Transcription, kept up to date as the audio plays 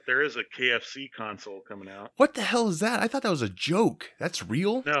There is a KFC console coming out. What the hell is that? I thought that was a joke. That's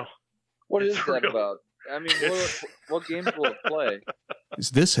real? No. What is It's that real. about? I mean, what games will it play? Is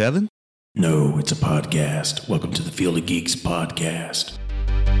this heaven? No, it's a podcast. Welcome to the Field of Geeks podcast.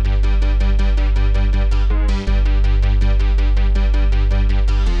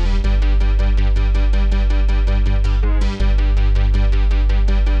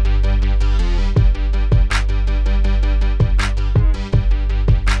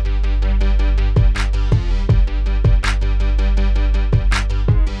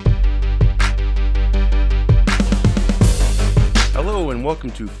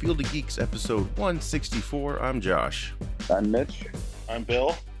 Welcome to Field of Geeks episode 164. I'm Josh. I'm Mitch. I'm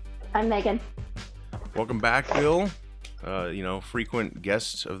Bill. I'm Megan. Welcome back, Bill. Frequent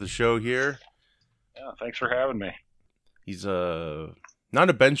guest of the show here. Yeah, thanks for having me. He's not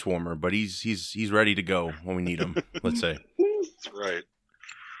a bench warmer, but he's ready to go when we need him. Let's say. That's right.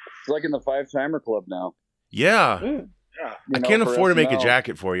 It's like in the 5-timer club now. Yeah. Yeah. I can't afford to make a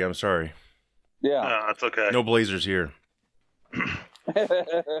jacket for you. I'm sorry. Yeah. That's okay. No Blazers here.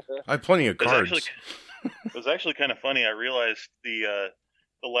 I have plenty of cards. It was actually kind of funny. I realized the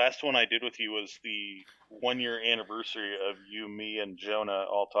last one I did with you was the 1-year anniversary of you, me, and Jonah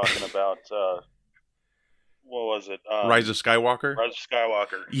all talking about what was it? Rise of Skywalker. Rise of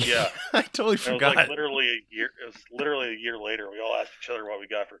Skywalker. Yeah. I totally forgot. It was like literally a year. It was literally a year later. We all asked each other what we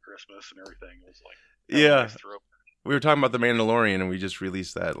got for Christmas and everything. It was like yeah. Nice throw. We were talking about The Mandalorian, and we just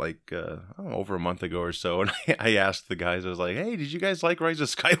released that over a month ago or so. And I asked the guys, I was like, "Hey, did you guys like Rise of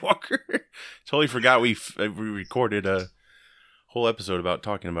Skywalker?" Totally forgot we recorded a whole episode about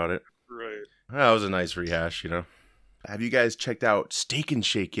talking about it. Right. That was a nice rehash, you know. Have you guys checked out Steak and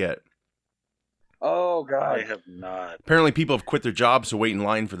Shake yet? Oh God, I have not. Apparently, people have quit their jobs to wait in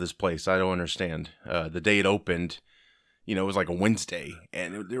line for this place. I don't understand. The day it opened. You know, it was like a Wednesday,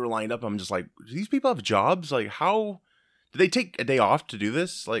 and they were lined up. I'm just like, do these people have jobs? Like, how do they take a day off to do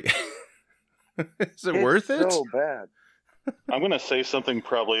this? Like, is it worth it? It's so bad. I'm going to say something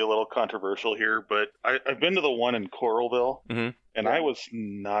probably a little controversial here, but I've been to the one in Coralville, and I was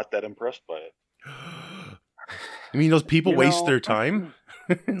not that impressed by it. I mean, those people waste their time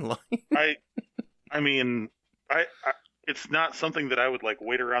in line. I mean, it's not something that I would like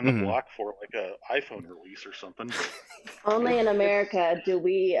wait around the block for, like a iPhone release or something. Only in America do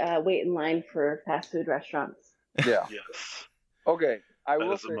we wait in line for fast food restaurants. Yeah. Yes. Okay. That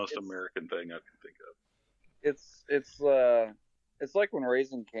is the most American thing I can think of. It's like when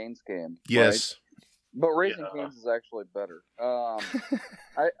Raising Cane's came. Yes. Right? But Raising Cane's is actually better.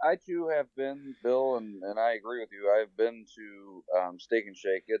 I too have been, Bill, and I agree with you. I've been to Steak and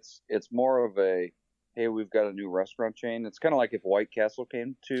Shake. It's more of a, hey, we've got a new restaurant chain. It's kind of like if White Castle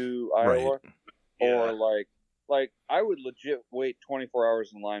came to Iowa, or like I would legit wait 24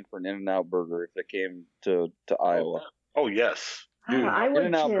 hours in line for an In-N-Out burger if it came to Iowa. Oh yes, dude, I would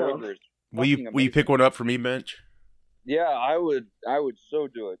In-N-Out too. burgers. Will you pick one up for me, Mitch? Yeah, I would so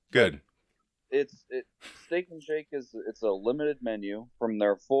do it. Good. Steak and Shake it's a limited menu from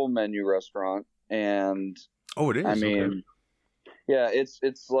their full menu restaurant, and it is. I mean. Okay. Yeah,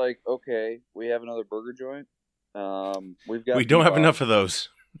 it's like, okay, we have another burger joint. We don't have enough of those.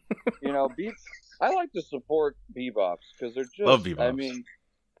 I like to support Bebop's because they're just. Love Bebop's. I mean,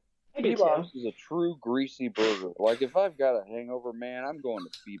 Bebop's is a true greasy burger. Like if I've got a hangover, man, I'm going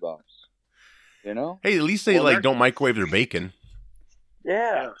to Bebop's. You know? Hey, at least they don't microwave their bacon.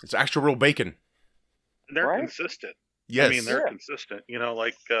 Yeah, it's actual real bacon. They're consistent. Yes, I mean they're consistent. You know,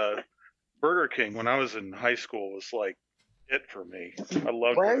 like Burger King when I was in high school was like it for me. I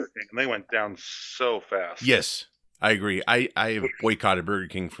loved Burger King, and they went down so fast. Yes, I agree. I have boycotted Burger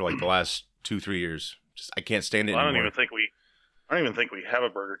King for like the last 2-3 years. Just I can't stand it anymore. I don't even think we have a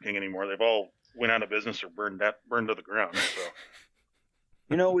Burger King anymore. They've all went out of business or burned to the ground. So.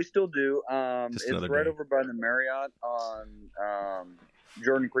 We still do. It's right over by the Marriott on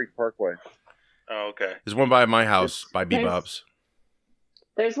Jordan Creek Parkway. Oh, okay. There's one by my house by Bebop's.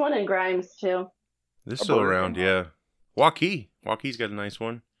 There's one in Grimes too. They're still around, yeah. Waukee's got a nice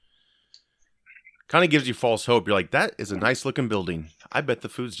one. Kind of gives you false hope. You're like, that is a nice looking building. I bet the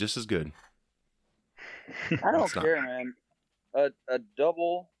food's just as good. I don't care, man. A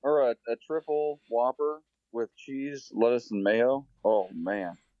double or a triple Whopper with cheese, lettuce, and mayo. Oh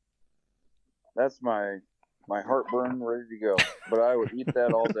man, that's my heartburn ready to go. But I would eat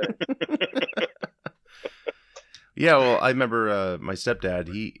that all day. Yeah, well, I remember my stepdad.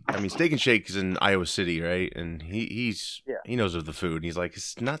 Steak and Shake is in Iowa City, right? And he knows of the food. He's like,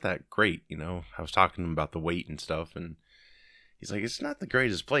 it's not that great, you know. I was talking to him about the weight and stuff, and he's like, it's not the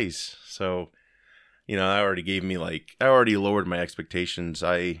greatest place. So I already lowered my expectations.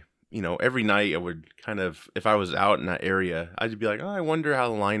 Every night I would kind of, if I was out in that area, I'd be like, oh, I wonder how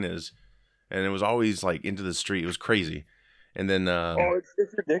the line is. And it was always like into the street. It was crazy. And then,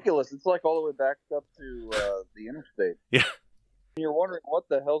 it's ridiculous. It's like all the way back up to the interstate. Yeah. You're wondering what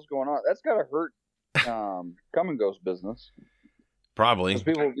the hell's going on. That's got to hurt come and go's business. Probably. Because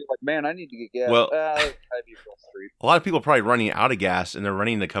people will be like, man, I need to get gas. Well, Street. A lot of people are probably running out of gas, and they're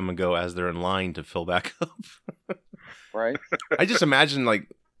running to come and go as they're in line to fill back up. Right. I just imagine like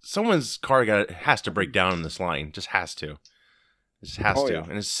someone's car has to break down in this line. Just has to. It just has to. Yeah.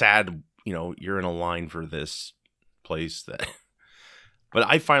 And it's sad, you're in a line for this place that. But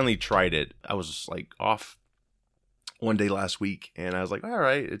I finally tried it. I was like off one day last week, and I was like, all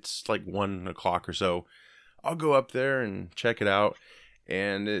right, it's like 1 o'clock or so. I'll go up there and check it out.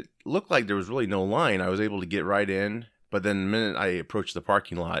 And it looked like there was really no line. I was able to get right in. But then the minute I approached the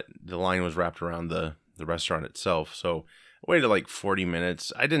parking lot, the line was wrapped around the restaurant itself. So I waited like 40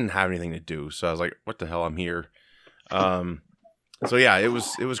 minutes. I didn't have anything to do. So I was like, what the hell? I'm here. So yeah, it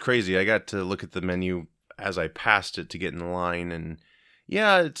was crazy. I got to look at the menu as I passed it to get in the line. And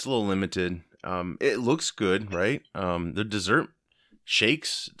yeah, it's a little limited. It looks good, right? The dessert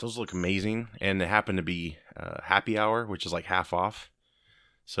shakes, those look amazing. And it happened to be happy hour, which is like half off.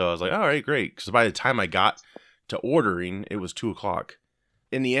 So I was like, all right, great. Because by the time I got to ordering, it was 2 o'clock.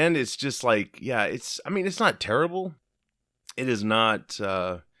 In the end, it's just like, yeah, it's not terrible. It is not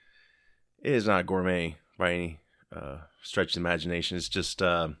gourmet by any stretch of the imagination. It's just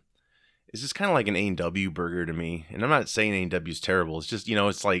kind of like an A&W burger to me. And I'm not saying A&W is terrible. It's just,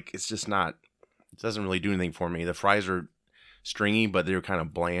 it's just not, it doesn't really do anything for me. The fries are stringy, but they're kind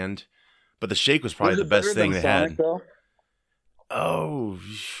of bland. But the shake was probably the best thing they had. Though? Oh,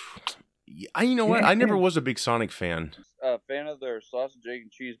 you know what? I never was a big Sonic fan. Fan of their sausage, egg,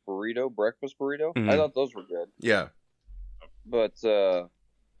 and cheese burrito, breakfast burrito. Mm-hmm. I thought those were good. Yeah. But,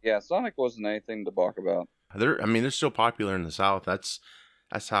 Sonic wasn't anything to balk about. They're still popular in the South. That's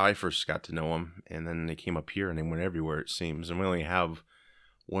how I first got to know them. And then they came up here and they went everywhere, it seems. And we only have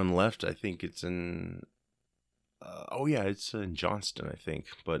one left. I think it's in... it's in Johnston, I think.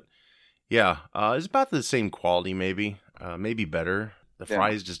 But, yeah, it's about the same quality, maybe. Maybe better. The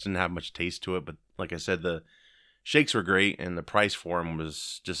fries just didn't have much taste to it. But, like I said, the shakes were great. And the price for them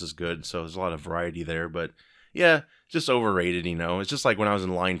was just as good. So there's a lot of variety there. But, yeah, just overrated, It's just like when I was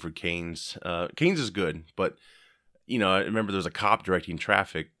in line for Cane's. Cane's is good. But, I remember there was a cop directing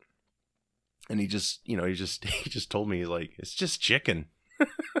traffic. And he just told me, like, it's just chicken.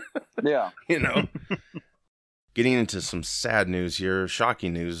 Yeah. Getting into some sad news here,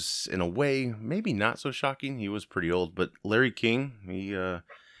 shocking news in a way, maybe not so shocking. He was pretty old, but Larry King, he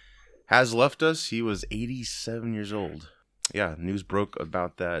has left us. He was 87 years old. Yeah, news broke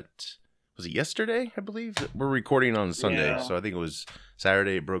about that. Was it yesterday, I believe? We're recording on Sunday, so I think it was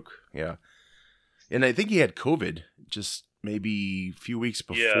Saturday it broke. Yeah. And I think he had COVID just maybe a few weeks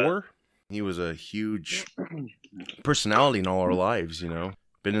before. Yeah. He was a huge personality in all our lives,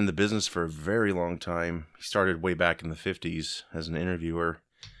 Been in the business for a very long time. He started way back in the 50s as an interviewer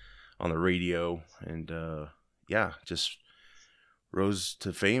on the radio. And, just rose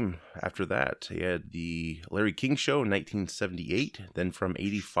to fame after that. He had the Larry King Show in 1978. Then from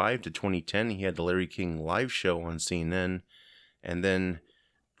 85 to 2010, he had the Larry King Live Show on CNN. And then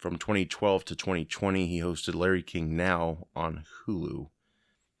from 2012 to 2020, he hosted Larry King Now on Hulu.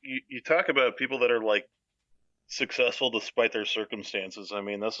 You talk about people that are like successful despite their circumstances. I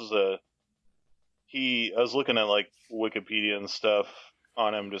was looking at like Wikipedia and stuff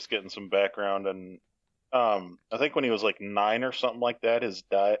on him, just getting some background, and I think when he was like 9 or something like that, his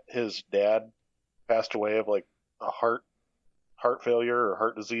dad passed away of like a heart failure or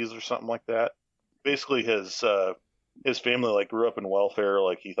heart disease or something like that. Basically his family like grew up in welfare,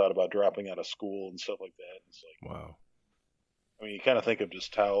 like he thought about dropping out of school and stuff like that. It's like, wow. You kind of think of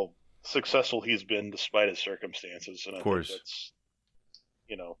just how successful he's been despite his circumstances, and I think that's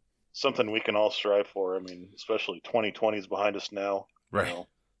something we can all strive for. Especially 2020 is behind us now. Right.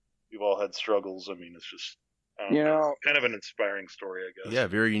 We've all had struggles. It's just kind of an inspiring story, I guess. Yeah,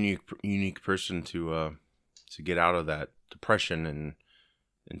 very unique person to get out of that depression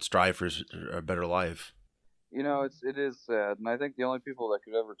and strive for a better life. It is sad, and I think the only people that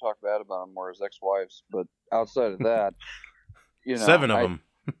could ever talk bad about him were his ex-wives. But outside of that, 7 of them.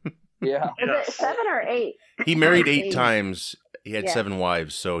 Yeah. Was it 7 or 8? He married 8 times. He had 7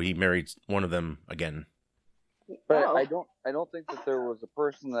 wives, so he married one of them again. But I don't think that there was a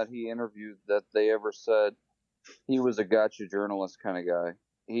person that he interviewed that they ever said he was a gotcha journalist kind of guy.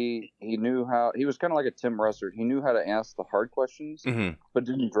 He knew how. He was kind of like a Tim Russert. He knew how to ask the hard questions, but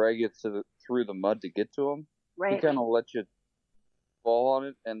didn't drag it to through the mud to get to him. Right. He kind of let you fall on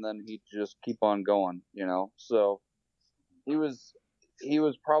it, and then he'd just keep on going, you know. So he was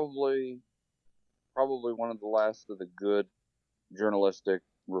probably one of the last of the good journalistic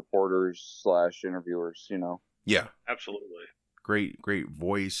reporters / interviewers, you know. Yeah, Absolutely. great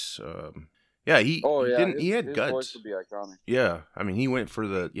voice. Yeah, he had his guts. voice would be iconic. Yeah, I mean, he went for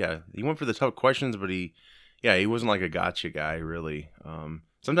the tough questions, but he wasn't like a gotcha guy, really.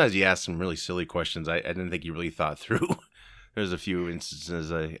 Sometimes he asked some really silly questions. I didn't think he really thought through. There's a few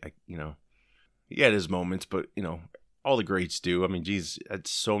instances I he had his moments, but all the greats do. I mean, geez,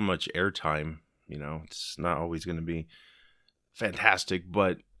 it's so much airtime. It's not always going to be fantastic,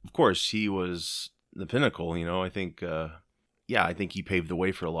 but of course he was the pinnacle. I think. I think he paved the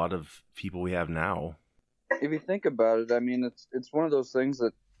way for a lot of people we have now. If you think about it, I mean, it's one of those things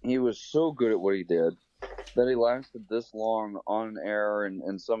that he was so good at what he did that he lasted this long on air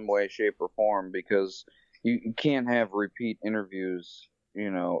in some way, shape, or form, because you can't have repeat interviews.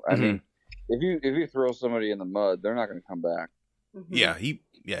 I mean, if you throw somebody in the mud, they're not going to come back. Mm-hmm.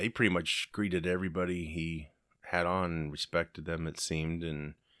 Yeah, he pretty much greeted everybody he had on and respected them, it seemed,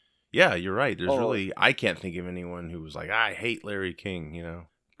 and yeah, you're right. I can't think of anyone who was like, I hate Larry King,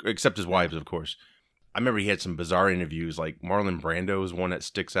 except his wives, of course. I remember he had some bizarre interviews, like Marlon Brando is one that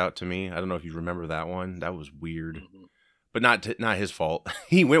sticks out to me. I don't know if you remember that one. That was weird, but not his fault.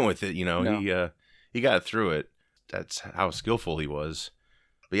 He went with it, No. He got through it. That's how skillful he was.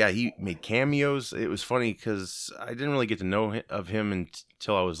 But yeah, he made cameos. It was funny because I didn't really get to know of him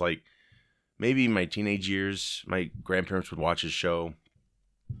until I was like maybe my teenage years. My grandparents would watch his show.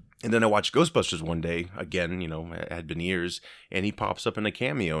 And then I watched Ghostbusters one day, again, it had been years, and he pops up in a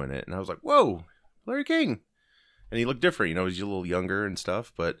cameo in it. And I was like, whoa, Larry King. And he looked different, he's a little younger and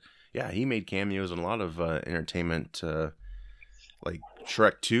stuff. But yeah, he made cameos in a lot of entertainment, like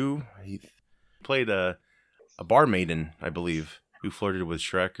Shrek 2. He played a barmaiden, I believe, who flirted with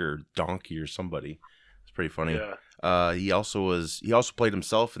Shrek or Donkey or somebody. It's pretty funny. Yeah. He also played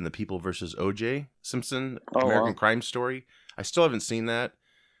himself in the People vs. O.J. Simpson American Crime Story. I still haven't seen that.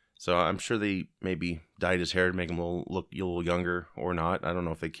 So I'm sure they maybe dyed his hair to make him look a little younger or not. I don't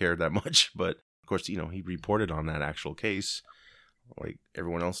know if they cared that much. But, of course, he reported on that actual case like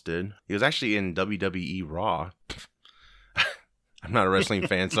everyone else did. He was actually in WWE Raw. I'm not a wrestling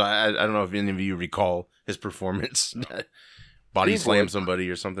fan, so I don't know if any of you recall his performance. Body slam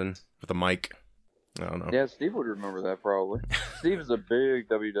somebody or something with a mic. I don't know. Yeah, Steve would remember that probably. Steve is a big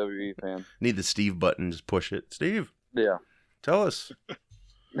WWE fan. Need the Steve button. Just push it. Steve. Yeah. Tell us.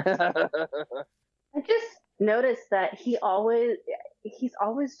 I just noticed that he's always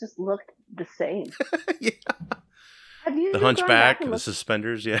just looked the same. Yeah. Have you the hunchback, the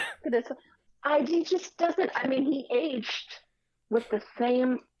suspenders, yeah. He just doesn't. I mean, he aged with the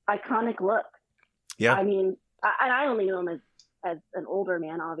same iconic look. Yeah. I mean, I only know him as an older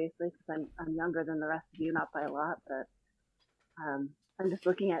man, obviously, because I'm younger than the rest of you, not by a lot, but I'm just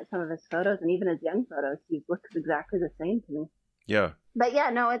looking at some of his photos, and even his young photos, he looks exactly the same to me. Yeah. But yeah,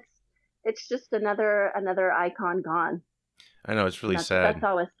 no, it's just another icon gone. I know, it's really sad. That's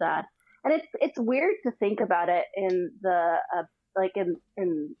always sad, and it's weird to think about it in the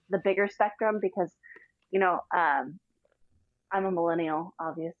in the bigger spectrum, because I'm a millennial.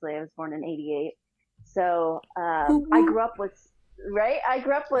 Obviously, I was born in '88, so I grew up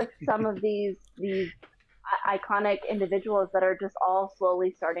with some of these iconic individuals that are just all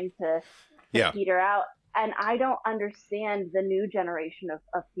slowly starting to peter out. And I don't understand the new generation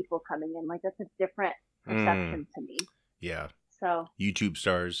of people coming in. Like, that's a different perception to me. Yeah. So YouTube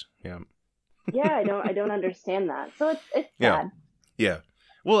stars. Yeah. Yeah, I don't understand that. So it's sad. Yeah.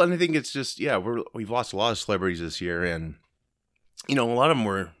 Well, and I think it's just we've lost a lot of celebrities this year, and a lot of them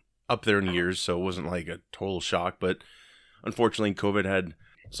were up there in years, so it wasn't like a total shock. But unfortunately, COVID had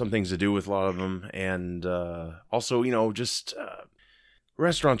some things to do with a lot of them, and also just.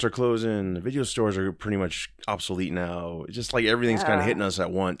 Restaurants are closing. Video stores are pretty much obsolete now. It's just like everything's kind of hitting us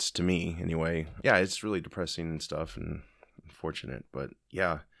at once, to me, anyway. Yeah, it's really depressing and stuff, and unfortunate, but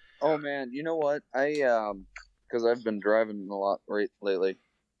yeah. Oh man, you know what? Because I've been driving a lot lately.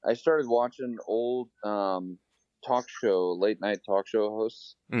 I started watching old late night talk show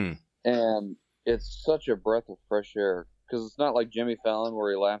hosts, and it's such a breath of fresh air. Because it's not like Jimmy Fallon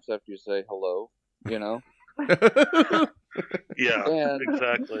where he laughs after you say hello, Yeah,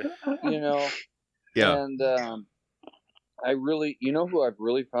 exactly. Yeah. And I really, who I've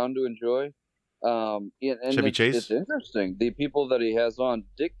really found to enjoy? And Chevy Chase? It's interesting. The people that he has on,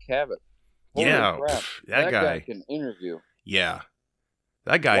 Dick Cavett. Holy crap. That guy can interview. Yeah.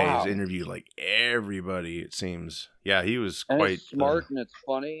 That guy Wow. has interviewed like everybody, it seems. Yeah, he was And quite it's smart and it's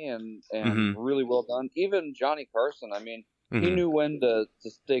funny and Mhm. really well done. Even Johnny Carson, I mean, he Mhm. knew when to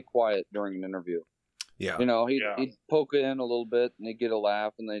stay quiet during an interview. Yeah. You know, he'd, Yeah. he'd poke in a little bit and he'd get a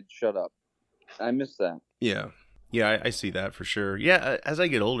laugh and they'd shut up. I miss that. Yeah. Yeah, I see that for sure. Yeah, as I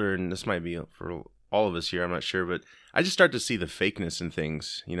get older, and this might be for all of us here, I'm not sure, but I just start to see the fakeness in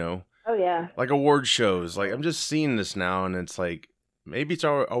things, you know? Oh yeah. Like award shows. Like, I'm just seeing this now, and it's like, maybe it's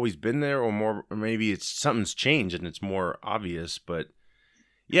always been there, or more, or maybe it's something's changed and it's more obvious, but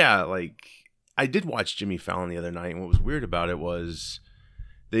yeah, like, I did watch Jimmy Fallon the other night, and what was weird about it was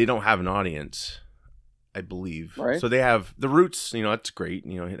they don't have an audience, I believe. Right. So they have the Roots, you know, that's great.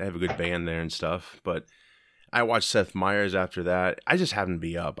 You know, they have a good band there and stuff, but I watched Seth Meyers after that. I just happen to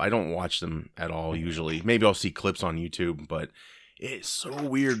be up. I don't watch them at all usually. Maybe I'll see clips on YouTube, but it's so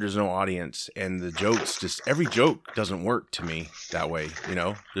weird there's no audience. And the jokes, just every joke doesn't work to me that way, you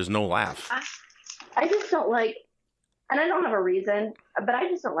know? There's no laugh. I just don't like, and I don't have a reason, but I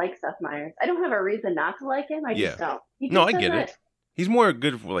just don't like Seth Meyers. I don't have a reason not to like him. I just don't. He No, just I get doesn't- it. He's more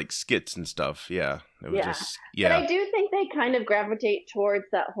good for like skits and stuff. Yeah. It was Yeah. just, But yeah. I do think they kind of gravitate towards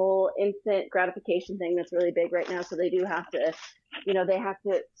that whole instant gratification thing that's really big right now. So they do have to, you know, they have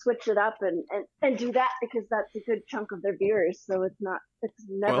to switch it up and do that because that's a good chunk of their viewers. So it's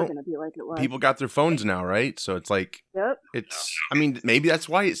never Well, going to be like it was. People got their phones now, right? So it's like, Yep. I mean, maybe that's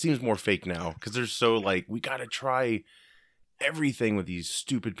why it seems more fake now, because they're so like, we got to try everything with these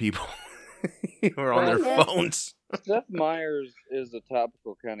stupid people who are on their Yeah. phones. Seth Meyers is a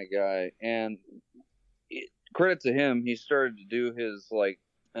topical kind of guy, and credit to him, he started to do his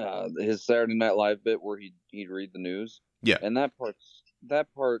his Saturday Night Live bit where he'd read the news. Yeah. And that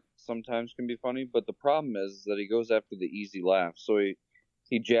part sometimes can be funny, but the problem is that he goes after the easy laugh. So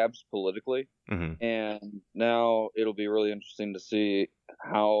he jabs politically, Mm-hmm. and now it'll be really interesting to see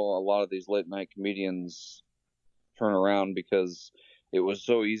how a lot of these late night comedians turn around, because it was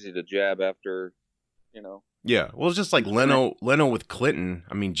so easy to jab after, you know. Yeah, well, it's just like Leno with Clinton.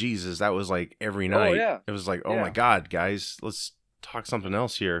 I mean, Jesus, that was like every night. yeah. It was like, oh Yeah. my God, guys, let's talk something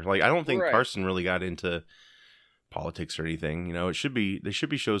else here. Like, I don't think Right. Carson really got into politics or anything. You know, there should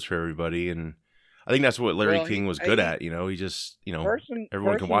be shows for everybody, and I think that's what Larry Well, King was good at. You know, he just, you know,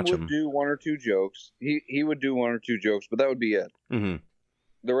 everyone can watch would him. do one or two jokes. He would do one or two jokes, but that would be it. Mm-hmm.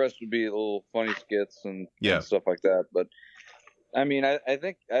 The rest would be little funny skits and stuff like that. But I mean, I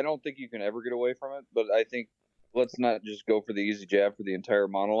don't think you can ever get away from it. But I think let's not just go for the easy jab for the entire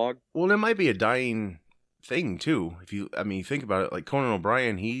monologue. Well, it might be a dying thing too. If you think about it, like Conan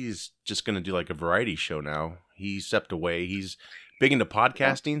O'Brien, he's just going to do like a variety show now. He stepped away. He's big into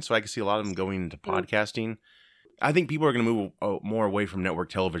podcasting, so I can see a lot of them going into podcasting. I think people are going to move more away from network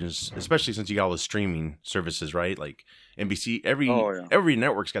television, especially since you got all the streaming services, right? Like NBC, every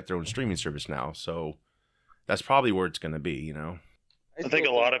network's got their own streaming service now, so that's probably where it's going to be, you know? I think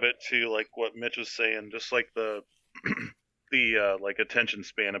a lot of it too, like what Mitch was saying, just like the like attention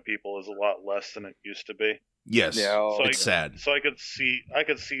span of people is a lot less than it used to be. Yes, Yeah, it's sad. So I could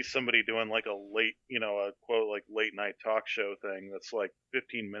see somebody doing like a late, a quote like late night talk show thing that's like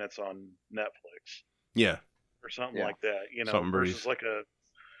 15 minutes on Netflix Yeah, or something like that, Something versus brief. like a,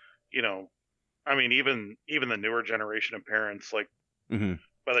 I mean, even the newer generation of parents, like mm-hmm.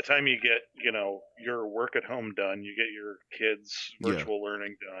 by the time you get, your work at home done, you get your kids' virtual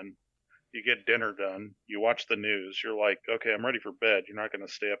learning done, you get dinner done, you watch the news, you're like, okay, I'm ready for bed. You're not going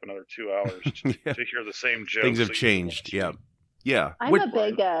to stay up another 2 hours Yeah. to hear the same jokes. Things have that you changed. watched. Yeah. I'm a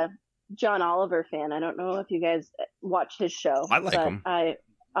big John Oliver fan. I don't know if you guys watch his show. I like him.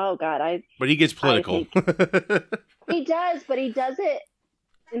 But he gets political. He does, but he does it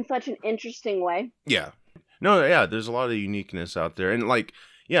in such an interesting way. Yeah. No, yeah, there's a lot of uniqueness out there. And like,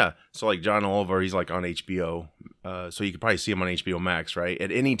 yeah, so like John Oliver, he's like on HBO. So you could probably see him on HBO Max, right?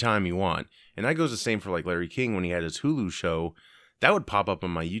 At any time you want. And that goes the same for like Larry King when he had his Hulu show. That would pop up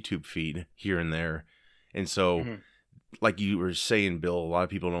on my YouTube feed here and there. And so, like you were saying, Bill, a lot of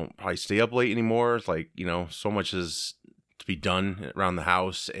people don't probably stay up late anymore. It's like, so much is to be done around the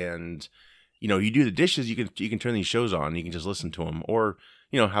house. And, you do the dishes, you can turn these shows on. You can just listen to them. Or,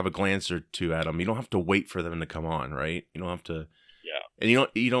 have a glance or two at them. You don't have to wait for them to come on, right? You don't have to. Yeah. And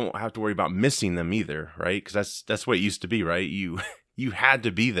you don't have to worry about missing them either, right? Because that's what it used to be, right? You had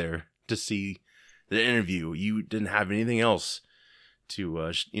to be there to see the interview. You didn't have anything else to,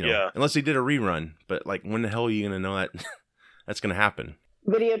 unless they did a rerun. But like, when the hell are you going to know that that's going to happen?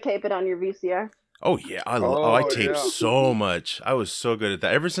 Videotape it on your VCR. Oh yeah, I taped so much. I was so good at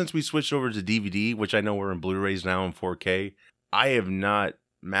that. Ever since we switched over to DVD, which I know we're in Blu-rays now in 4K, I have not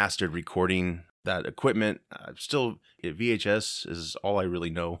mastered recording that equipment. Still, VHS is all I really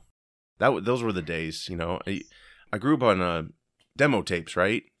know. Those were the days, you know. I grew up on demo tapes,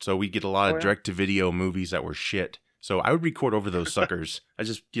 right? So we get a lot of direct-to-video movies that were shit. So I would record over those suckers. I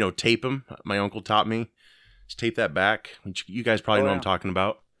just, tape them. My uncle taught me. Just tape that back. You guys probably know what I'm talking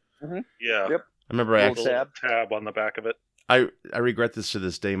about. Mm-hmm. Yeah. Yep. I remember I actually tab on the back of it. I regret this to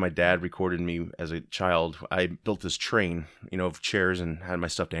this day. My dad recorded me as a child. I built this train, of chairs and had my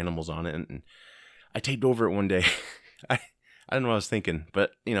stuffed animals on it, and I taped over it one day. I don't know what I was thinking,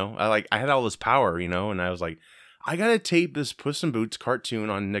 but I had all this power, and I was like, I gotta tape this Puss in Boots cartoon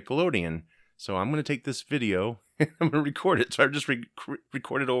on Nickelodeon. So I'm gonna take this video and I'm gonna record it. So I just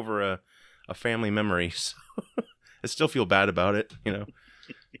recorded over a family memory. So I still feel bad about it,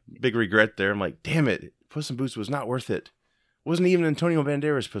 Big regret there. I'm like, damn it, Puss in Boots was not worth it. Wasn't even Antonio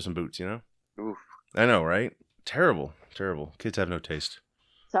Banderas Puss in Boots, Oof. I know, right? Terrible. Kids have no taste.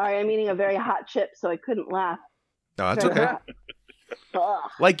 Sorry, I'm eating a very hot chip, so I couldn't laugh. No, that's okay.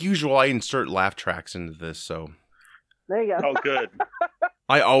 Like usual, I insert laugh tracks into this, so. There you go. Oh, good.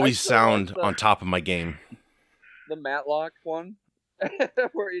 I always sound on top of my game. The Matlock one,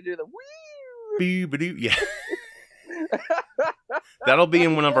 where you do the wee. Yeah. That'll be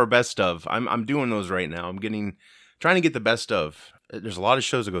in one of our best of. I'm doing those right now. I'm trying to get the best of. There's a lot of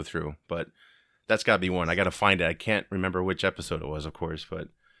shows to go through, but that's got to be one. I got to find it. I can't remember which episode it was, of course, but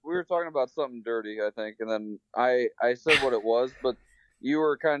we were talking about something dirty, I think, and then I said what it was, but you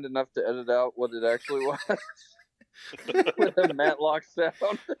were kind enough to edit out what it actually was. With a Matlock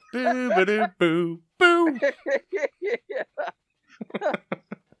sound. Boo.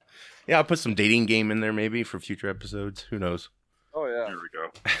 Yeah, I'll put some dating game in there maybe for future episodes. Who knows? Oh, yeah. There we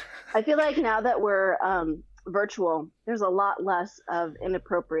go. I feel like now that we're virtual, there's a lot less of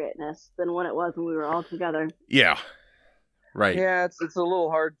inappropriateness than when it was when we were all together. Yeah. Right. Yeah, it's a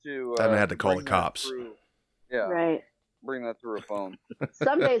little hard to... I haven't had to call the cops. Yeah. Right. Bring that through a phone.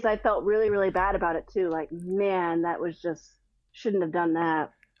 Some days I felt really, really bad about it too. Like, man, that was just... Shouldn't have done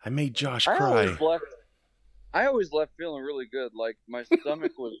that. I made Josh cry. I always left feeling really good. Like, my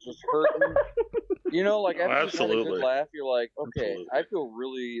stomach was just hurting. After you had a good laugh, you're like, okay, absolutely. I feel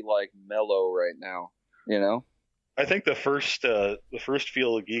really, mellow right now, I think the first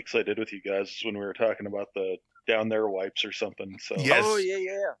Field of Geeks I did with you guys is when we were talking about the down there wipes or something. So yes. Oh,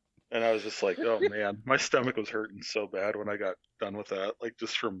 yeah. And I was just like, oh, man, my stomach was hurting so bad when I got done with that,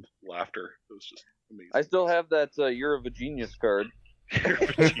 just from laughter. It was just amazing. I still have that You're a Genius card. You're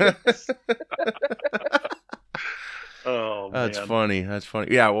a Genius. Oh, man. That's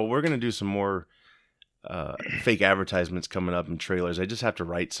funny. Yeah, well, we're going to do some more fake advertisements coming up and trailers. I just have to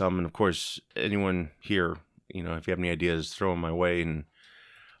write some. And, of course, anyone here, if you have any ideas, throw them my way, and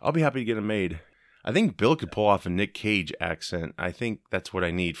I'll be happy to get them made. I think Bill could pull off a Nick Cage accent. I think that's what I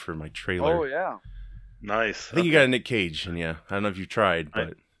need for my trailer. Oh, yeah. Nice. I think you got a Nick Cage in you. I don't know if you've tried,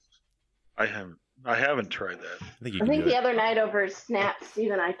 but... I haven't tried that. I think the other night over Snap,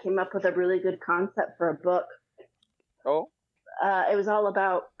 Steve and I came up with a really good concept for a book. Oh? It was all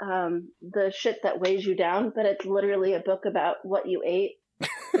about the shit that weighs you down, but it's literally a book about what you ate.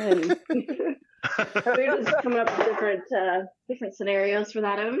 And we were just coming up with different scenarios for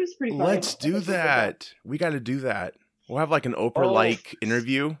that. It was pretty fun. Let's do that. We got to do that. We'll have an Oprah-like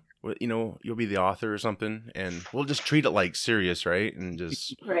interview. You'll be the author or something, and we'll just treat it like serious, right? And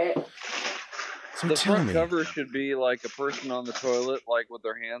just right. So the front cover should be a person on the toilet, with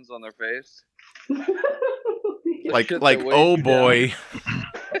their hands on their face. Oh boy.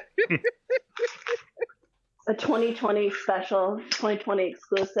 A 2020 special, 2020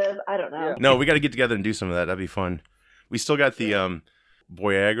 exclusive. I don't know. Yeah. No, we got to get together and do some of that. That'd be fun. We still got the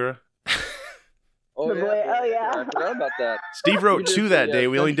Voyagra. Oh yeah. I forgot about that. Steve wrote 2 that day.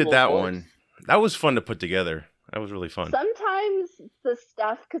 We only did that one. That was fun to put together. That was really fun. Sometimes the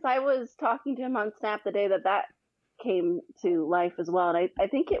stuff, because I was talking to him on Snap the day that came to life as well, and I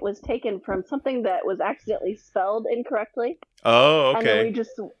think it was taken from something that was accidentally spelled incorrectly. Oh, okay. And then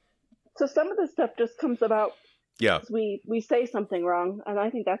so some of the stuff just comes about. Yeah. We say something wrong, and I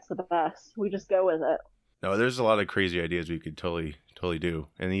think that's the best. We just go with it. No, there's a lot of crazy ideas we could totally do,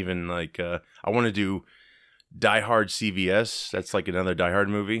 and even I want to do Die Hard CVS. That's another Die Hard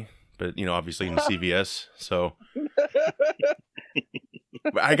movie, but obviously in CVS. So.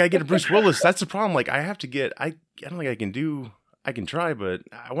 But I gotta get a Bruce Willis. That's the problem. I have to get. I don't think I can do. I can try, but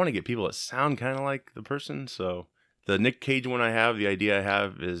I want to get people that sound kind of like the person. So the Nick Cage one the idea I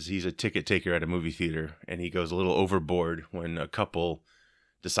have is he's a ticket taker at a movie theater, and he goes a little overboard when a couple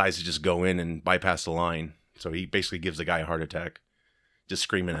decides to just go in and bypass the line. So he basically gives the guy a heart attack, just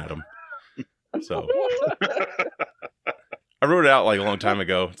screaming at him. So I wrote it out like a long time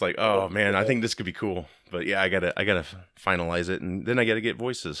ago. It's like, oh man, I think this could be cool. But yeah, I gotta finalize it, and then I gotta get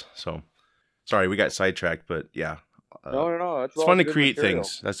voices. So sorry, we got sidetracked, but yeah. No. It's fun to create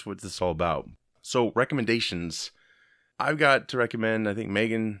things. That's what this is all about. So recommendations. I've got to recommend, I think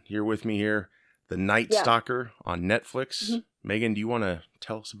Megan, you're with me here, The Night Stalker on Netflix. Mm-hmm. Megan, do you want to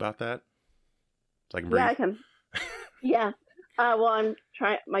tell us about that? So I can breathe. Yeah, I can. Yeah. Well, I'm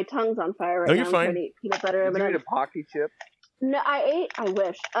trying. My tongue's on fire right now. You're fine. I'm trying to eat peanut butter. Did you eat a Pocky chip? No, I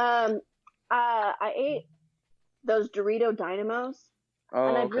wish. I ate those Dorito Dynamos,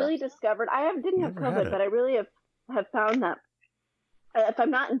 and I've really discovered didn't have COVID, but I really have found that if I'm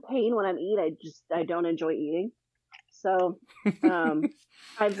not in pain when I'm eating, I don't enjoy eating. So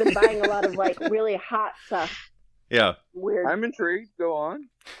I've been buying a lot of like really hot stuff. Yeah. Weird. I'm intrigued. Go on.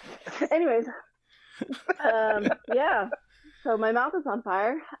 Anyways, yeah. So my mouth is on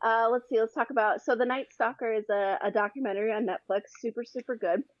fire. Let's see. Let's talk about. So The Night Stalker is a documentary on Netflix. Super, super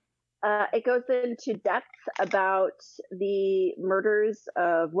good. It goes into depth about the murders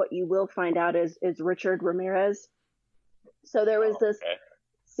of what you will find out is Richard Ramirez. So there was this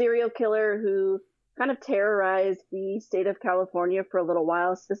serial killer who kind of terrorized the state of California for a little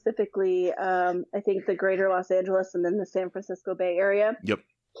while, specifically, I think the greater Los Angeles and then the San Francisco Bay Area. Yep.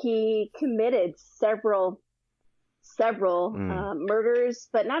 He committed several murders,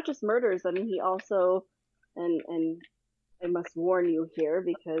 but not just murders. I mean, he also, and I must warn you here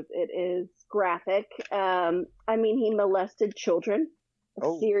because it is graphic. I mean, he molested children,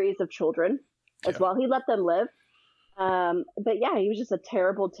 a series of children as well. He let them live. But yeah, he was just a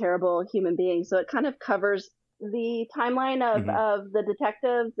terrible, terrible human being. So it kind of covers the timeline of the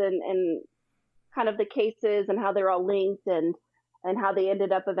detectives and kind of the cases and how they're all linked and how they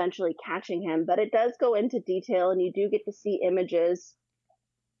ended up eventually catching him. But it does go into detail, and you do get to see images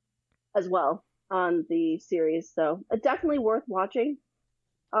as well on the series. So it's definitely worth watching.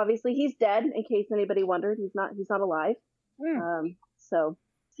 Obviously, he's dead, in case anybody wondered. He's not alive. So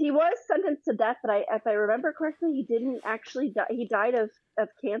he was sentenced to death, but if I remember correctly, he didn't actually die. He died of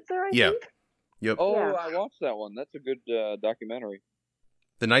cancer, I think. Yep. Oh, yeah. I watched that one. That's a good documentary.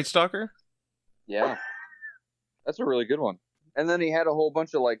 The Night Stalker? Yeah. That's a really good one. And then he had a whole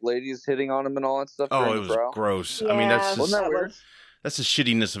bunch of like ladies hitting on him and all that stuff. Oh, it was gross. Yeah. I mean, that's just, wasn't that weird? That's the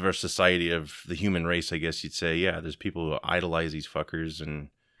shittiness of our society, of the human race, I guess you'd say. Yeah, there's people who idolize these fuckers,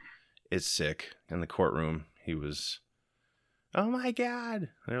 and it's sick. In the courtroom, he was, oh my God.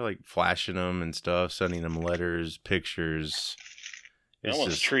 They're like flashing him and stuff, sending him letters, pictures. It's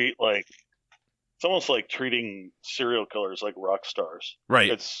almost like treating serial killers like rock stars. Right.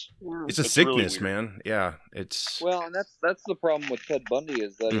 It's a sickness, really man. Yeah. Well, and that's the problem with Ted Bundy,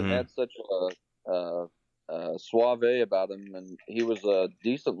 is that he had such a suave about him, and he was a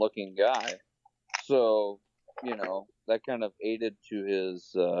decent looking guy. So, that kind of aided to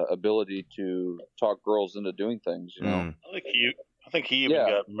his ability to talk girls into doing things, I think he even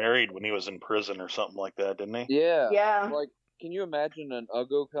got married when he was in prison or something like that, didn't he? Yeah. Yeah. Like, can you imagine an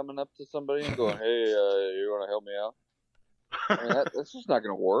Uggo coming up to somebody and going, "Hey, you want to help me out?" I mean, that's just not going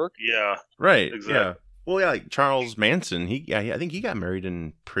to work. Yeah. Right. Exactly. Yeah. Well, yeah, like Charles Manson. I think he got married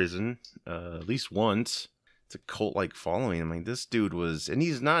in prison at least once. It's a cult-like following. I mean, this dude was, and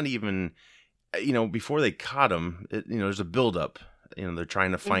he's not even, before they caught him, there's a buildup. They're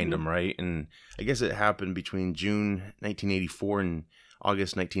trying to find him, right? And I guess it happened between June 1984 and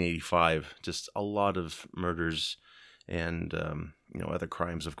August 1985. Just a lot of murders and, other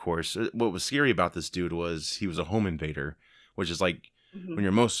crimes, of course. What was scary about this dude was he was a home invader, which is like when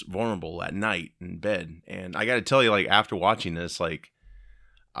you're most vulnerable at night in bed. And I got to tell you, like, after watching this, like,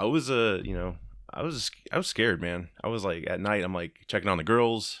 I was scared, man. I was like, at night, I'm like checking on the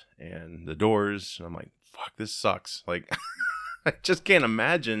girls and the doors, and I'm like, fuck, this sucks. Like, I just can't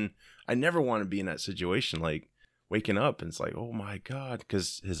imagine. I never want to be in that situation, like waking up and it's like, oh my God,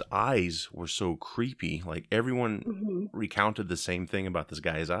 because his eyes were so creepy. Like, everyone recounted the same thing about this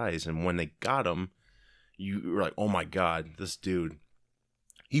guy's eyes, and when they got him, you were like, oh my God, this dude.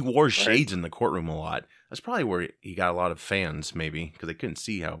 He wore shades in the courtroom a lot. That's probably where he got a lot of fans, maybe, because they couldn't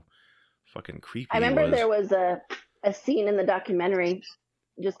see how fucking creepy I remember he was. there was a scene in the documentary,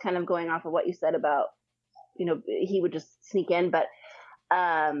 just kind of going off of what you said about, he would just sneak in, but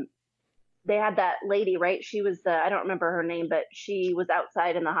they had that lady, right? She was I don't remember her name, but she was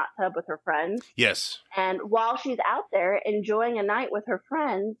outside in the hot tub with her friends. Yes. And while she's out there enjoying a night with her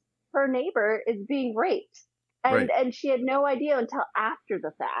friends, her neighbor is being raped. And she had no idea until after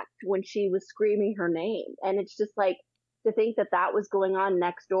the fact when she was screaming her name. And it's just like, to think that was going on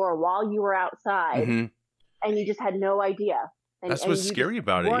next door while you were outside and you just had no idea. And that's what's scary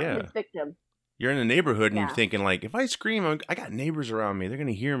about it, yeah. His victim. You're in a neighborhood and Yeah. you're thinking like, if I scream, I got neighbors around me. They're going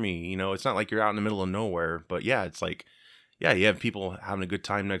to hear me. You know, it's not like you're out in the middle of nowhere, but yeah, it's like, yeah, you have people having a good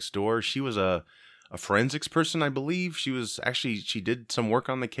time next door. She was a forensics person, I believe. She did some work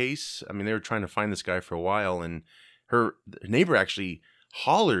on the case. I mean, they were trying to find this guy for a while, and her neighbor actually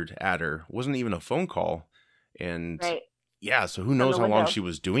hollered at her. It wasn't even a phone call. And Right. yeah, so who knows the how long window. she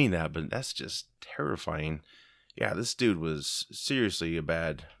was doing that, but that's just terrifying. Yeah, this dude was seriously a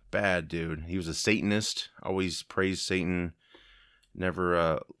bad dude. He was a Satanist, always praised Satan,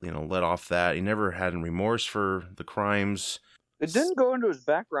 never let off that. He never had any remorse for the crimes. It didn't go into his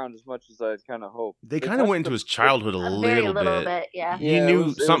background as much as I kind of hoped. They kind of went into his childhood a very little little bit. bit, yeah. He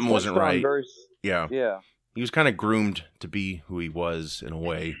knew something wasn't touched on right. very- Yeah. Yeah. He was kind of groomed to be who he was in a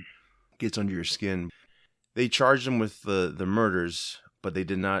way. Gets under your skin. They charged him with the murders, but they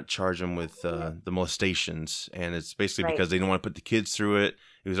did not charge him with the molestations. And it's basically Right. because they didn't want to put the kids through it.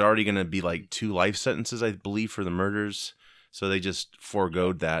 It was already going to be like 2 life sentences, I believe, for the murders. So they just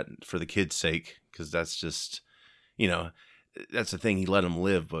foregoed that for the kids' sake, because that's just, that's the thing. He let them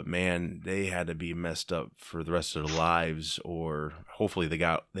live, but man, they had to be messed up for the rest of their lives, or hopefully they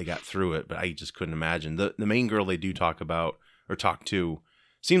got through it. But I just couldn't imagine. The main girl they do talk to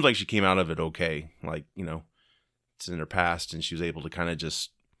seems like she came out of it okay. Like, it's in her past and she was able to kind of just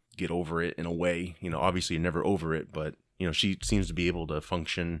get over it in a way. Obviously you're never over it, but she seems to be able to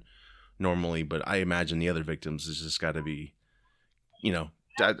function normally. But I imagine the other victims has just got to be,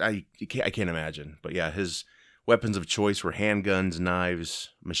 I can't imagine. But yeah, his weapons of choice were handguns, knives,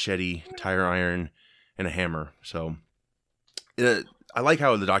 machete, tire iron, and a hammer. So I like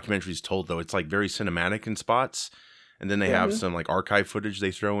how the documentary is told, though. It's like very cinematic in spots. And then they have some like archive footage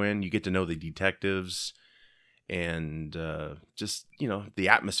they throw in. You get to know the detectives and just, the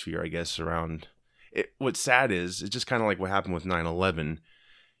atmosphere, I guess, around it. What's sad is it's just kind of like what happened with 9/11.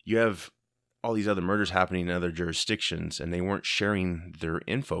 You have all these other murders happening in other jurisdictions, and they weren't sharing their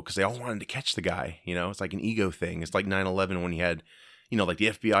info because they all wanted to catch the guy. It's like an ego thing. It's like 9/11 when you had, like the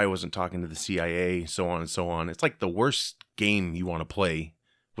FBI wasn't talking to the CIA, so on and so on. It's like the worst game you want to play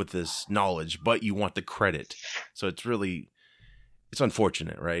with this knowledge, but you want the credit. So it's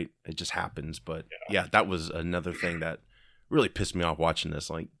unfortunate, right? It just happens. But yeah, that was another thing that really pissed me off watching this.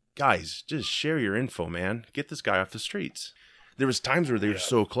 Like, guys, just share your info, man. Get this guy off the streets. There was times where they were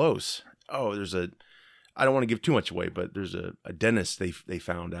so close. Oh, I don't want to give too much away, but there's a dentist they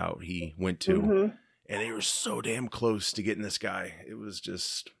found out he went to, and they were so damn close to getting this guy. It was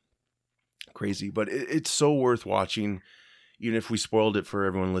just crazy, but it's so worth watching. Even if we spoiled it for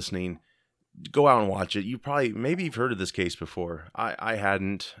everyone listening, go out and watch it. Maybe you've heard of this case before. I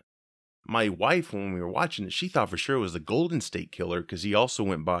hadn't. My wife, when we were watching it, she thought for sure it was the Golden State Killer because he also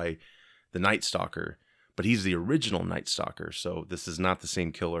went by the Night Stalker, but he's the original Night Stalker. So this is not the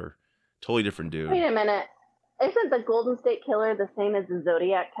same killer. Totally different dude. Wait a minute. Isn't the Golden State Killer the same as the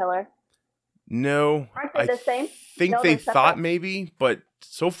Zodiac Killer? No. Aren't they the same? I think No, they they're thought separate? maybe, but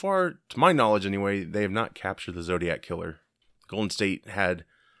so far, to my knowledge anyway, they have not captured the Zodiac Killer. Golden State had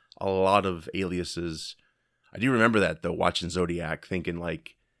a lot of aliases. I do remember that, though, watching Zodiac, thinking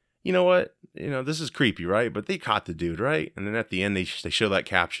like, you know what? This is creepy, right? But they caught the dude, right? And then at the end, they show that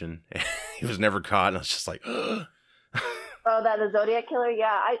caption. He was never caught, and I was just like, Oh, that the Zodiac Killer? Yeah,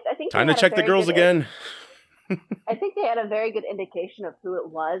 I think. time they to had a check the very girls good- again. I think they had a very good indication of who it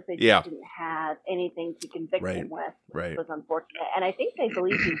was. They just didn't have anything to convict him with. Right. It was unfortunate, and I think they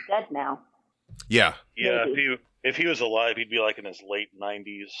believe he's dead now. Yeah. Yeah, Maybe. if he was alive, he'd be like in his late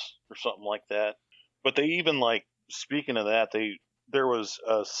 90s or something like that. But they even speaking of that, there was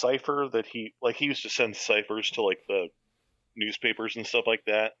a cipher that he used to send ciphers to like the newspapers and stuff like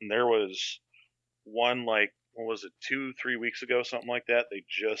that. And there was one what was it, 2-3 weeks ago, something like that. They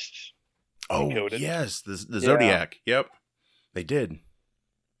just decoded. Yes, the Zodiac. Yep, they did.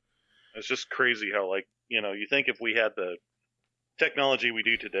 It's just crazy how you think if we had the technology we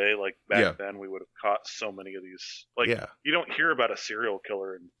do today, back then, we would have caught so many of these. You don't hear about a serial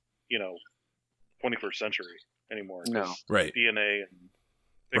killer in 21st century anymore. No. Right. DNA and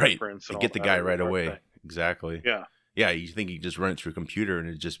Right. fingerprints and You all get the that guy are right a hard away. thing. Exactly. Yeah. Yeah, you think you just run it through a computer and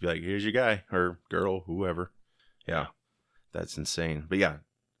it'd just be like, here's your guy or girl, whoever. Yeah. That's insane. But yeah,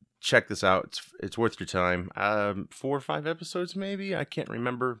 check this out. It's worth your time. 4 or 5 episodes maybe? I can't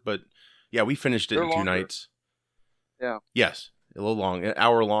remember. But yeah, we finished it They're in 2 longer. nights. Yeah. Yes. A little long. An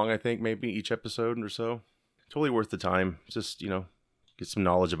hour long, I think, maybe each episode or so. Totally worth the time. Just, get some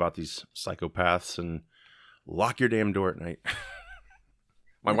knowledge about these psychopaths and lock your damn door at night.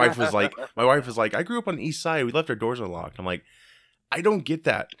 My wife was like, I grew up on the east side. We left our doors unlocked. I'm like, I don't get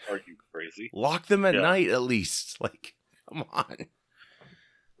that. Are you crazy? Lock them at Yeah. night at least. Like, come on.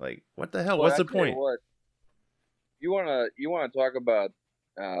 Like, what the hell? Well, What's the I tell you point? what, you wanna talk about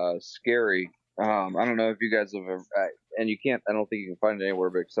scary. I don't know if you guys have ever, and you can't. I don't think you can find it anywhere,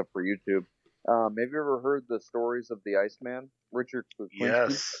 but except for YouTube. Have you ever heard the stories of the Iceman, Richard Klinski?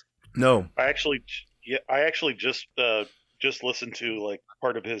 Yes. No. I actually just listened to like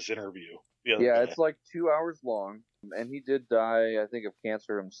part of his interview the other Yeah, day. it's like 2 hours long, and he did die, I think, of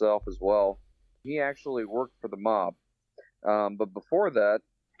cancer himself as well. He actually worked for the mob, but before that,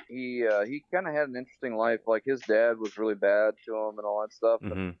 he kind of had an interesting life. Like his dad was really bad to him and all that stuff,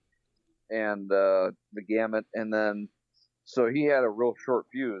 Mm-hmm. and the gamut, and then so he had a real short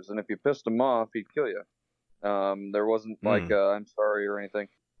fuse, and if you pissed him off, he'd kill you. There wasn't like I'm sorry or anything.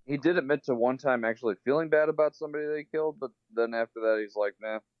 He did admit to one time actually feeling bad about somebody that he killed, but then after that he's like,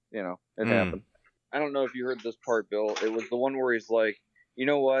 nah, it happened. I don't know if you heard this part, Bill. It was the one where he's like, you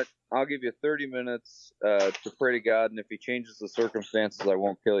know what? I'll give you 30 minutes to pray to God, and if he changes the circumstances, I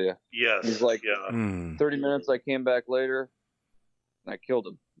won't kill you. Yes. He's like, yeah. 30 minutes, I came back later, and I killed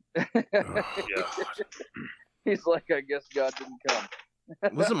him. Yeah. He's like, I guess God didn't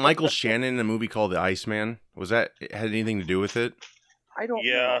come. Wasn't Michael Shannon in a movie called The Iceman? Was that had anything to do with it? I don't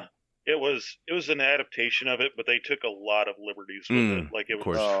know. Yeah. It was an adaptation of it, but they took a lot of liberties with it. Like it of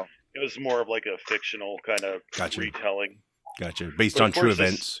was course. it was more of like a fictional kind of Gotcha. retelling. Gotcha. Based But on of true course this-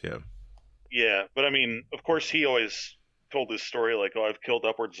 events. Yeah. Yeah, but I mean, of course, he always told this story like, "Oh, I've killed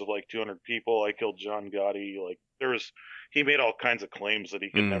upwards of like 200 people. I killed John Gotti." Like, he made all kinds of claims that he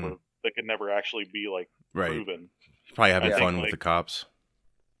could never actually be like Right. proven. Probably having I think, fun with like- the cops.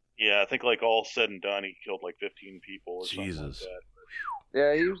 Yeah, I think like all said and done, he killed like 15 people or Jesus. something like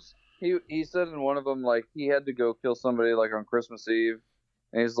that. Yeah, he said in one of them like he had to go kill somebody like on Christmas Eve,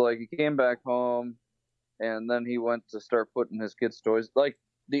 and he's like he came back home, and then he went to start putting his kids' toys. Like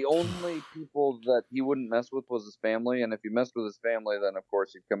the only people that he wouldn't mess with was his family, and if you messed with his family, then of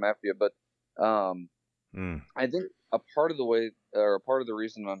course he'd come after you. But I think a part of the way or a part of the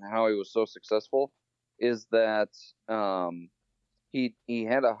reason on how he was so successful is that he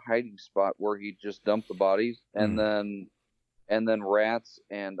had a hiding spot where he just dumped the bodies, and then rats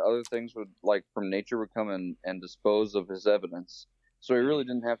and other things would like from nature would come and dispose of his evidence. So he really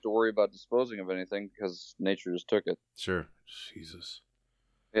didn't have to worry about disposing of anything because nature just took it. Sure. Jesus.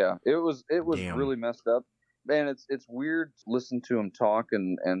 Yeah, it was Damn. really messed up. Man, it's weird to listen to him talk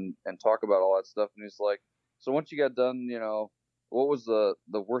and talk about all that stuff. And he's like, so once you got done, what was the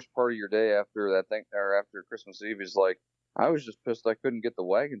worst part of your day after that thing or after Christmas Eve? He's like, I was just pissed I couldn't get the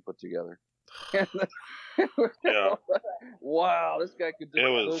wagon put together. Yeah. Wow, this guy could It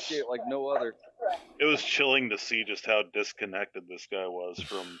was- dissociate like no other. It was chilling to see just how disconnected this guy was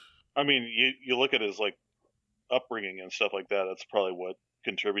from. I mean, you look at his like upbringing and stuff like that. That's probably what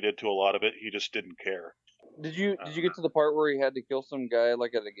contributed to a lot of it. He just didn't care. Did you get to the part where he had to kill some guy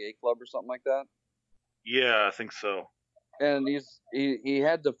like at a gay club or something like that? Yeah, I think so. And he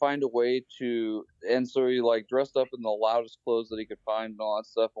had to find a way to, and so he like dressed up in the loudest clothes that he could find and all that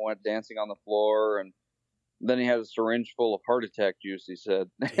stuff, and went dancing on the floor, and then he had a syringe full of heart attack juice. He said,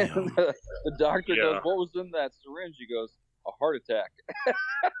 and the doctor Yeah. goes, "What was in that syringe?" He goes, "A heart attack."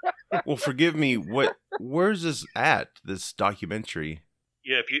 Well, forgive me. Where's this at? This documentary?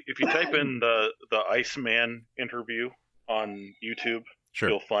 Yeah, if you type in the Iceman interview on YouTube, Sure.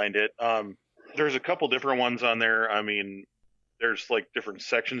 you'll find it. There's a couple different ones on there. I mean, there's like different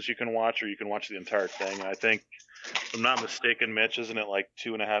sections you can watch, or you can watch the entire thing. I think, if I'm not mistaken, Mitch, isn't it like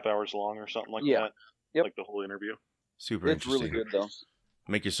 2.5 hours long or something like Yeah. that? Yep. Like the whole interview. Super It's interesting. really good though.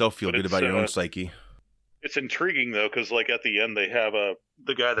 Make yourself feel But good it's, about your own psyche. It's intriguing though, because like at the end they have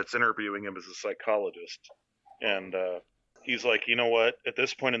the guy that's interviewing him is a psychologist, and he's like, you know what? At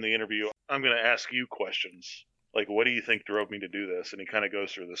this point in the interview, I'm going to ask you questions. Like, what do you think drove me to do this? And he kind of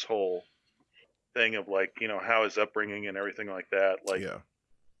goes through this whole thing of like, how his upbringing and everything like that, like Yeah.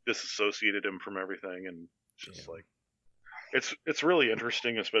 disassociated him from everything, and just Yeah. like it's really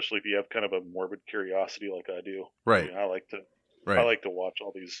interesting, especially if you have kind of a morbid curiosity like I do. Right. I mean, I like Right. to watch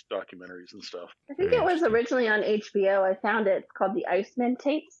all these documentaries and stuff. I think Very it was interesting. originally on HBO. I found it. It's called The Iceman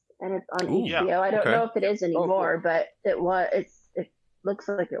Tapes, and it's on Ooh, HBO. I don't okay. know if it is anymore, cool. but it was. It looks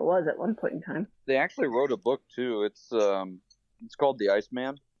like it was at one point in time. They actually wrote a book too. It's called The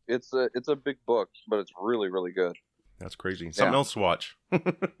Iceman. It's a big book, but it's really really good. That's crazy. Something Yeah. else to watch.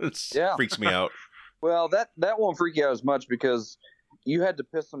 It Yeah. freaks me out. Well, that won't freak you out as much because you had to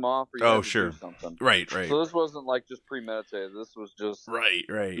piss him off or you Oh, had to sure. do something. Right. So this wasn't like just premeditated. This was just Right.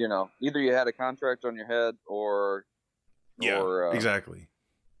 either you had a contract on your head or Yeah. Exactly.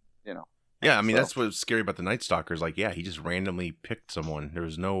 you know. Yeah, I mean So- that's what's scary about the Night Stalkers. Like, yeah, he just randomly picked someone. There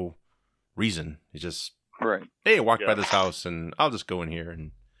was no reason. He just, Right. hey, I walked by Yeah. this house and I'll just go in here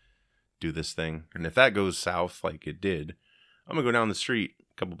and do this thing. And if that goes south like it did, I'm going to go down the street,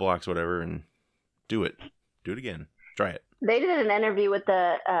 a couple blocks, whatever, and do it. Do it again. Try it. They did an interview with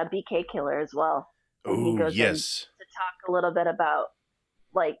the BK killer as well. Oh, yes. To talk a little bit about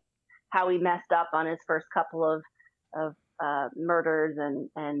like how he messed up on his first couple of murders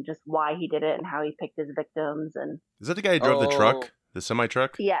and just why he did it and how he picked his victims. And is that the guy who drove the truck, the semi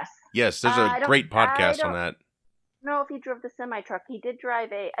truck? Yes. Yes, there's a great podcast on that. No, if he drove the semi truck, he did drive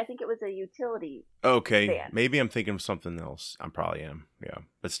I think it was a utility. Okay, van. Maybe I'm thinking of something else. I probably am. Yeah,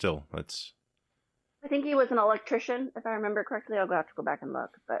 but still, that's. I think he was an electrician, if I remember correctly. I'll have to go back and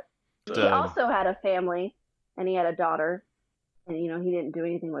look. But he also had a family, and he had a daughter, and he didn't do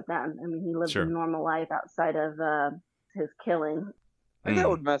anything with them. I mean, he lived a normal life outside of his killing. That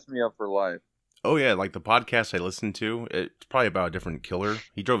would mess me up for life. Oh yeah, like the podcast I listened to, it's probably about a different killer.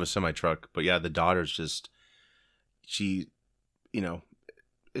 He drove a semi truck, but yeah, the daughter's just, she,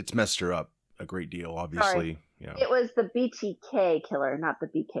 it's messed her up a great deal. Obviously, Sorry. Yeah. It was the BTK killer, not the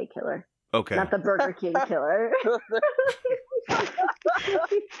BK killer. Okay. Not the Burger King killer.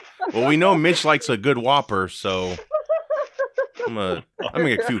 Well, we know Mitch likes a good Whopper, so I'm gonna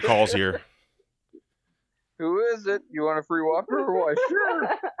get a few calls here. Who is it? You want a free Whopper or what?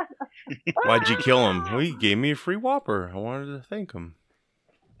 Sure. Why'd you kill him? Well, he gave me a free Whopper. I wanted to thank him.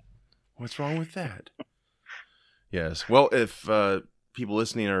 What's wrong with that? Yes. Well, if people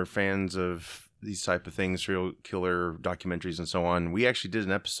listening are fans of these type of things, serial killer documentaries and so on, we actually did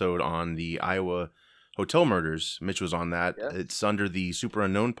an episode on the Iowa hotel murders. Mitch was on that. Yes. It's under the Super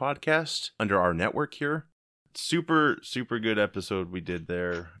Unknown podcast, under our network here. Super, super good episode we did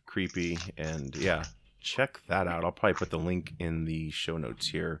there. Creepy. And yeah, check that out. I'll probably put the link in the show notes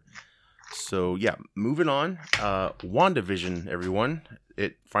here. So yeah, moving on. WandaVision, everyone.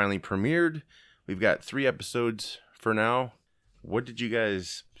 It finally premiered. We've got 3 episodes for now. What did you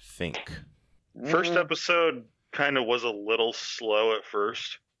guys think? First episode kind of was a little slow at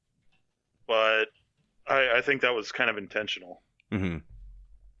first, but I think that was kind of intentional. Mm-hmm.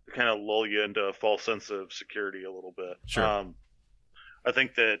 To kind of lull you into a false sense of security a little bit. Sure. I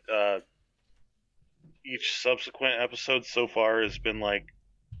think that each subsequent episode so far has been like,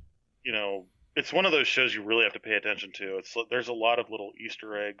 it's one of those shows you really have to pay attention to. There's a lot of little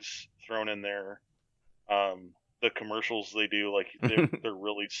Easter eggs thrown in there. The commercials they do, like they're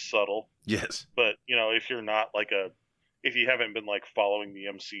really subtle. Yes. But if you're not if you haven't been like following the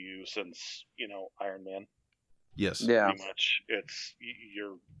MCU since Iron Man, yes, pretty much,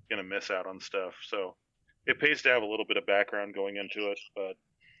 you're gonna miss out on stuff. So it pays to have a little bit of background going into it. But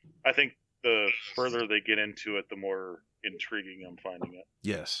I think the further they get into it, the more intriguing I'm finding it.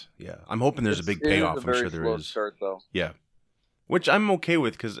 Yes, yeah. I'm hoping there's a big payoff. I'm sure there is. Start, though. Yeah. Which I'm okay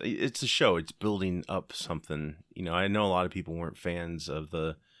with because it's a show. It's building up something. I know a lot of people weren't fans of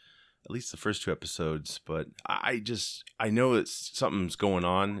at least the first 2 episodes, but I know it's something's going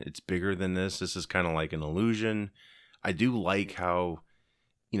on. It's bigger than this. This is kind of like an illusion. I do like how,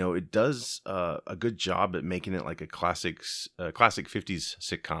 it does a good job at making it like a classic 50s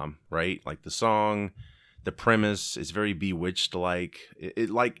sitcom, right? Like the song, the premise is very Bewitched-like.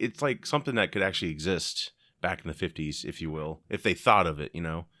 It's like something that could actually exist back in the 50s, if you will, if they thought of it,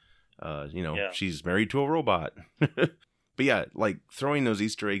 Yeah. She's married to a robot. But yeah, like throwing those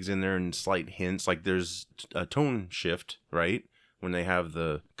Easter eggs in there and slight hints, like there's a tone shift, right? When they have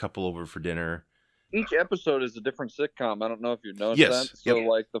the couple over for dinner. Each episode is a different sitcom. I don't know if you noticed Yes. that. So Yep.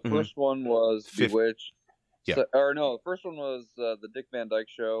 like the first one was Bewitched. Yeah. The first one was the Dick Van Dyke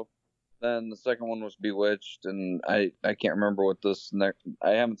Show. Then the second one was Bewitched, and I can't remember what this next.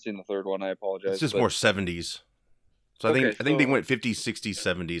 I haven't seen the third one. I apologize. It's just more 70s. So I think they went 50s, 60s,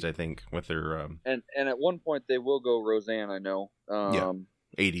 70s. I think with their and at one point they will go Roseanne. I know.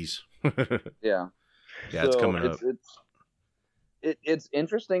 80s. Yeah. Yeah, it's coming up. It's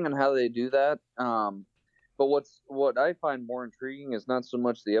interesting on how they do that. But what I find more intriguing is not so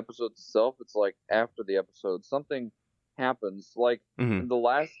much the episode itself. It's like after the episode, something happens. Like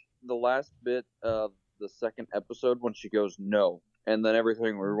the last bit of the second episode when she goes no, and then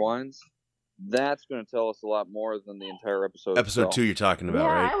everything rewinds. That's going to tell us a lot more than the entire episode. Episode itself. 2 you're talking about,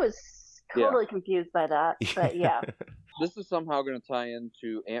 right? Yeah, I was totally confused by that, but yeah. This is somehow going to tie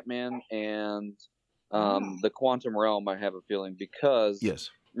into Ant-Man and the Quantum Realm, I have a feeling, because yes.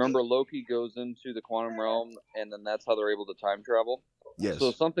 Remember Loki goes into the Quantum Realm, and then that's how they're able to time travel? Yes.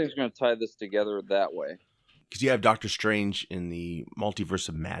 So something's going to tie this together that way. Because you have Doctor Strange in the Multiverse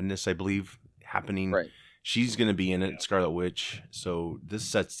of Madness, I believe, happening. Right. She's going to be in it, Scarlet Witch. So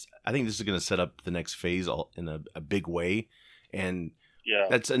I think this is going to set up the next phase in a big way. And Yeah.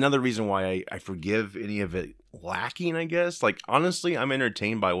 That's another reason why I forgive any of it lacking, I guess. Like, honestly, I'm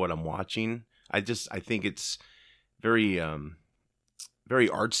entertained by what I'm watching. I think it's very, very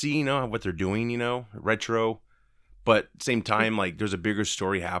artsy, you know, what they're doing, you know, retro. But at the same time, like, there's a bigger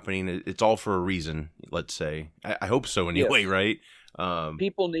story happening. It's all for a reason, let's say. I hope so anyway, Yes. right?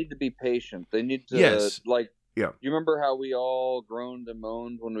 People need to be patient. They need to, Yes. like, Yeah. you remember how we all groaned and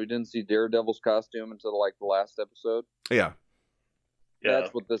moaned when we didn't see Daredevil's costume until, like, the last episode? Yeah. Yeah.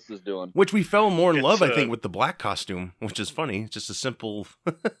 That's what this is doing. Which we fell more in It's, love, I think, with the black costume, which is funny. It's just a simple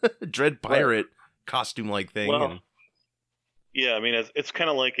Dread Pirate costume-like thing. Well, and... Yeah, I mean, it's kind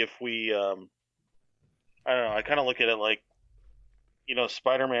of like if we, I don't know, I kind of look at it like, you know,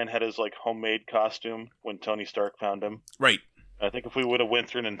 Spider-Man had his, like, homemade costume when Tony Stark found him. Right. I think if we would have went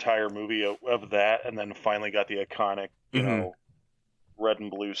through an entire movie of that and then finally got the iconic, you know, red and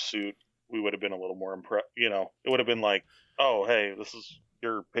blue suit, we would have been a little more impressed. You know, it would have been like, oh, hey, this is,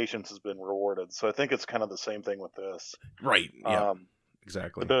 your patience has been rewarded. So I think it's kind of the same thing with this. Right. Yeah.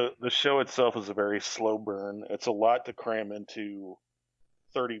 Exactly. The show itself is a very slow burn. It's a lot to cram into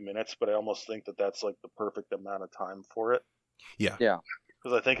 30 minutes, but I almost think that that's like the perfect amount of time for it. Yeah. Yeah.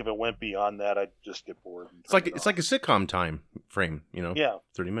 Because I think if it went beyond that, I'd just get bored. It's like a sitcom time frame, you know. Yeah.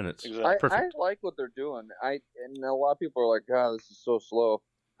 30 minutes. Exactly. Perfect. I like what they're doing. And a lot of people are like, "God, this is so slow."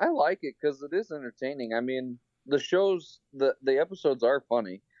 I like it because it is entertaining. I mean, the episodes are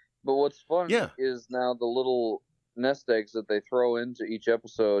funny, but what's fun is now the little nest eggs that they throw into each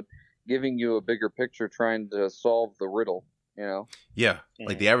episode, giving you a bigger picture, trying to solve the riddle. You know? Yeah,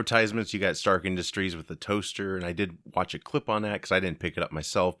 like the advertisements. You got Stark Industries with the toaster, and I did watch a clip on that because I didn't pick it up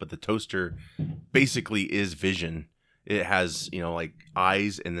myself. But the toaster basically is Vision. It has, you know, like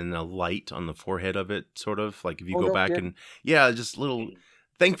eyes and then a light on the forehead of it, sort of like if you go back and just little.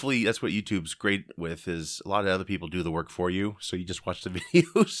 Thankfully, that's what YouTube's great with, is a lot of other people do the work for you. So you just watch the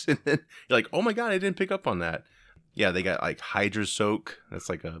videos and then you're like, oh my God, I didn't pick up on that. Yeah, they got like Hydra Soak. That's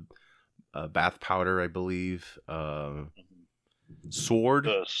like a bath powder, I believe. Sword.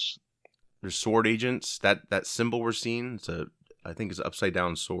 There's sword agents. That symbol we're seeing, I think it's an upside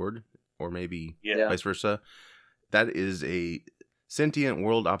down sword, or maybe vice versa. That is a Sentient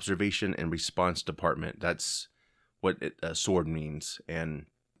World Observation and Response Department. That's what a sword means. And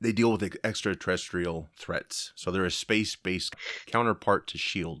they deal with extraterrestrial threats. So they're a space-based counterpart to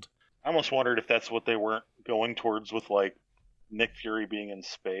S.H.I.E.L.D. I almost wondered if that's what they weren't going towards with, like, Nick Fury being in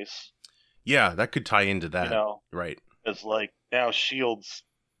space. Yeah, that could tie into that. You know, right. It's like, now S.H.I.E.L.D's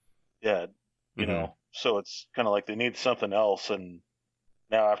dead, you know? So it's kind of like they need something else. And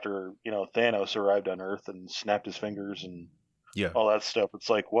now after, you know, Thanos arrived on Earth and snapped his fingers and all that stuff, it's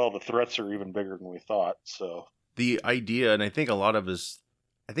like, well, the threats are even bigger than we thought, so... The idea, and I think a lot of us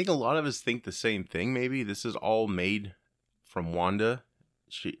think the same thing. Maybe this is all made from Wanda.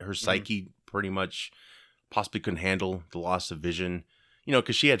 Her psyche pretty much possibly couldn't handle the loss of Vision, you know,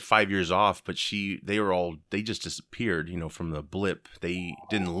 because she had 5 years off, but they just disappeared, you know, from the blip. They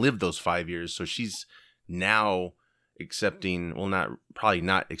didn't live those 5 years, so she's now probably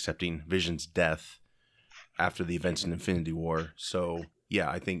not accepting Vision's death after the events in Infinity War. So. Yeah,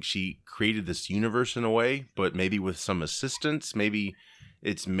 I think she created this universe in a way, but maybe with some assistance. Maybe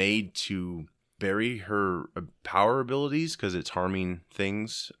it's made to bury her power abilities because it's harming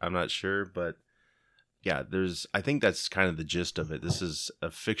things. I'm not sure, but yeah, I think that's kind of the gist of it. This is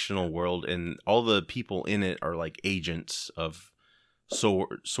a fictional world, and all the people in it are like agents of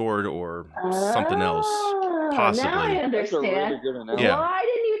sword or something else, possibly. Now I understand. That's a really good analogy. Yeah. Why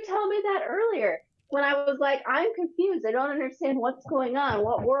didn't you tell me that earlier? When I was like, I'm confused. I don't understand what's going on.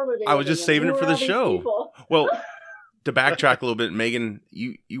 What world are they? I was just saving it for the show. People? Well, to backtrack a little bit, Megan,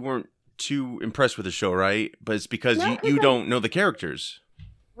 you weren't too impressed with the show, right? But it's because you don't know the characters.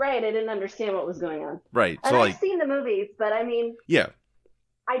 Right, I didn't understand what was going on. Right. And So I've seen the movies, but I mean, yeah.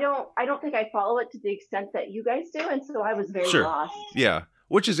 I don't think I follow it to the extent that you guys do, and so I was very lost. Yeah.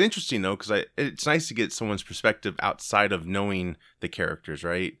 Which is interesting though, because it's nice to get someone's perspective outside of knowing the characters,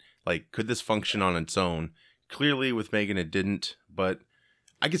 right? Like, could this function on its own? Clearly, with Megan, it didn't. But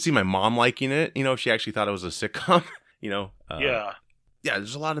I could see my mom liking it. You know, if she actually thought it was a sitcom. You know. Yeah.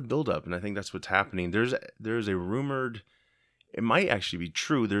 There's a lot of buildup, and I think that's what's happening. There's a rumored. It might actually be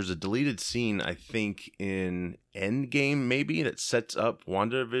true. There's a deleted scene, I think, in Endgame, maybe, that sets up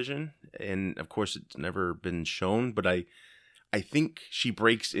WandaVision, and of course, it's never been shown. But I think she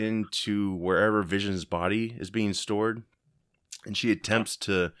breaks into wherever Vision's body is being stored, and she attempts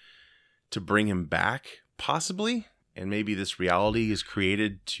to bring him back, possibly. And maybe this reality is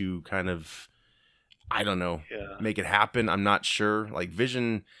created to kind of, I don't know, make it happen. I'm not sure. Like,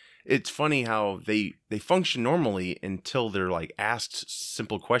 Vision, it's funny how they function normally until they're like asked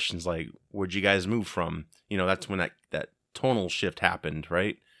simple questions like, "Where'd you guys move from?" You know, that's when that tonal shift happened,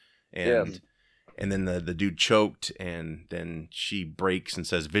 right? And Yes. and then the dude choked, and then she breaks and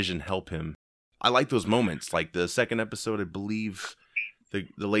says, "Vision, help him." I like those moments. Like the second episode, I believe the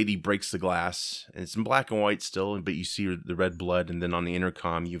lady breaks the glass, and it's in black and white still, but you see the red blood, and then on the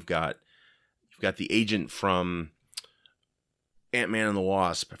intercom you've got the agent from Ant-Man and the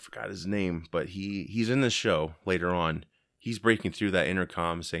Wasp. I forgot his name, but he's in this show later on. He's breaking through that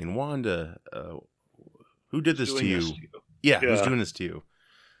intercom saying, "Wanda, who did this to you?" Yeah, who's doing this to you?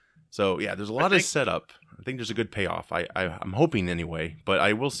 So yeah, there's a lot of setup. I think there's a good payoff. I'm hoping anyway, but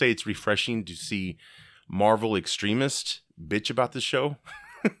I will say it's refreshing to see Marvel extremists bitch about the show.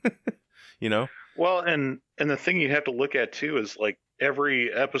 You know? Well, and the thing you have to look at too is like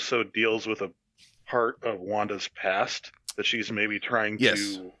every episode deals with a part of Wanda's past that she's maybe trying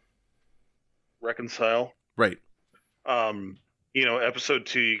to reconcile. Right. You know, episode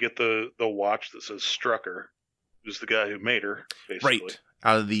 2, you get the watch that says Strucker, who's the guy who made her, basically. Right.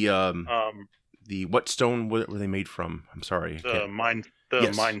 Out of the what stone were they made from? I'm sorry. The Mind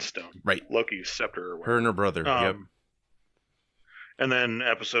Stone. Right. Loki's scepter or whatever. Her and her brother. Yep. And then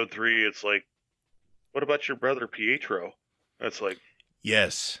episode 3, it's like, what about your brother Pietro? It's like,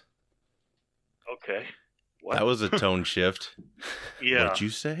 yes. Okay. What? That was a tone shift. Yeah. What'd you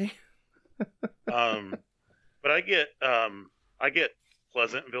say? But I get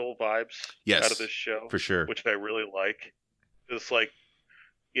Pleasantville vibes out of this show. For sure. Which I really like. It's like,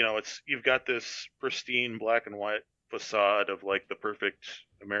 you know, you've got this pristine black and white facade of like the perfect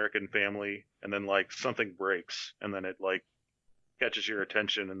American family, and then like something breaks, and then it like catches your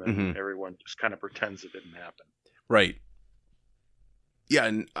attention, and then everyone just kind of pretends it didn't happen. Right. Yeah,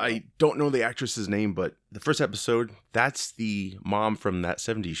 and I don't know the actress's name, but the first episode, that's the mom from that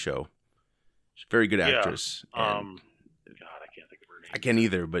 70s show. She's a very good actress. God, I can't think of her name. I can't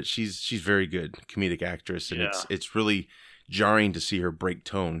either, but she's very good comedic actress, and it's really jarring to see her break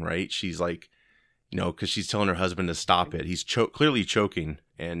tone, right? She's like, you know, because she's telling her husband to stop it. He's clearly choking,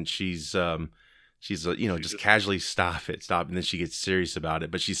 and she's just casually stop it, and then she gets serious about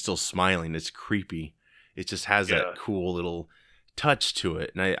it, but she's still smiling. It's creepy. It just has that cool little touch to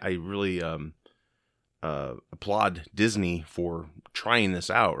it, and I really applaud Disney for trying this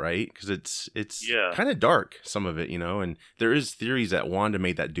out, right? Because it's kind of dark, some of it, you know, and there is theories that Wanda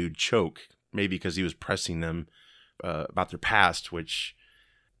made that dude choke, maybe because he was pressing them about their past, which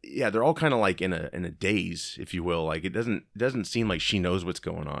they're all kind of like in a daze, if you will. Like it doesn't seem like she knows what's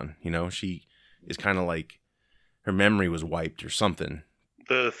going on, you know. She is kind of like her memory was wiped or something.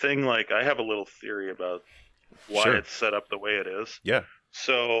 The thing, like, I have a little theory about why it's set up the way it is. Yeah.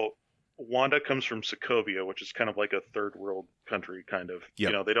 So Wanda comes from Sokovia, which is kind of like a third world country, kind of. Yep.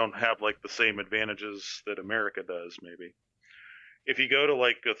 You know, they don't have like the same advantages that America does, maybe. If you go to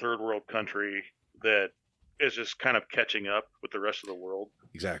like a third world country that is just kind of catching up with the rest of the world.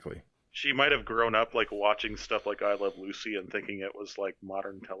 Exactly. She might have grown up like watching stuff like I Love Lucy and thinking it was like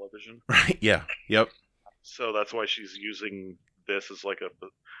modern television. Right. Yeah. Yep. So that's why she's using this as like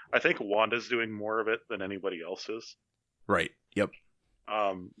I think Wanda's doing more of it than anybody else is. Right. Yep.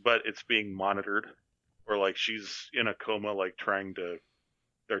 But it's being monitored, or like she's in a coma, like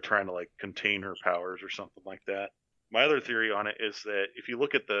they're trying to like contain her powers or something like that. My other theory on it is that if you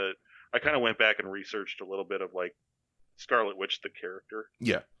look at I kind of went back and researched a little bit of like Scarlet Witch, the character.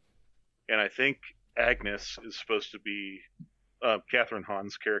 Yeah. And I think Agnes is supposed to be Catherine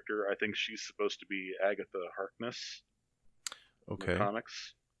Hahn's character. I think she's supposed to be Agatha Harkness. Okay. In the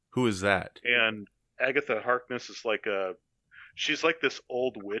comics. Who is that? And Agatha Harkness is like she's like this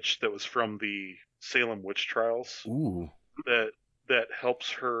old witch that was from the Salem witch trials. Ooh. That helps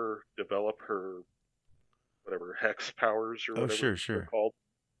her develop her whatever hex powers or whatever they're called.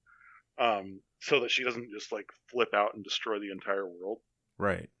 So that she doesn't just like flip out and destroy the entire world.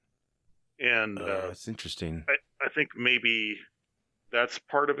 Right. And that's interesting. I think maybe that's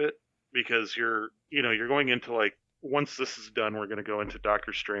part of it, because you're going into like, once this is done, we're going to go into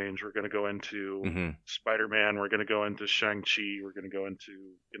Doctor Strange, we're going to go into Spider-Man, we're going to go into Shang-Chi, we're going to go into,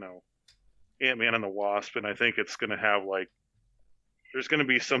 you know, Ant-Man and the Wasp, and I think it's going to have like, there's going to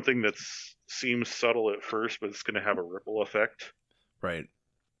be something that seems subtle at first, but it's going to have a ripple effect. Right.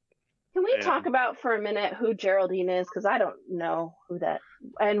 Can we talk about for a minute who Geraldine is? Because I don't know who that,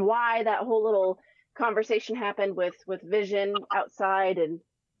 and why that whole little conversation happened with Vision outside, and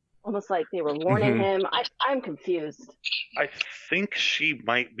almost like they were warning him. I'm confused. I think she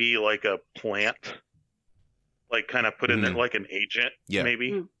might be like a plant, like kind of put in there like an agent,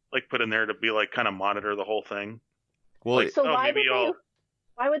 maybe like put in there to be like kind of monitor the whole thing. Well, like, so why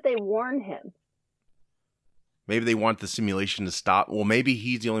Why would they warn him? Maybe they want the simulation to stop. Well, maybe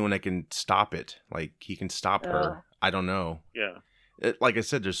he's the only one that can stop it. Like, he can stop her. I don't know. Yeah. Like I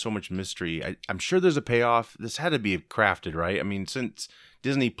said, there's so much mystery. I'm sure there's a payoff. This had to be crafted, right? I mean, since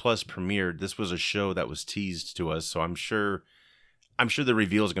Disney Plus premiered, this was a show that was teased to us. So I'm sure the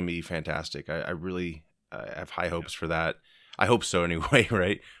reveal is going to be fantastic. I really have high hopes for that. I hope so anyway,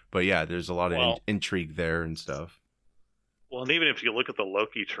 right? But yeah, there's a lot of intrigue there and stuff. Well, and even if you look at the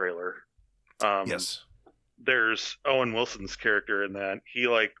Loki trailer, yes, there's Owen Wilson's character in that. He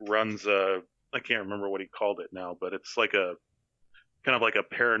like runs I can't remember what he called it now, but it's like a kind of like a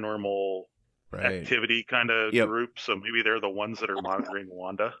paranormal activity kind of group. So maybe they're the ones that are monitoring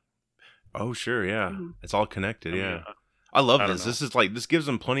Wanda. Oh, sure. Yeah. It's all connected. Yeah. I love this. This gives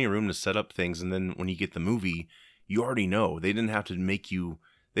them plenty of room to set up things. And then when you get the movie, you already know. They didn't have to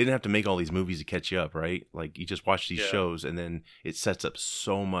make all these movies to catch you up, right? Like, you just watch these shows and then it sets up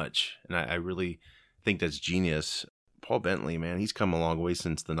so much. And I really think that's genius. Paul Bentley, man, he's come a long way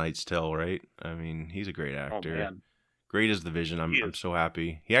since The Knight's Tale, right? I mean, he's a great actor. Oh, man. Great as the Vision. I'm so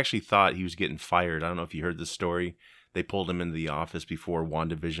happy. He actually thought he was getting fired. I don't know if you heard this story. They pulled him into the office before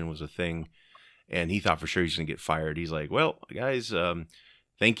WandaVision was a thing, and he thought for sure he's going to get fired. He's like, well, guys,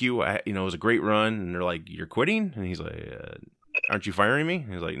 thank you. It was a great run. And they're like, you're quitting? And he's like, aren't you firing me?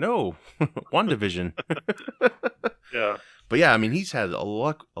 And he's like, no, WandaVision. Yeah. But yeah, I mean, he's had a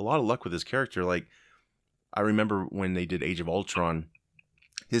lot of luck with his character. Like, I remember when they did Age of Ultron,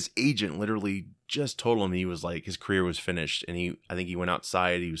 his agent literally just told him he was like, his career was finished. And I think he went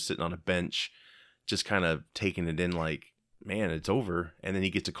outside, he was sitting on a bench, just kind of taking it in like, man, it's over. And then he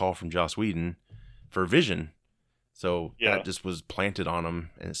gets a call from Joss Whedon for Vision. So that just was planted on him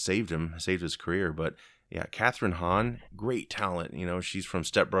and it saved his career. But yeah, Catherine Hahn, great talent. She's from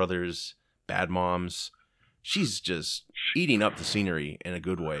Step Brothers, Bad Moms. She's just eating up the scenery in a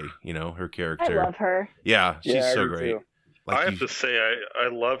good way. Her character. I love her. Yeah, she's so great. Like I have to say, I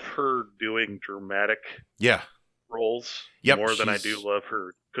love her doing dramatic roles more than I do love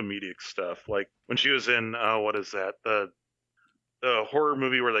her comedic stuff. Like when she was in, what is that? The horror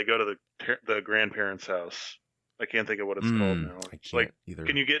movie where they go to the grandparents' house. I can't think of what it's called now. I can't either.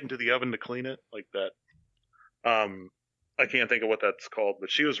 Can you get into the oven to clean it? Like that. I can't think of what that's called, but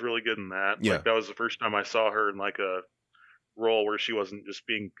she was really good in that. Yeah. Like that was the first time I saw her in like a role where she wasn't just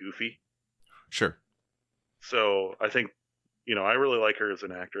being goofy. Sure. So I think, I really like her as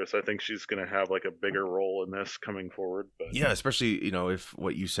an actress. I think she's going to have like a bigger role in this coming forward. But yeah, especially, if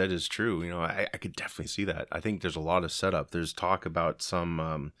what you said is true, I could definitely see that. I think there's a lot of setup. There's talk about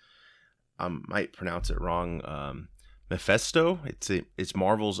some, I might pronounce it wrong, Mephisto. It's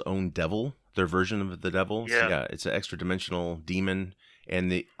Marvel's own devil, their version of the devil. Yeah. So it's an extra dimensional demon.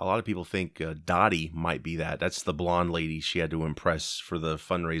 And a lot of people think Dottie might be that. That's the blonde lady she had to impress for the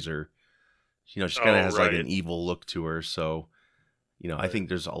fundraiser. She kind of has like an evil look to her. So, I think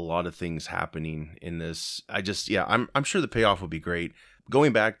there's a lot of things happening in this. I'm sure the payoff will be great.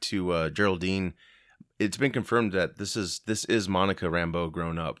 Going back to Geraldine, it's been confirmed that this is Monica Rambeau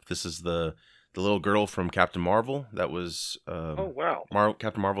grown up. This is the little girl from Captain Marvel that was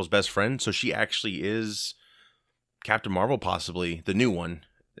Captain Marvel's best friend. So she actually is Captain Marvel, possibly the new one,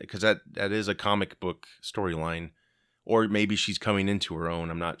 because that is a comic book storyline. Or maybe she's coming into her own.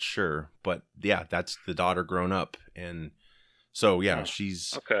 I'm not sure. But yeah, that's the daughter grown up. And so, yeah,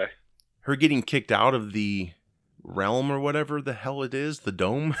 she's... Okay. Her getting kicked out of the realm or whatever the hell it is, the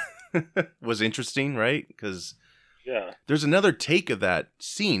dome, was interesting, right? Because there's another take of that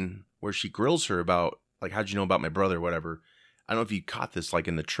scene where she grills her about, like, how'd you know about my brother or whatever. I don't know if you caught this, like,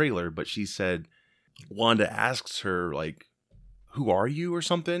 in the trailer, but she said, Wanda asks her, like, who are you or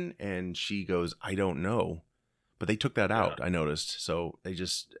something? And she goes, I don't know. But they took that out, I noticed. So it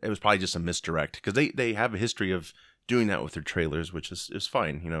was probably just a misdirect because they have a history of doing that with their trailers, which is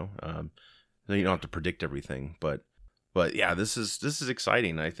fine, you don't have to predict everything. But yeah, this is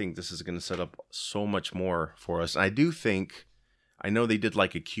exciting. I think this is going to set up so much more for us. And I do think, I know they did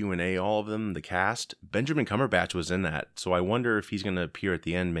like a Q&A, all of them, the cast. Benjamin Cumberbatch was in that. So I wonder if he's going to appear at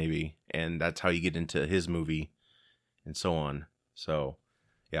the end maybe. And that's how you get into his movie and so on. So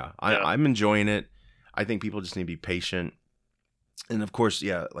yeah. I'm enjoying it. I think people just need to be patient. And of course,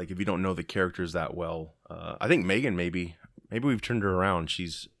 yeah, like if you don't know the characters that well, I think Megan, maybe we've turned her around. She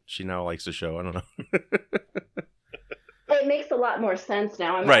now likes the show. I don't know. It makes a lot more sense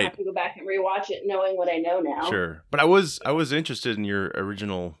now. I might have to go back and rewatch it knowing what I know now. Sure. But I was interested in your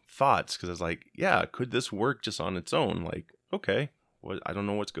original thoughts because I was like, yeah, could this work just on its own? Like, okay, I don't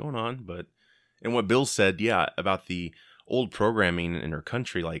know what's going on. And what Bill said, yeah, about the old programming in her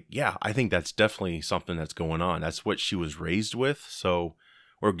country, like, yeah, I think that's definitely something that's going on. That's what she was raised with. So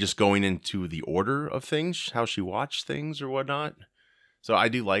or just going into the order of things, how she watched things or whatnot. So I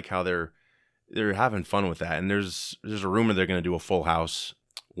do like how they're having fun with that. And there's a rumor they're going to do a Full House,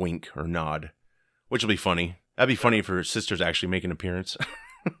 wink or nod, which will be funny. That'd be funny if her sisters actually make an appearance.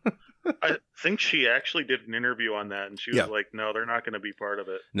 I think she actually did an interview on that, and she was like, no, they're not going to be part of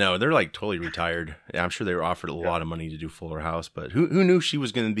it. No, they're like totally retired. I'm sure they were offered a lot of money to do Fuller House, but who knew she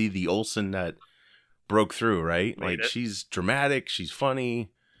was going to be the Olsen that broke through, right? Like, she's dramatic, she's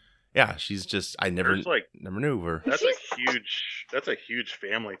funny. Yeah, she's just, I never knew of her. That's a huge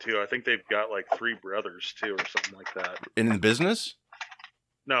family too. I think they've got like 3 brothers too, or something like that. In the business?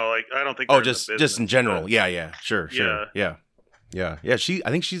 No, like I don't think. Oh, just in general. Yeah, sure. Yeah. I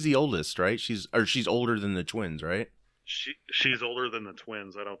think she's the oldest, right? She's older than the twins, right? She's older than the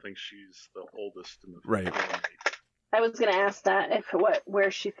twins. I don't think she's the oldest in the right. family. I was going to ask that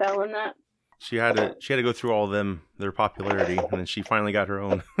where she fell in that. She had to go through all of them, their popularity, and then she finally got her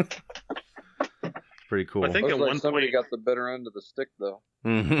own. Pretty cool. I think at one somebody point, got the better end of the stick, though.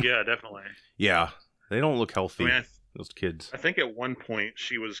 Mm-hmm. Yeah, definitely. Yeah, they don't look healthy. Those kids. I think at one point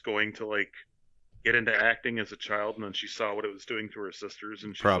she was going to like get into acting as a child, and then she saw what it was doing to her sisters,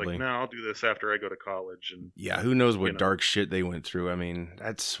 and she's like, "No, I'll do this after I go to college." And yeah, who knows what dark shit they went through? I mean,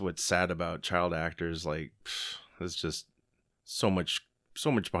 that's what's sad about child actors. Like, it's just so much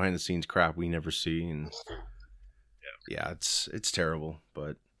behind the scenes crap we never see, and yeah, it's terrible.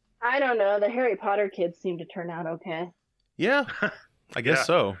 But I don't know. The Harry Potter kids seem to turn out okay. Yeah, I guess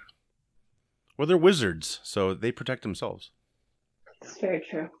so. Well, they're wizards, so they protect themselves. It's very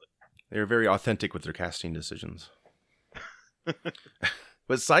true. They're very authentic with their casting decisions.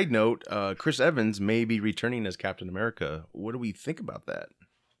 But side note, Chris Evans may be returning as Captain America. What do we think about that?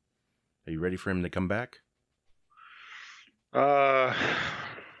 Are you ready for him to come back?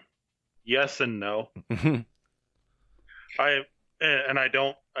 Yes and no. I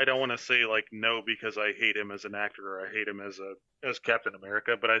don't want to say like no because I hate him as an actor or I hate him as Captain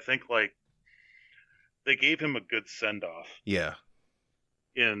America, but I think like they gave him a good send off. Yeah.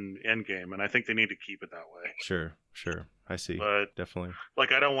 In Endgame, and I think they need to keep it that way. Sure. I see. But definitely.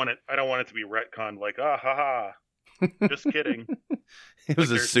 Like I don't want it to be retconned like ha. Just kidding. It was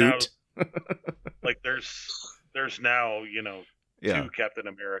a suit. Now, like there's now, 2 Captain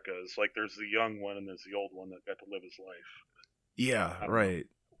Americas. Like there's the young one and there's the old one that got to live his life. Yeah, right.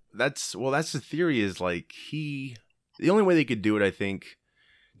 That's the theory is like the only way they could do it, I think,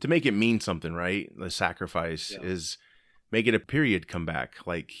 to make it mean something, right? The sacrifice is make it a period comeback.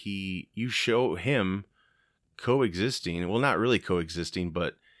 Like you show him coexisting. Well, not really coexisting,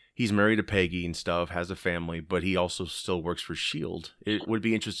 but he's married to Peggy and stuff, has a family, but he also still works for S.H.I.E.L.D. It would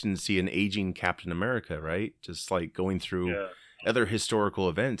be interesting to see an aging Captain America, right? Just like going through other historical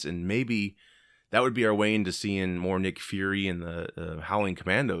events, and maybe that would be our way into seeing more Nick Fury and the Howling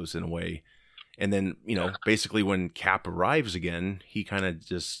Commandos in a way. And then, basically when Cap arrives again, he kind of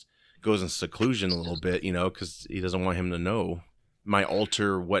just goes in seclusion a little bit, because he doesn't want him to know. Might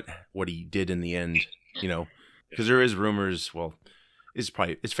alter what he did in the end, because there is rumors. Well, it's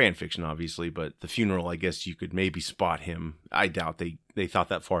fan fiction, obviously, but the funeral, I guess you could maybe spot him. I doubt they thought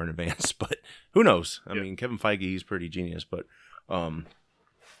that far in advance, but who knows? I mean, Kevin Feige, he's pretty genius, but I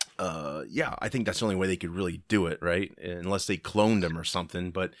think that's the only way they could really do it, right? Unless they cloned him or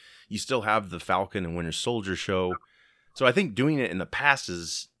something, but you still have the Falcon and Winter Soldier show. So I think doing it in the past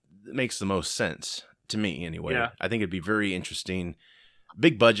makes the most sense to me anyway. Yeah. I think it'd be very interesting.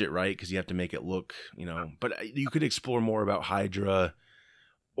 Big budget, right? Because you have to make it look, but you could explore more about Hydra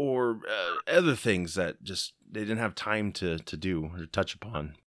or other things that just they didn't have time to do or touch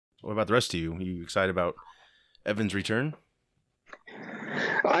upon. What about the rest of you? Are you excited about Evan's return?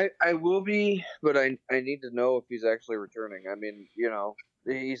 I will be, but I need to know if he's actually returning. I mean,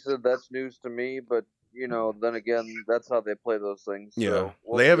 he said that's news to me, but then again, that's how they play those things. Yeah,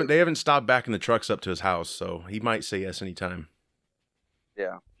 so they haven't stopped backing the trucks up to his house, so he might say yes anytime.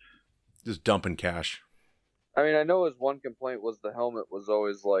 Yeah, just dumping cash. I mean, I know his one complaint was the helmet was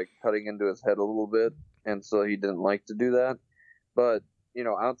always like cutting into his head a little bit, and so he didn't like to do that. But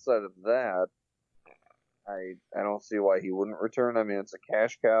outside of that, I don't see why he wouldn't return. I mean, it's a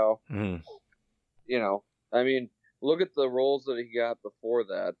cash cow. Mm. I mean, look at the roles that he got before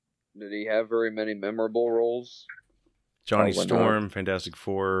that. Did he have very many memorable roles? Johnny Storm, not. Fantastic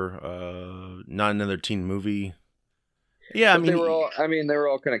Four, not another teen movie. Yeah, but they were all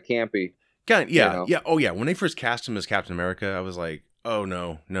kind of campy. Yeah. Oh, yeah. When they first cast him as Captain America, I was like, oh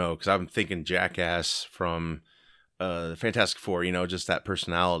no, because I'm thinking Jackass from Fantastic Four. Just that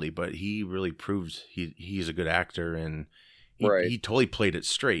personality. But he really proved he's a good actor, and he totally played it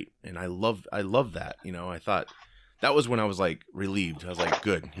straight. And I love that. I thought that was when I was like relieved. I was like,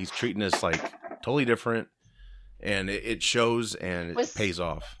 good, he's treating us like totally different, and it shows and it pays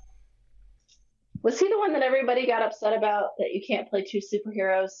off. Was he the one that everybody got upset about, that you can't play two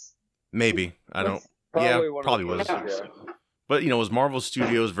superheroes? Maybe. I don't. Probably was. Yeah. But, it was Marvel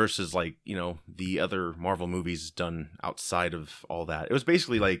Studios versus, like, the other Marvel movies done outside of all that. It was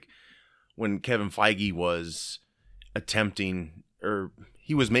basically like when Kevin Feige was attempting, or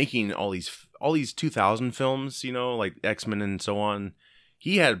he was making all these 2000 films, like X-Men and so on.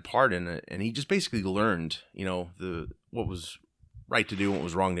 He had part in it, and he just basically learned, what was right to do and what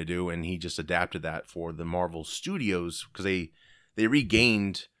was wrong to do, and he just adapted that for the Marvel Studios because they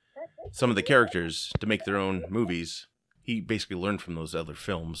regained some of the characters to make their own movies. He basically learned from those other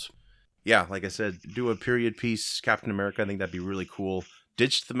films. Yeah, like I said, do a period piece Captain America. I think that'd be really cool.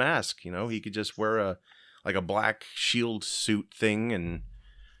 Ditch the mask, he could just wear a black shield suit thing, and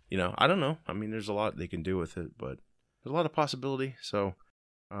I don't know. I mean, there's a lot they can do with it, but there's a lot of possibility. So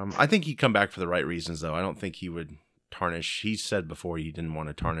I think he'd come back for the right reasons, though. I don't think he would tarnish. He said before he didn't want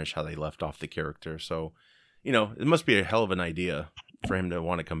to tarnish how they left off the character. So, it must be a hell of an idea for him to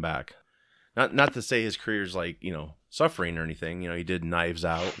want to come back. Not to say his career's like, suffering or anything. He did Knives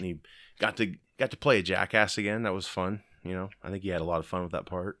Out, and he got to play a jackass again. That was fun. I think he had a lot of fun with that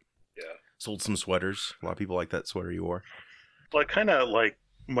part. Yeah. Sold some sweaters. A lot of people like that sweater you wore. Like, kind of like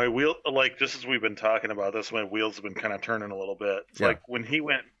my wheel, like, just as we've been talking about this, my wheels have been kind of turning a little bit. It's like when he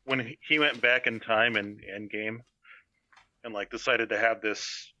went back in time in Endgame and like decided to have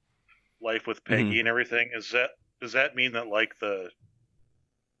this life with Peggy and everything, does that mean that like the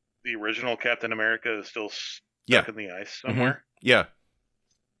original Captain America is still stuck in the ice somewhere? Yeah.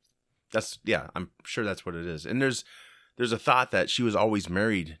 I'm sure that's what it is. And there's a thought that she was always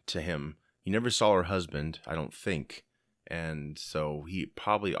married to him. He never saw her husband, I don't think. And so he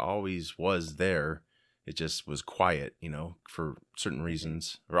probably always was there. It just was quiet, for certain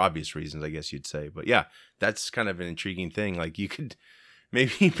reasons, or obvious reasons, I guess you'd say. But yeah, that's kind of an intriguing thing. Like, you could,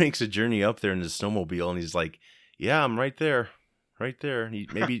 maybe he makes a journey up there in his snowmobile and he's like, yeah, I'm right there. Right there. And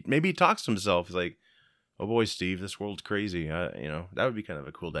maybe he talks to himself. He's like, oh boy, Steve, this world's crazy. That would be kind of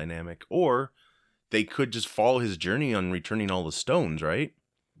a cool dynamic. Or they could just follow his journey on returning all the stones, right?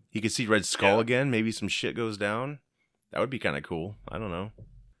 He could see Red Skull again. Maybe some shit goes down. That would be kind of cool. I don't know.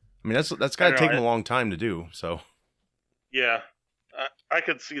 I mean, that's got to take him a long time to do. So. Yeah, I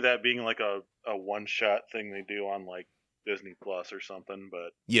could see that being like a one-shot thing they do on like Disney Plus or something.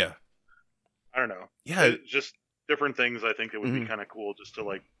 But yeah, I don't know. Yeah, just different things. I think it would be kind of cool just to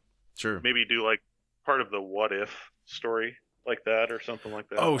like, maybe do like part of the what if story like that or something like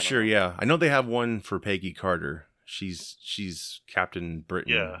that. Oh, sure, yeah. I know they have one for Peggy Carter. She's Captain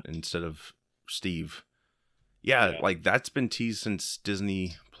Britain instead of Steve. Yeah, like that's been teased since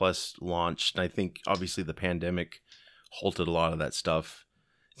Disney Plus launched. And I think obviously the pandemic halted a lot of that stuff.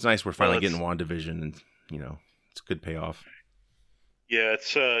 It's nice we're finally getting WandaVision, and it's a good payoff. Yeah,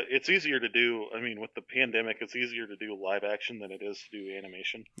 it's easier to do. I mean, with the pandemic, it's easier to do live action than it is to do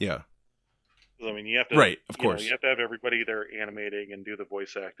animation. Yeah. I mean, you have to, right? Of course, you have to have everybody there animating and do the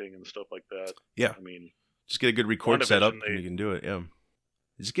voice acting and stuff like that. Yeah. I mean, just get a good record setup and you can do it. Yeah.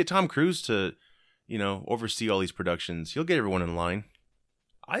 Just get Tom Cruise to, oversee all these productions. He'll get everyone in line.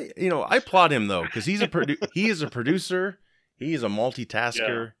 I applaud him though, because he is a producer. He is a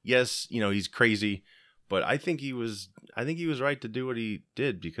multitasker. Yeah. Yes, he's crazy, but I think he was right to do what he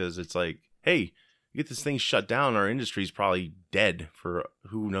did, because it's like, hey, you get this thing shut down, our industry's probably dead for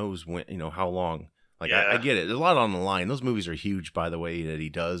who knows when, how long. Like, I get it. There's a lot on the line. Those movies are huge, by the way, that he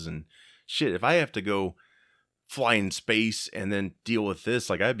does. And shit, if I have to go fly in space and then deal with this,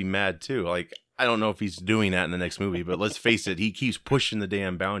 like, I'd be mad too. Like, I don't know if he's doing that in the next movie, but let's face it, he keeps pushing the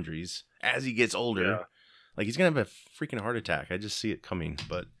damn boundaries as he gets older. Yeah. Like, he's going to have a freaking heart attack. I just see it coming.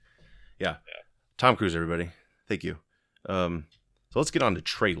 But yeah. Tom Cruise, everybody. Thank you. So let's get on to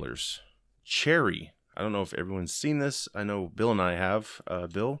trailers. Cherry. I don't know if everyone's seen this. I know Bill and I have.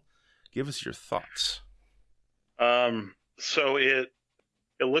 Bill, give us your thoughts. So it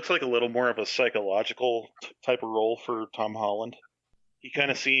looks like a little more of a psychological type of role for Tom Holland. He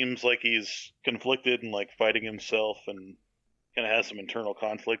kind of seems like he's conflicted and like fighting himself, and kind of has some internal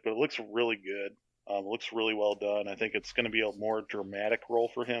conflict, but it looks really good. It looks really well done. I think it's going to be a more dramatic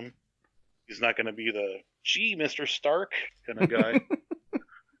role for him. He's not going to be the, gee, Mr. Stark kind of guy.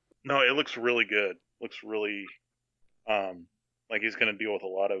 No, it looks really good. Looks really like he's going to deal with a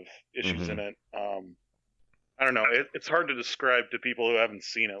lot of issues in it. I don't know. It's hard to describe to people who haven't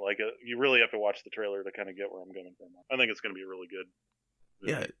seen it. Like, you really have to watch the trailer to kind of get where I'm coming from. I think it's going to be really good.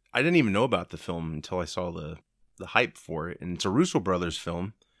 Yeah, I didn't even know about the film until I saw the hype for it, and it's a Russo brothers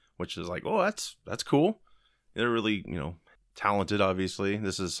film, which is like, oh, that's cool. They're really, talented, obviously.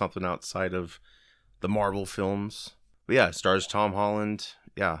 This is something outside of the Marvel films. But yeah, it stars Tom Holland.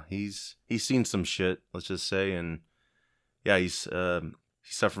 Yeah, he's seen some shit, let's just say. And yeah, he's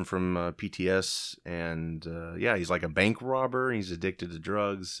suffering from PTS. And yeah, he's like a bank robber. He's addicted to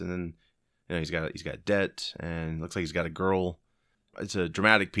drugs. And then, he's got debt. And looks like he's got a girl. It's a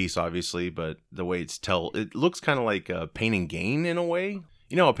dramatic piece, obviously, but the way it looks kind of like Pain and Gain in a way.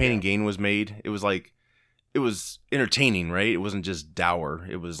 You know how Pain and Gain was made? It was entertaining, right? It wasn't just dour.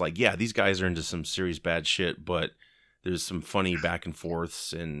 It was like, yeah, these guys are into some serious bad shit, but there's some funny back and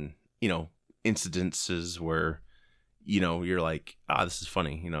forths and, incidences where, you're like, this is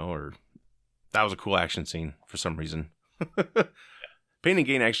funny, or that was a cool action scene for some reason. Pain and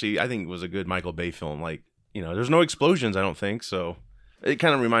Gain actually, I think, was a good Michael Bay film. Like, there's no explosions, I don't think, so it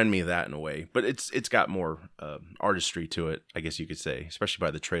kind of reminded me of that in a way. But it's got more artistry to it, I guess you could say, especially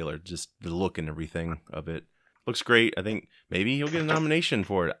by the trailer, just the look and everything of it. Looks great. I think maybe he'll get a nomination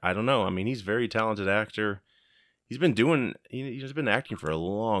for it. I don't know. I mean, he's a very talented actor. He's been acting for a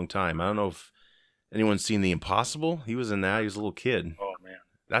long time. I don't know if anyone's seen The Impossible. He was in that. He was a little kid. Oh, man.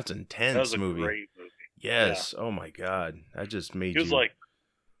 That's an intense that was a movie. Great movie. Yes. Yeah. Oh, my God. That just made He was like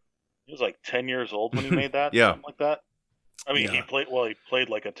 10 years old when he made that. Yeah. Something like that. I mean, he played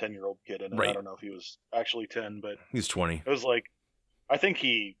like a 10-year-old kid in it. Right. I don't know if he was actually 10, but he's 20. It was like, I think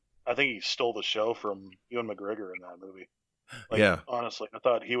he stole the show from Ewan McGregor in that movie. Like, yeah. Honestly, I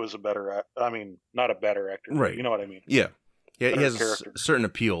thought he was a better not a better actor. Right. You know what I mean? Yeah. Yeah, he has character. a certain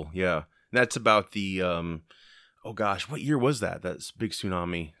appeal. Yeah. And that's about the, oh gosh, what year was that? That's big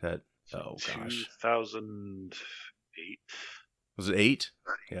tsunami. That, oh gosh. 2008. Was it 8?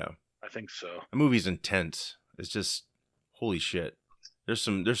 Yeah. I think so. The movie's intense. It's just, holy shit. There's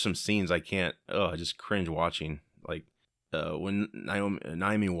some scenes I just cringe watching. Like, when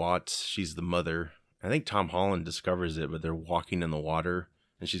Naomi Watts, she's the mother. I think Tom Holland discovers it, but they're walking in the water,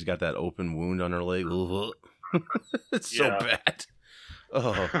 and she's got that open wound on her leg. It's so bad.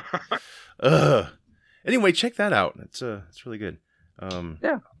 Oh. Anyway, check that out. It's really good.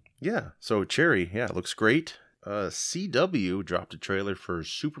 Yeah. So Cherry, it looks great. CW dropped a trailer for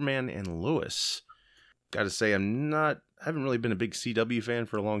Superman and Lois. Got to say, I haven't really been a big CW fan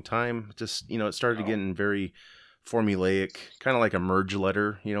for a long time. Just, it started getting very formulaic, kind of like a merge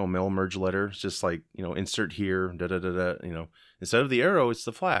letter, mail merge letter. It's just like, insert here, da-da-da-da, Instead of the Arrow, it's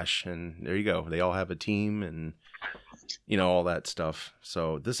the Flash, and there you go. They all have a team and, all that stuff.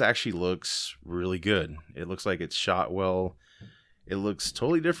 So this actually looks really good. It looks like it's shot well. It looks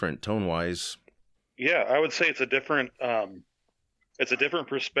totally different tone-wise. Yeah, I would say it's a different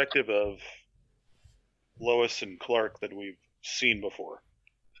perspective of Lois and Clark that we've seen before.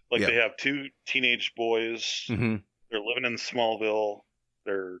 Like, they have 2 teenage boys. Mm-hmm. They're living in Smallville.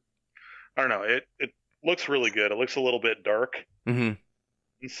 I don't know. It looks really good. It looks a little bit dark in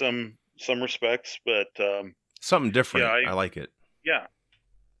some respects, but something different. I like it. Yeah.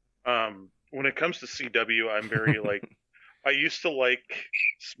 When it comes to CW, I'm very like, I used to like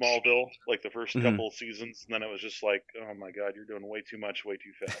Smallville, like the first couple of seasons, and then it was just like, oh my God, you're doing way too much, way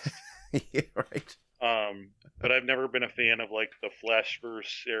too fast. Yeah, right. But I've never been a fan of like the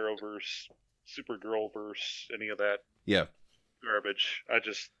Flashverse, Arrowverse, Supergirlverse, any of that garbage.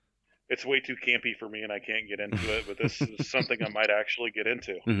 It's way too campy for me, and I can't get into it. But this is something I might actually get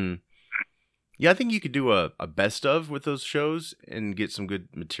into. Mm-hmm. Yeah, I think you could do a best of with those shows and get some good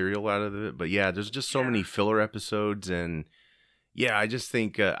material out of it. But yeah, there's just so many filler episodes, and yeah, I just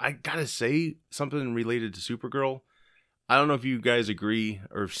think I gotta say something related to Supergirl. I don't know if you guys agree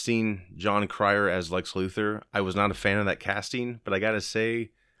or have seen John Cryer as Lex Luthor. I was not a fan of that casting, but I gotta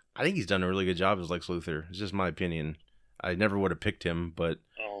say, I think he's done a really good job as Lex Luthor. It's just my opinion. I never would have picked him, but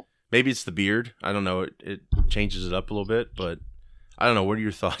maybe it's the beard. I don't know. It changes it up a little bit, but I don't know. What are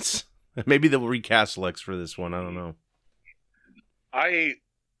your thoughts? Maybe they'll recast Lex for this one. I don't know.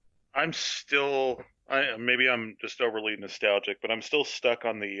 I'm still... maybe I'm just overly nostalgic, but I'm still stuck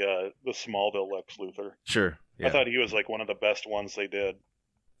on the Smallville Lex Luthor. Sure. Yeah. I thought he was like one of the best ones they did.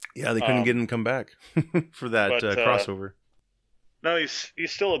 Yeah, they couldn't get him to come back for that crossover. No, he's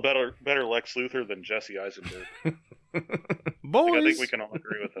still a better Lex Luthor than Jesse Eisenberg. Boys, I think we can all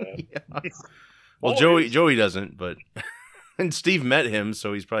agree with that. Yeah. Well, Joey doesn't, but and Steve met him,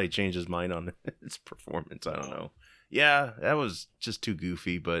 so he's probably changed his mind on his performance. I don't know. Yeah, that was just too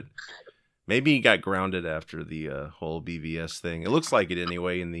goofy, but maybe he got grounded after the whole BVS thing. It looks like it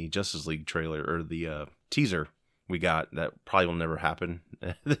anyway in the Justice League trailer or the teaser we got. That probably will never happen.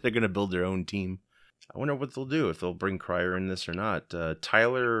 They're going to build their own team. I wonder what they'll do, if they'll bring Cryer in this or not.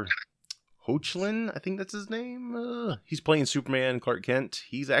 Tyler Hoechlin, I think that's his name. He's playing Superman, Clark Kent.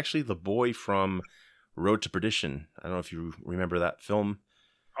 He's actually the boy from Road to Perdition. I don't know if you remember that film.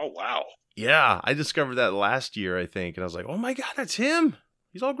 Oh, wow. Yeah, I discovered that last year, I think, and I was like, oh my god, that's him.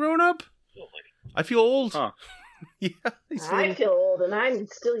 He's all grown up. I feel old. Huh. Yeah, I feel old, and I'm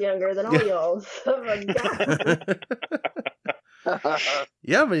still younger than all y'all. Oh my god.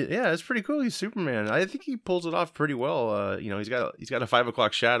 Yeah, but yeah, it's pretty cool. He's Superman. I think he pulls it off pretty well. He's got a 5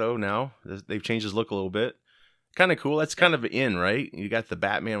 o'clock shadow now. They've changed his look a little bit. Kind of cool. That's kind of in, right? You got the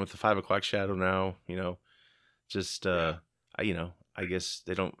Batman with the 5 o'clock shadow now. Just I guess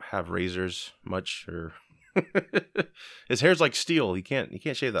they don't have razors much, or his hair's like steel. He can't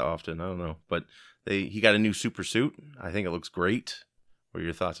shave that often. I don't know, but he got a new super suit. I think it looks great. What are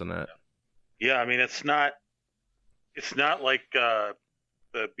your thoughts on that? Yeah, I mean, it's not like the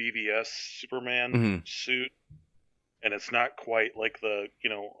BVS Superman suit, and it's not quite like the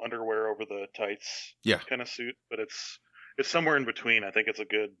underwear over the tights kind of suit, but it's somewhere in between. I think it's a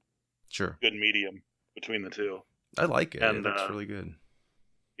good medium between the two. I like it. And, it looks really good.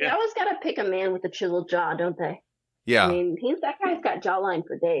 Yeah. They always gotta pick a man with a chiseled jaw, don't they? Yeah. I mean, that guy's got jawline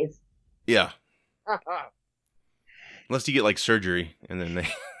for days. Yeah. Unless you get like surgery, and then they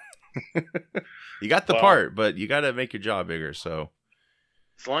you got the part, but you got to make your jaw bigger. So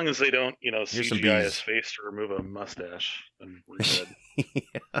as long as they don't, CGI his face to remove a mustache, then we're good.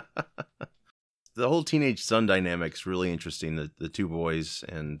 Yeah. The whole teenage son dynamic's really interesting. The two boys,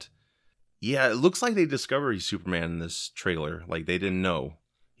 and yeah, it looks like they discover he's Superman in this trailer. Like they didn't know.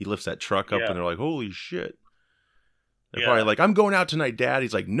 He lifts that truck up, and they're like, "Holy shit!" They're probably like, "I'm going out tonight, Dad."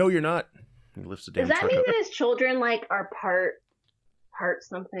 He's like, "No, you're not." He lifts the damn truck up. Does that mean that his children are part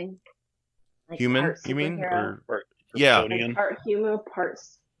something? Like human? Part you mean? Or yeah, like part human,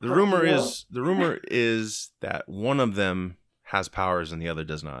 parts. The rumor is that one of them has powers and the other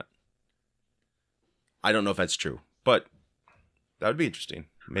does not. I don't know if that's true, but that would be interesting.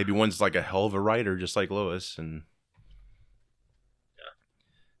 Maybe one's like a hell of a writer, just like Lois, and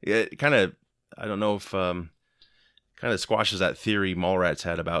yeah, it kind of, I don't know if kind of squashes that theory Mallrats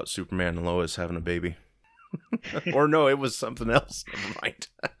had about Superman and Lois having a baby. Or no, it was something else. Never mind.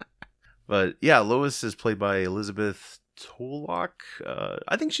 But yeah, Lois is played by Elizabeth Tulloch.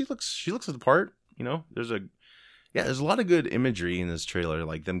 I think she looks the part. There's a lot of good imagery in this trailer,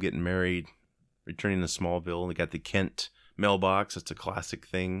 like them getting married, returning to Smallville. They got the Kent mailbox. It's a classic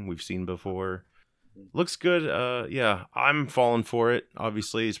thing we've seen before. Looks good. Yeah, I'm falling for it.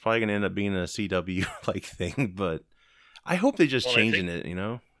 Obviously, it's probably gonna end up being a CW like thing, but I hope they just changing it.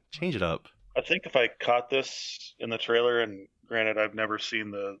 Change it up. I think if I caught this in the trailer, and granted, I've never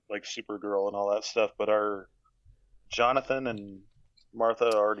seen the Supergirl and all that stuff, but are Jonathan and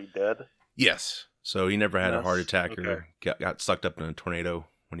Martha already dead? Yes. So he never had a heart attack or got sucked up in a tornado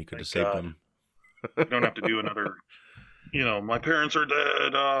when he could have saved them. You don't have to do another. My parents are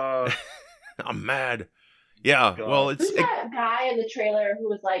dead. I'm mad. Yeah. God. Well, it's who's that guy in the trailer who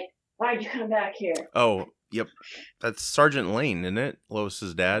was like, "Why'd you come back here?" Oh, yep. That's Sergeant Lane, isn't it?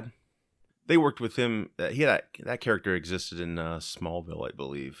 Lois's dad. They worked with him. That character existed in Smallville, I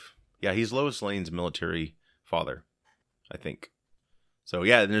believe. Yeah, he's Lois Lane's military father, I think. So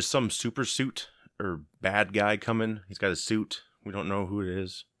yeah, there's some super suit or bad guy coming. He's got a suit. We don't know who it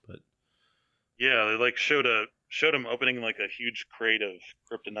is, but yeah, they showed him opening a huge crate of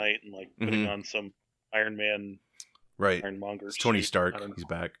kryptonite and putting on some Iron Man, right? Ironmonger. It's Tony Stark. He's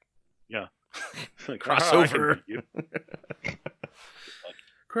back. Yeah. Crossover.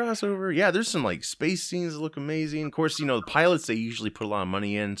 Crossover. Yeah, there's some space scenes that look amazing. Of course, the pilots, they usually put a lot of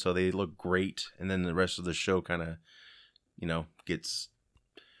money in, so they look great. And then the rest of the show kind of, gets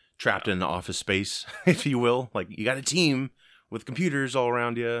trapped in the office space, if you will. You got a team with computers all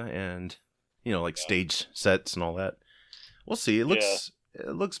around you, and stage sets and all that. We'll see. It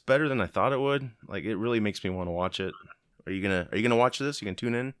looks better than I thought it would. It really makes me want to watch it. Are you gonna watch this? You can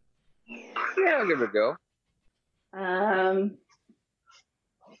tune in. Yeah, I'll give it a go.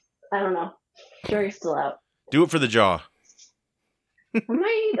 I don't know. Jury's still out. Do it for the jaw. I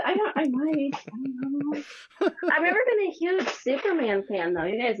might. I don't know. I've never been a huge Superman fan, though.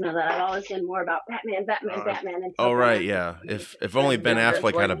 You guys know that. I've always been more about Batman. And oh, right, yeah. If only Ben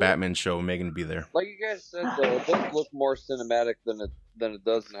Affleck had a Batman show, Megan would be there. Like you guys said, though, it does look more cinematic than it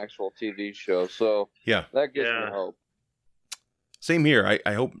does an actual TV show. So yeah, that gives me hope. Same here.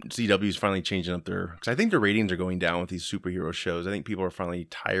 I hope CW is finally changing up because I think their ratings are going down with these superhero shows. I think people are finally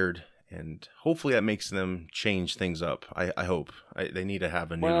tired, and hopefully that makes them change things up. I hope. They need to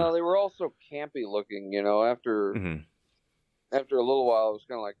have a new... Well, they were also campy looking, after after a little while, it was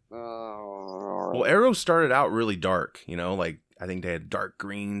kind of like, oh. Well, Arrow started out really dark, I think they had dark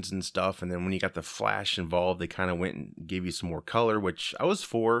greens and stuff, and then when you got the Flash involved, they kind of went and gave you some more color, which I was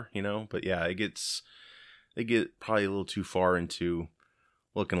for, but yeah, it gets... they get probably a little too far into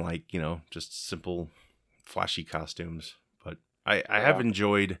looking like, just simple, flashy costumes. But I have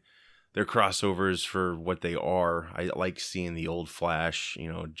enjoyed their crossovers for what they are. I like seeing the old Flash,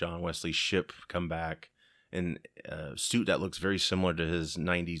 John Wesley Shipp come back in a suit that looks very similar to his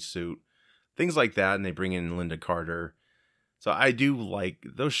 90s suit. Things like that, and they bring in Linda Carter. So I do like,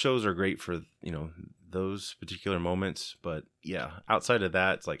 those shows are great for, those particular moments. But yeah, outside of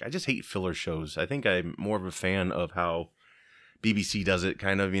that, it's like, I just hate filler shows. I think I'm more of a fan of how BBC does it,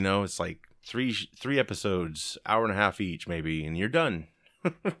 kind of, it's like three episodes, hour and a half each maybe, and you're done.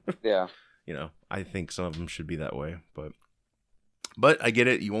 Yeah. I think some of them should be that way, but I get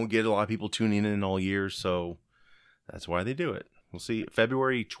it. You won't get a lot of people tuning in all year, so that's why they do it. We'll see.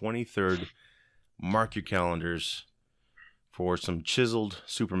 February 23rd. Mark your calendars for some chiseled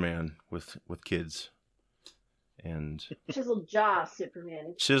Superman with kids. And chiseled jaw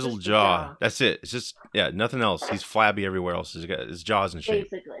Superman. Chiseled jaw. That's it. It's just, nothing else. He's flabby everywhere else. His jaw's in shape.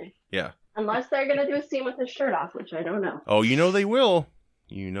 Basically. Yeah. Unless they're going to do a scene with his shirt off, which I don't know. Oh, they will.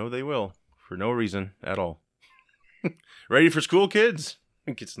 They will. For no reason at all. Ready for school, kids?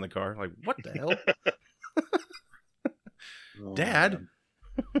 Gets in the car. Like, what the hell? Dad?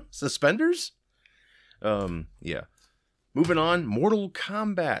 Suspenders? Yeah. Moving on. Mortal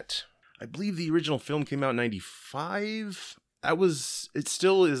Kombat. I believe the original film came out in 95. It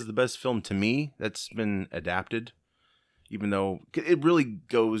still is the best film to me that's been adapted. Even though it really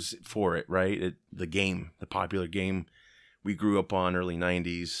goes for it, right? The popular game we grew up on, early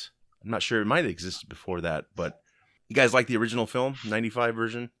 90s. I'm not sure. It might have existed before that, but you guys like the original film, 95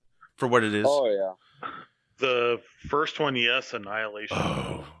 version, for what it is? Oh, yeah. The first one, yes. Annihilation.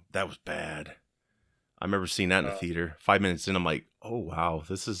 Oh, that was bad. I remember seeing that in the theater. 5 minutes in, I'm like, oh, wow,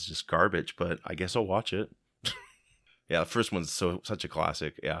 this is just garbage, but I guess I'll watch it. Yeah, the first one's such a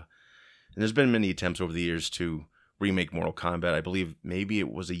classic, yeah. And there's been many attempts over the years to remake Mortal Kombat. I believe maybe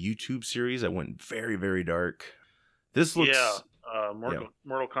it was a YouTube series that went very, very dark. This looks...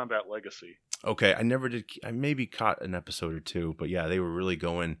 Mortal Kombat Legacy. Okay, I never did... I maybe caught an episode or two, but yeah, they were really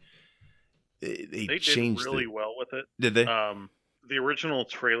going... They changed did really well with it. Did they? The original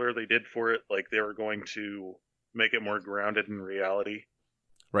trailer they did for it, like they were going to make it more grounded in reality.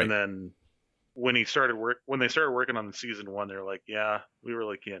 Right. And then when they started working on season 1, they're like, yeah, we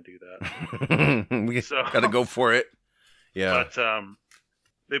really can't do that. We gotta go for it. Yeah. But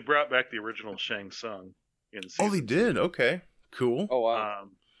they brought back the original Shang Tsung in season 2. They did? Okay. Cool. Oh, wow.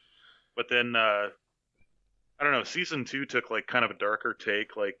 But then, I don't know, season 2 took like kind of a darker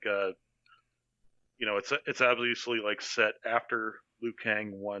take, like, it's obviously like set after Liu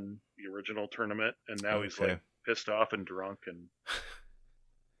Kang won the original tournament, and now he's like pissed off and drunk and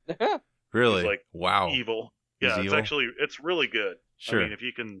really, he's, like, wow, evil. Yeah, it's really good. Sure. I mean, if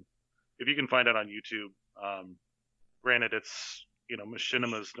you can find it on YouTube. Granted, it's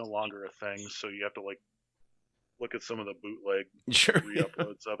Machinima's no longer a thing, so you have to like look at some of the bootleg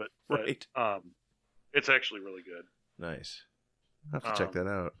re-uploads of it. But, right. It's actually really good. Nice. I'll have to check that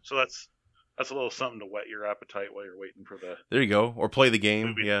out. So that's a little something to whet your appetite while you're waiting for the... There you go. Or play the game.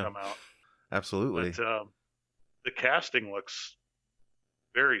 Movie to come out. Absolutely. But, the casting looks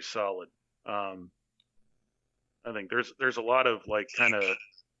very solid. I think there's a lot of like kind of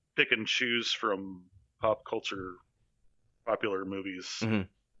pick and choose from pop culture popular movies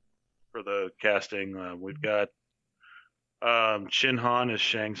for the casting. We've got Shin Han as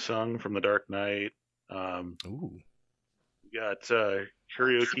Shang Tsung from The Dark Knight. Ooh. We got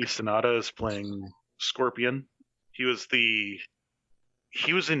Hiroyuki Sanada is playing Scorpion. He was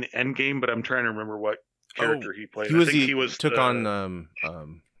in Endgame, but I'm trying to remremember what character he played. He took on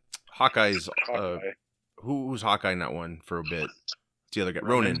Hawkeye's. Hawkeye. Who's Hawkeye in that one for a bit? It's the other guy,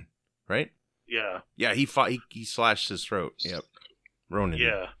 Ronin, right? Yeah. Yeah, he fought. He slashed his throat. Yep, Ronin.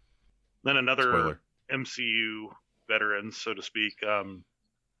 Yeah. Then another Spoiler. MCU veteran, so to speak.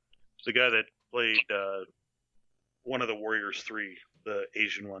 The guy that played one of the Warriors 3, the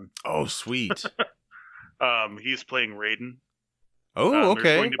Asian one. Oh, sweet. He's playing Raiden. Oh,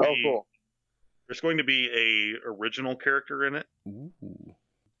 okay. Cool. There's going to be a original character in it. Ooh.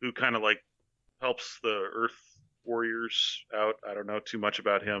 Who kind of like helps the Earth Warriors out. I don't know too much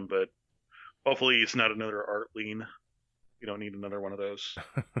about him, but hopefully he's not another Art Lean. You don't need another one of those.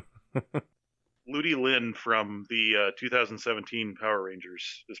 Ludi Lin from the 2017 Power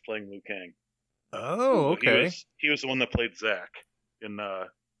Rangers is playing Liu Kang. Oh, okay. He was the one that played Zack in the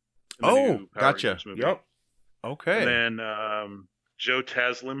new Power gotcha. Rangers movie. Yep. Okay. And then Joe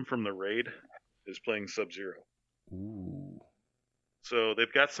Taslim from The Raid is playing Sub-Zero. Ooh. So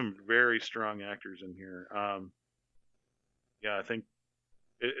they've got some very strong actors in here. Yeah, I think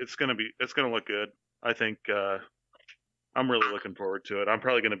it's gonna look good. I think I'm really looking forward to it. I'm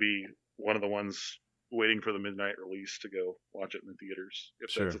probably going to be one of the ones waiting for the midnight release to go watch it in the theaters, if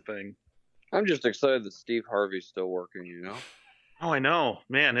Sure. that's a thing. I'm just excited that Steve Harvey's still working, you know? Oh, I know.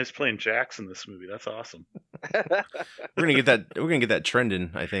 Man, he's playing Jax in this movie. That's awesome. We're gonna get that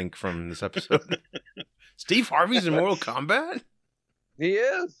trending, I think, from this episode. Steve Harvey's in Mortal Kombat? He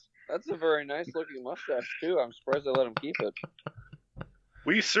is. That's a very nice looking mustache, too. I'm surprised they let him keep it.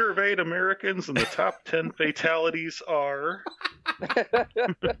 We surveyed Americans, and the top 10 fatalities are...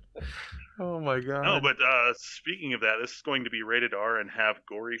 Oh my god. No, but speaking of that, this is going to be rated R and have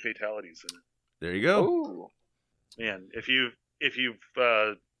gory fatalities in it. There you go. Ooh. Man, if you've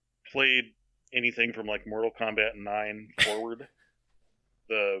played anything from like Mortal Kombat 9 forward,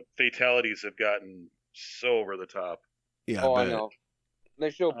 the fatalities have gotten so over the top. Yeah, Oh, I bet. know. They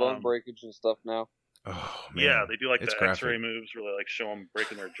show bone breakage and stuff now. Oh, man. Yeah, they do like It's the graphic. X-ray moves where they like show them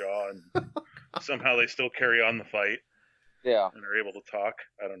breaking their jaw, and somehow they still carry on the fight Yeah. and are able to talk.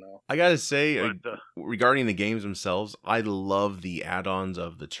 I don't know. I gotta say, But, regarding the games themselves, I love the add-ons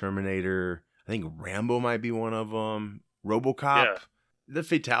of the Terminator. I think Rambo might be one of them. RoboCop. Yeah. The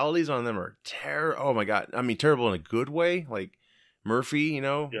fatalities on them are terrible. Oh my god! I mean, terrible in a good way. Like Murphy, you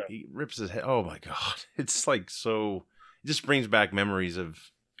know, Yeah. he rips his head. Oh my god! It's like so. It just brings back memories of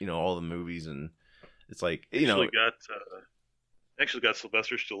all the movies, and it's like actually got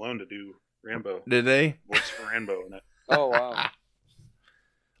Sylvester Stallone to do Rambo. Did they? Voice for Rambo in it. Oh, wow.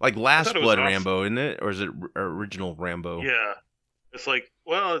 Like Last thought it was Blood awesome. Rambo, isn't it? Or is it original Rambo? Yeah, it's like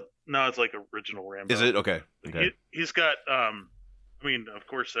no, it's like original Rambo. Is it okay? Okay. He's got I mean, of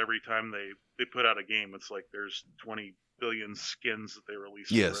course, every time they put out a game, it's like there's 20 billion skins that they release.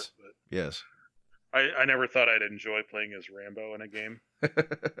 Yes. For it, but Yes. I never thought I'd enjoy playing as Rambo in a game,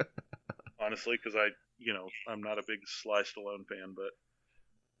 honestly, because I'm not a big Sly Stallone fan, but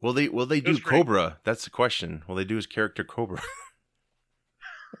Will they was do pretty- Cobra? That's the question. Will they do his character Cobra?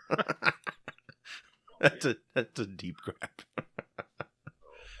 That's a deep crap.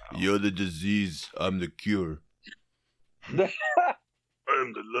 You're the disease. I'm the cure.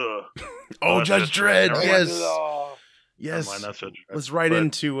 I'm the law. Oh, that's Judge Judge Dredd. Dredd. Never Yes. Oh, Yes. Never mind, that's Judge Dredd. Let's write But-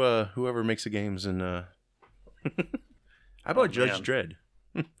 into whoever makes the games and how about Oh, Judge man.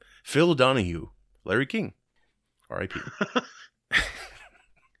 Dredd? Phil Donahue, Larry King, R.I.P.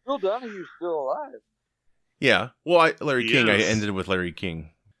 Phil Donahue's still alive. Yeah. Well, Larry He King. I is. ended with Larry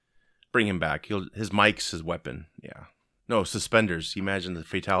King. Bring him back. His mic's his weapon. Yeah. No suspenders. You imagine the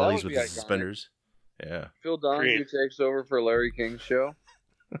fatalities That would with be the iconic. suspenders. Yeah. Phil Donahue Great. takes over for Larry King's show.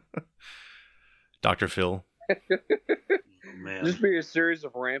 Dr. Phil. Oh, man. Just be a series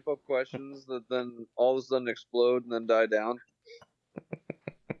of ramp up questions that then all of a sudden explode and then die down.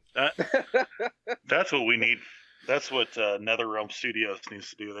 That's what we need. That's what NetherRealm Studios needs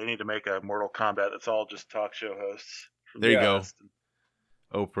to do. They need to make a Mortal Kombat that's all just talk show hosts. from There you the go. past.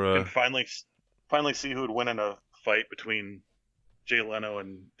 Oprah. And finally see who would win in a fight between Jay Leno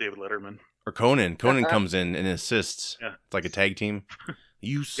and David Letterman. Or Conan. Conan comes in and assists. Yeah. It's like a tag team.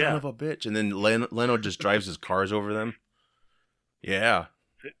 You son Yeah. of a bitch. And then Leno just drives his cars over them. Yeah.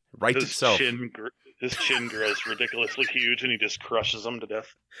 Writes His itself. his chin grows ridiculously huge, and he just crushes them to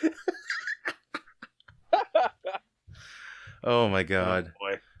death. Oh my god. Oh,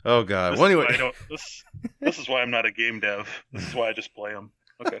 boy. Oh god. This Well, is anyway. why I don't- this is why I'm not a game dev. This is why I just play them.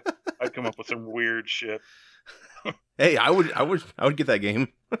 Okay, I'd come up with some weird shit. Hey, I would get that game.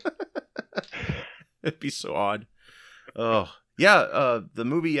 It'd be so odd. Oh. Yeah, the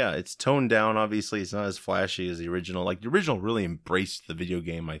movie, it's toned down, obviously. It's not as flashy as the original. Like, the original really embraced the video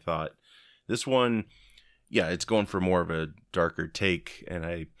game, I thought. This one, yeah, it's going for more of a darker take, and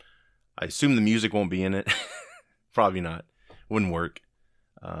I assume the music won't be in it. Probably not. Wouldn't work.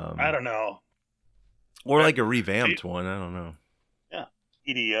 I don't know. Or like a revamped one, I don't know.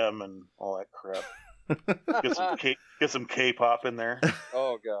 EDM and all that crap. Get some K-pop in there.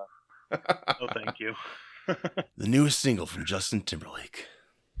 Oh, God. No, thank you. The newest single from Justin Timberlake.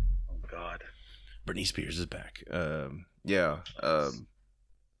 Oh God. Britney Spears is back. Yeah.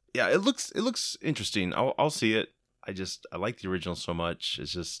 Yeah, it looks interesting. I'll see it. I like the original so much.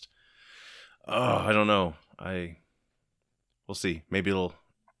 It's just, I don't know. We'll see. Maybe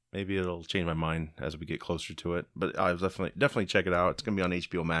it'll change my mind as we get closer to it. But I'll definitely check it out. It's gonna be on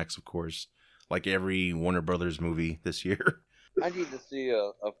HBO Max, of course, like every Warner Brothers movie this year. I need to see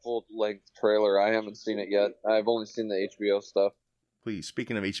a full-length trailer. I haven't seen it yet. I've only seen the HBO stuff. Please,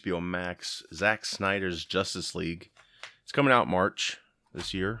 speaking of HBO Max, Zack Snyder's Justice League. It's coming out March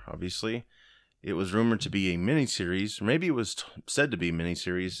this year, obviously. It was rumored to be a miniseries. Maybe it was said to be a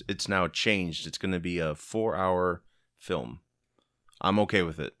miniseries. It's now changed. It's going to be a 4-hour film. I'm okay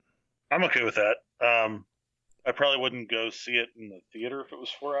with it. I'm okay with that. I probably wouldn't go see it in the theater if it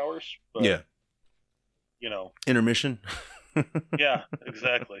was 4 hours. But, Yeah. Intermission. Yeah,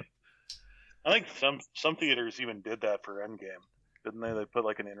 exactly. I think some theaters even did that for Endgame, didn't they? They put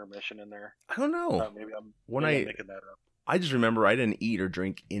like an intermission in there. I don't know. Maybe I'm making that up. I just remember I didn't eat or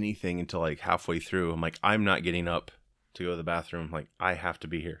drink anything until like halfway through. I'm like, I'm not getting up to go to the bathroom. Like, I have to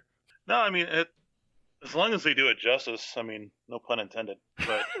be here. No, I mean, as long as they do it justice, I mean, no pun intended,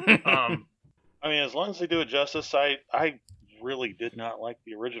 but I mean, as long as they do it justice, I really did not like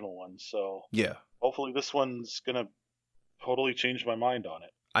the original one, so Yeah. hopefully this one's gonna totally change my mind on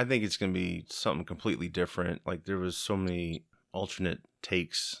it. I think it's going to be something completely different. Like, there was so many alternate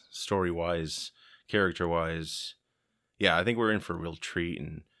takes, story-wise, character-wise. Yeah, I think we're in for a real treat.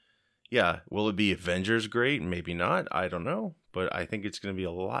 And yeah, will it be Avengers great? Maybe not. I don't know. But I think it's going to be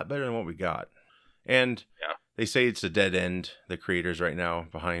a lot better than what we got. And Yeah. they say it's a dead end, the creators right now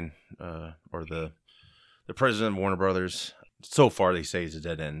behind, or the president of Warner Brothers. So far, they say it's a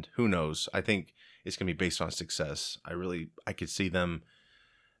dead end. Who knows? I think it's going to be based on success. I could see them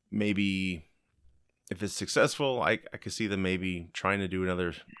maybe, if it's successful, I could see them maybe trying to do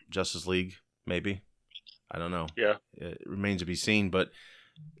another Justice League. Maybe. I don't know. Yeah. It remains to be seen. But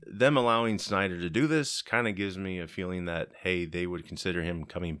them allowing Snyder to do this kind of gives me a feeling that, hey, they would consider him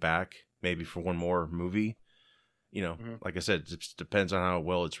coming back maybe for one more movie. Like I said, it just depends on how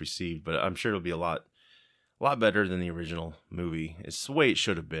well it's received. But I'm sure it'll be a lot better than the original movie. It's the way it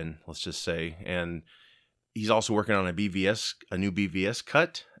should have been, let's just say. And he's also working on a new BVS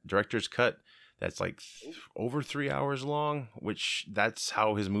cut, director's cut, that's like over 3 hours long, which that's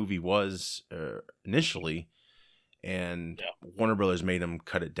how his movie was initially. And Warner Brothers made him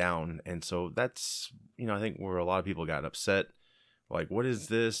cut it down. And so that's, I think where a lot of people got upset. Like, what is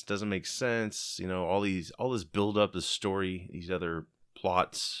this? Doesn't make sense. All this build up, the story, these other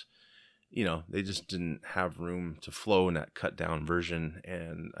plots, they just didn't have room to flow in that cut down version.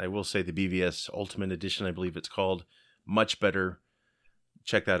 And I will say the BVS Ultimate Edition, I believe it's called, much better.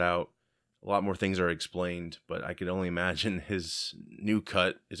 Check that out. A lot more things are explained, but I could only imagine his new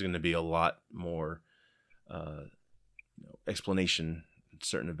cut is going to be a lot more explanation,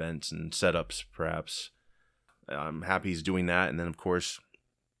 certain events and setups, perhaps. I'm happy he's doing that. And then, of course,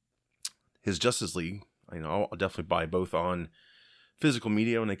 his Justice League, I'll definitely buy both on physical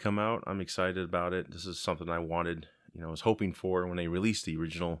media when they come out. I'm excited about it. This is something I wanted, was hoping for when they released the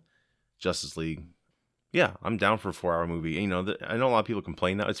original Justice League. Yeah, I'm down for a 4-hour movie. I know a lot of people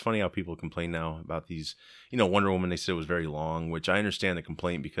complain now. It's funny how people complain now about these, Wonder Woman, they said it was very long, which I understand the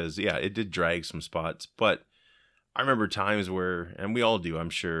complaint because, yeah, it did drag some spots. But I remember times where, and we all do, I'm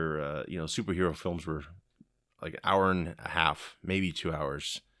sure, superhero films were like an hour and a half, maybe 2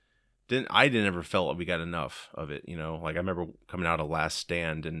 hours. I didn't ever felt like we got enough of it, Like I remember coming out of Last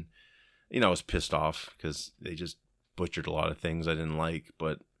Stand and, I was pissed off because they just butchered a lot of things I didn't like.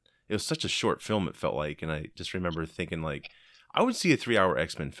 But it was such a short film, it felt like. And I just remember thinking, like, I would see a 3-hour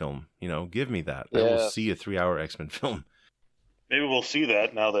X-Men film. Give me that. Yeah. I will see a 3-hour X-Men film. Maybe we'll see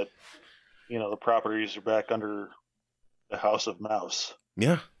that now that, the properties are back under the House of Mouse.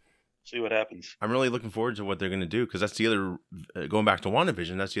 Yeah. See what happens. I'm really looking forward to what they're going to do because that's the other, going back to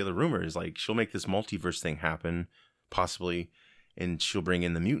WandaVision, that's the other rumor is like she'll make this multiverse thing happen, possibly, and she'll bring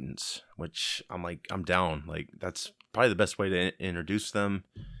in the mutants, which I'm like, I'm down. Like, that's probably the best way to introduce them.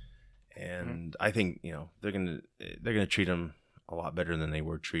 And I think, they're going to treat them a lot better than they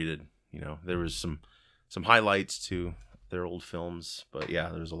were treated. There was some highlights to their old films, but yeah,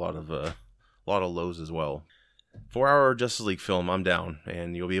 there's a lot of lows as well. 4-hour Justice League film, I'm down,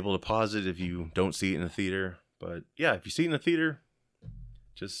 and you'll be able to pause it if you don't see it in the theater. But yeah, if you see it in the theater,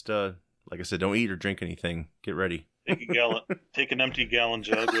 just like I said, don't eat or drink anything. Get ready. Take an empty gallon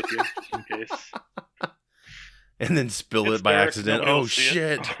jug with you, just in case. And then spill it by accident. Oh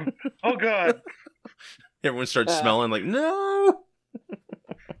shit! Oh god! Everyone starts smelling like no.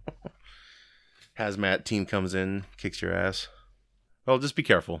 Hazmat team comes in, kicks your ass. Well, just be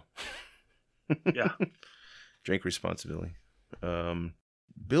careful. Yeah. Drink responsibly.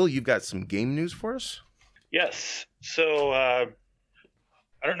 Bill, you've got some game news for us? Yes. So I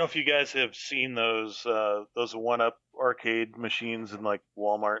don't know if you guys have seen those 1-Up arcade machines in like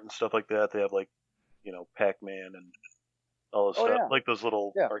Walmart and stuff like that. They have like, Pac-Man and all this stuff, yeah. like those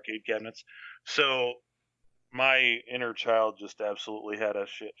little arcade cabinets. So my inner child just absolutely had a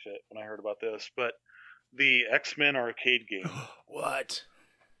shit when I heard about this. But the X-Men arcade game what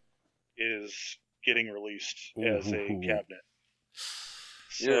is getting released as a cabinet.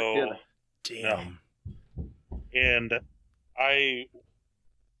 So damn. And I'm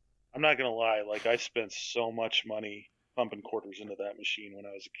not gonna lie, like I spent so much money pumping quarters into that machine when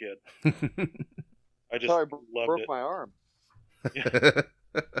I was a kid. I just Sorry, loved broke it. my arm. Yeah.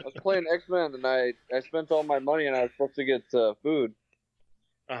 I was playing X-Men, and I spent all my money, and I was supposed to get food.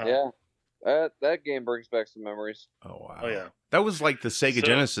 Uh-huh. Yeah, that game brings back some memories. Oh wow. Oh yeah. That was like the Sega So-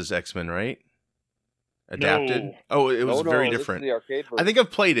 Genesis X-Men, right? Adapted. No. Oh, it was very This is different. the arcade version. I think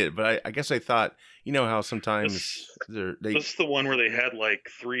I've played it, but I guess I thought, you know how sometimes they This is the one where they had like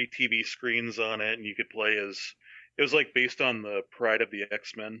 3 TV screens on it, and you could play as. It was like based on the Pride of the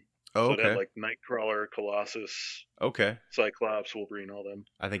X-Men. oh, So it okay. had like Nightcrawler, Colossus, Okay. Cyclops, Wolverine, all them.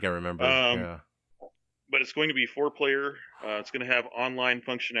 I think I remember. Um, yeah. But it's going to be 4-player. It's going to have online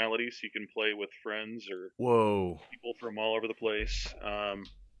functionality, so you can play with friends or Whoa. people from all over the place.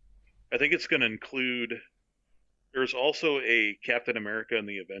 I think it's going to include. There's also a Captain America and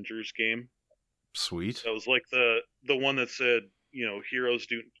the Avengers game. Sweet. That was like the one that said, heroes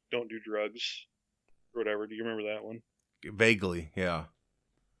don't do drugs or whatever. Do you remember that one? Vaguely, yeah.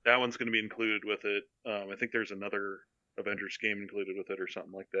 That one's going to be included with it. I think there's another Avengers game included with it or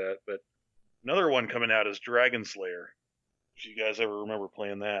something like that. But another one coming out is Dragon Slayer. If you guys ever remember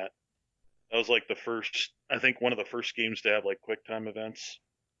playing that. That was like one of the first games to have like QuickTime events,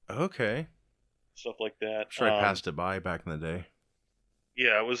 Okay. stuff like that. Sure, I passed it by back in the day.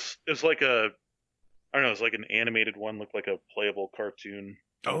 Yeah, it was like I don't know, it was like an animated one, looked like a playable cartoon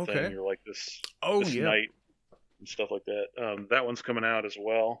kind of Okay. thing. You're like this Oh, this yeah. knight and stuff like that. That one's coming out as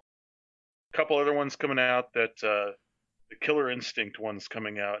well. A couple other ones coming out that the Killer Instinct one's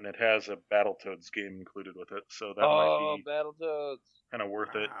coming out, and it has a Battletoads game included with it, so that might be Battletoads. kind of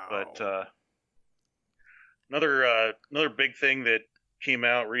worth it. Wow. But another big thing that came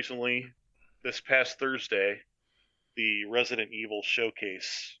out recently, this past Thursday, the Resident Evil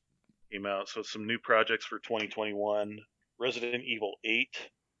Showcase came out. So some new projects for 2021. Resident Evil 8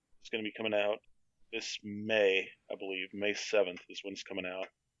 is going to be coming out this May, I believe. May 7th is when it's coming out.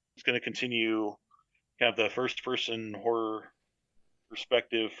 It's going to continue kind of the first-person horror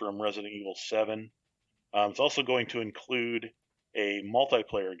perspective from Resident Evil 7. It's also going to include a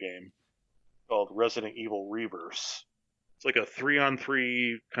multiplayer game called Resident Evil Reverse. It's like a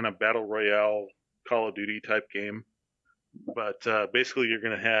 3-on-3 kind of battle royale Call of Duty type game. But basically you're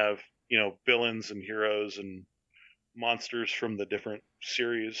going to have, villains and heroes and monsters from the different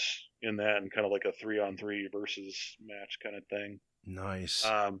series in that, and kind of like a 3-on-3 versus match kind of thing. Nice.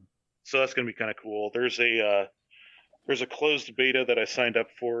 So that's going to be kind of cool. There's a closed beta that I signed up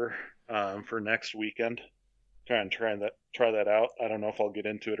for next weekend. Try that out. I don't know if I'll get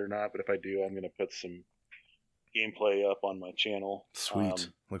into it or not, but if I do, I'm going to put some gameplay up on my channel. Sweet.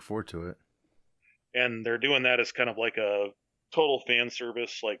 Look forward to it. And they're doing that as kind of like a total fan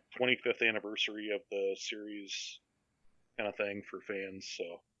service, like 25th anniversary of the series kind of thing for fans. So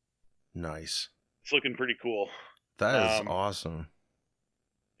Nice. it's looking pretty cool. That is awesome.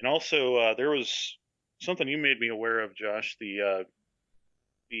 And also, there was something you made me aware of, Josh. The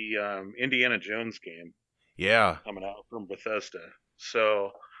Indiana Jones game Yeah. coming out from Bethesda.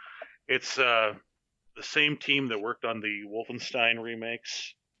 So it's the same team that worked on the Wolfenstein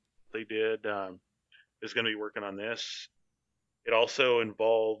remakes. They did is going to be working on this. It also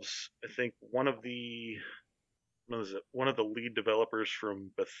involves, I think, one of the lead developers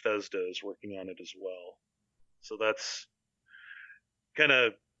from Bethesda is working on it as well. So that's kind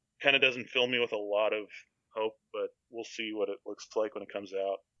of doesn't fill me with a lot of hope, but we'll see what it looks like when it comes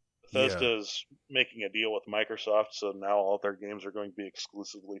out. Bethesda is making a deal with Microsoft, so now all their games are going to be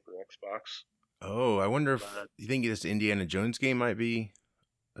exclusively for Xbox. Oh, I wonder if But- you think this Indiana Jones game might be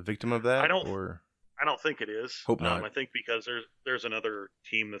a victim of that. I don't- Or I don't think it is. Hope not. I think because there's another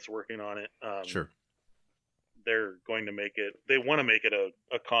team that's working on it. sure. They're going to make it. They want to make it a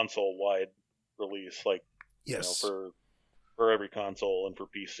console-wide release, like Yes. for every console and for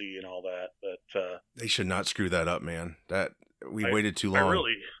PC and all that. But They should not screw that up, man. That we I- waited too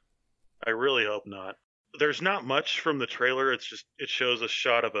long. I really hope not. There's not much from the trailer. It shows a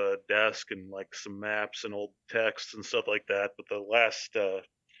shot of a desk and like some maps and old text and stuff like that. But the last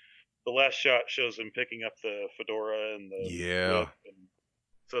shot shows him picking up the fedora and the Yeah. whip, and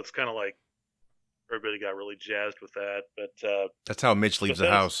so it's kind of like everybody got really jazzed with that. But That's how Mitch leaves the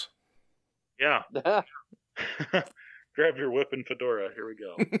Bethesda- house. yeah, grab your whip and fedora. Here we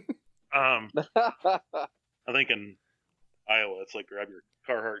go. I think in Iowa it's like grab your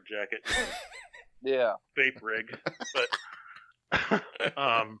Carhartt jacket, and Yeah. vape rig. But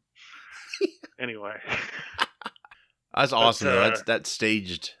anyway, That's awesome. Though. uh, That's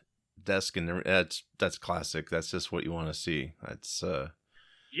staged desk and that's classic. That's just what you want to see. That's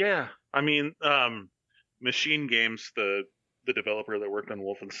yeah. I mean, Machine Games, the developer that worked on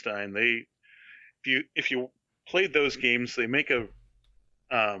Wolfenstein, if you played those games, they make a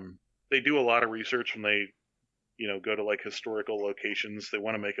they do a lot of research when they, go to like historical locations. They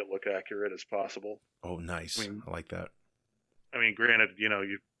want to make it look accurate as possible. Oh, nice. I like that. I mean, granted,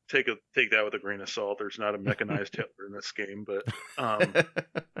 you take that with a grain of salt. There's not a mechanized Hitler in this game, but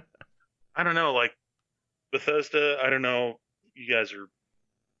I don't know. Like Bethesda, I don't know. You guys are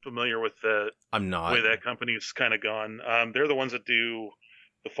familiar with the I'm not. way that company's kind of gone. They're the ones that do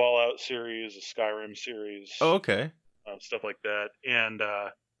the Fallout series, the Skyrim series, Oh, okay. stuff like that. And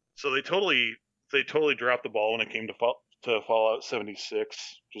so they totally dropped the ball when it came to Fallout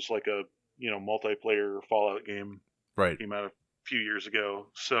 76, just like a multiplayer Fallout game Right. came out a few years ago.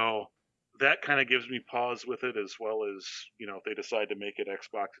 So that kind of gives me pause with it, as well as if they decide to make it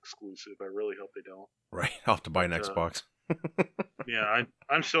Xbox exclusive. I really hope they don't. Right. I'll have to buy an Xbox. Yeah,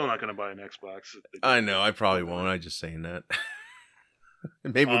 I'm still not going to buy an Xbox. I know. I probably won't. I'm just saying that.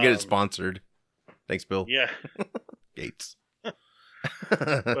 Maybe we'll get it sponsored. Thanks, Bill. Yeah. Gates.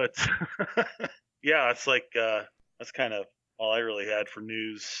 But yeah, it's like that's kind of all I really had for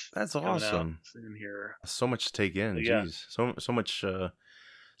news. That's coming awesome. out in here. So much to take in. But yeah. Jeez.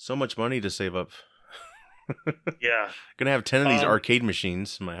 So much money to save up. Yeah. Gonna have 10 of these arcade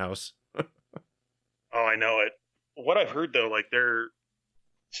machines in my house. Oh, I know it. What I've heard though, like they're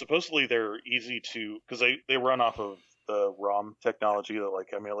easy to, because they run off of the ROM technology that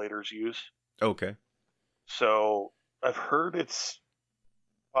like emulators use. Okay. So I've heard it's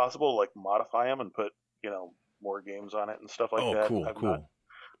possible to like modify them and put more games on it and stuff like that. Cool.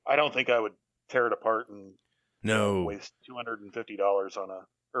 I don't think I would tear it apart and No. waste $250 on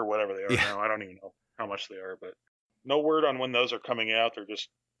or whatever they are now. I don't even know how much they are, but no word on when those are coming out. They're just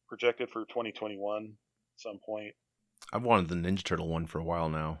projected for 2021 at some point. I've wanted the Ninja Turtle one for a while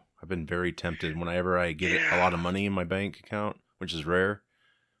now. I've been very tempted whenever I get a lot of money in my bank account, which is rare.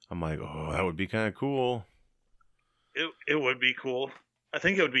 I'm like, oh, that would be kind of cool. It would be cool. I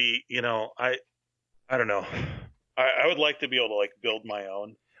think it would be, I don't know. I would like to be able to like build my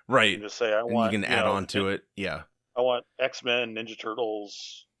own. Right. And just say I want. You can add on to it. Yeah. I want X-Men, Ninja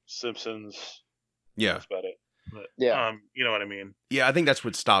Turtles, Simpsons. Yeah. That's about it. But, Yeah. you know what I mean? Yeah, I think that's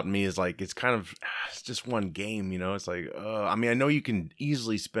what stopped me is like, it's just one game, It's like, I mean, I know you can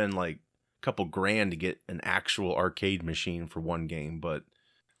easily spend like a couple grand to get an actual arcade machine for one game, but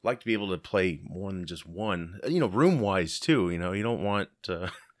I'd like to be able to play more than just one, room-wise too, you don't want,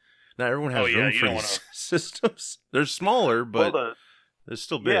 not everyone has room for these systems. They're smaller, but they're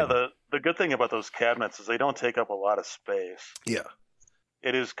still big. Yeah, the good thing about those cabinets is they don't take up a lot of space. Yeah.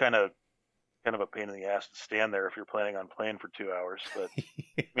 It is kind of a pain in the ass to stand there if you're planning on playing for 2 hours. But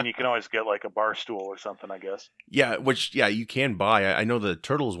I mean, you can always get like a bar stool or something, I guess. Yeah, which you can buy. I know the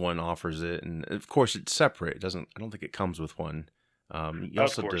Turtles one offers it, and of course it's separate. It doesn't. I don't think it comes with one. It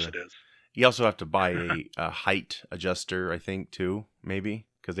is. You also have to buy a height adjuster, I think, too, maybe,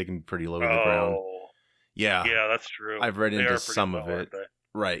 because they can be pretty low to the ground. Yeah, that's true. I've read into some of it. Aren't they?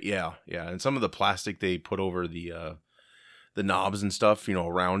 Right? Yeah, and some of the plastic they put over the knobs and stuff,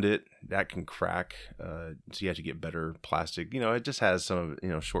 around it, that can crack. So you have to get better plastic. It just has some,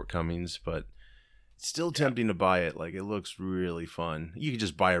 shortcomings, but it's still tempting to buy it. Like, it looks really fun. You could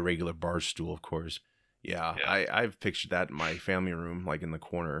just buy a regular bar stool, of course. Yeah. I've pictured that in my family room, like in the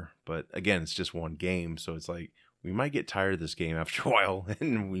corner. But again, it's just one game, so it's like we might get tired of this game after a while,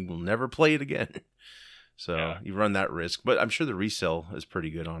 and we will never play it again. So you run that risk. But I'm sure the resale is pretty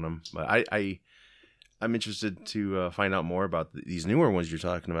good on them. But I'm interested to find out more about these newer ones you're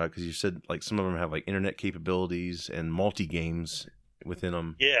talking about, because you said like some of them have like internet capabilities and multi games within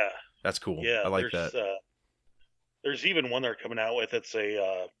them. Yeah, that's cool. Yeah, I like that. There's even one they're coming out with. It's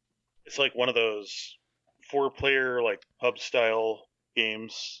it's like one of those 4-player like pub style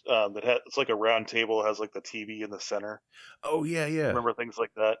games it's like a round table, has like the TV in the center. Oh yeah. Remember things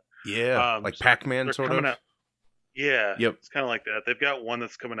like that? Yeah, like so Pac-Man sort of. Out, yeah. Yep. It's kind of like that. They've got one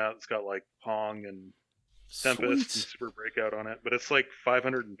that's coming out. It's got like Pong and Tempest and Super Breakout on it, but it's like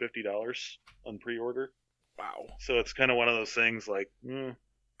 $550 on pre-order. Wow. So it's kind of one of those things like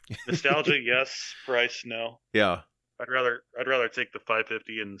nostalgia, yes. Price, no. Yeah. I'd rather take the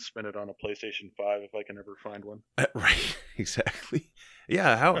 $550 and spend it on a PlayStation 5 if I can ever find one. Right. Exactly.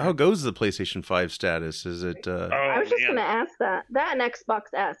 Yeah. How goes the PlayStation 5 status? Is it? I was just going to ask that and Xbox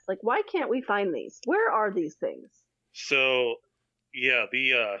S. Like, why can't we find these? Where are these things? So, yeah,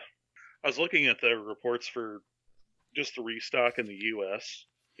 I was looking at the reports for just the restock in the U.S.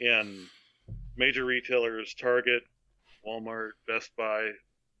 and major retailers, Target, Walmart, Best Buy,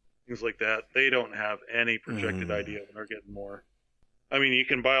 things like that. They don't have any projected idea when they're getting more. I mean, you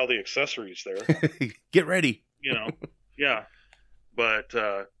can buy all the accessories there. Get ready. Yeah. But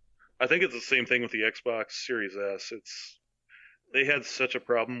I think it's the same thing with the Xbox Series S. They had such a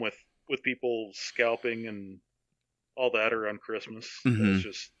problem with with people scalping and all that around Christmas. Mhm. It's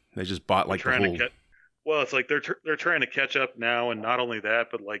just They just bought like the trying whole. to catch. Well, it's like they're trying to catch up now, and not only that,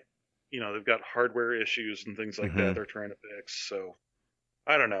 but like they've got hardware issues and things like Mhm. that they're trying to fix. So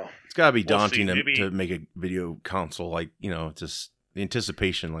I don't know. It's gotta be We'll see. daunting Maybe- to make a video console. Like just the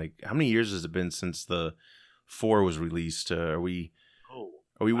anticipation. Like how many years has it been since the 4 was released? Are we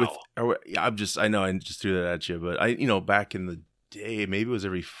with? wow. I know I just threw that at you, but back in the day, maybe it was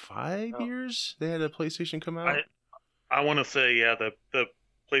every 5 Oh. years they had a PlayStation come out. I want to say the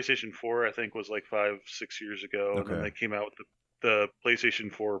PlayStation 4 I think was like 5-6 years ago, and then Okay. they came out with the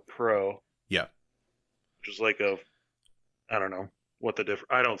PlayStation 4 Pro. Yeah. Which is like I don't know what the difference.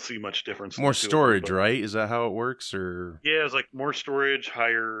 I don't see much difference. in More the two of them, storage, but- right? Is that how it works, or? Yeah, it's like more storage,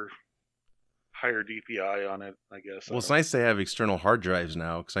 higher DPI on it, I guess. Well, it's nice they have external hard drives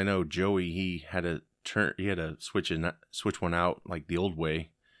now, because I know Joey he had to switch one out like the old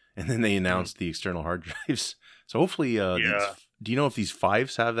way, and then they announced the external hard drives. So hopefully, Yeah. do you know if these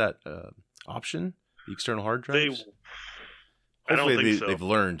 5s have that option, the external hard They, drives? I don't Hopefully think so. they've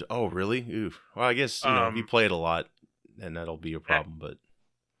learned. Oh, really? Oof. Well, I guess if you play it a lot, then that'll be a problem. But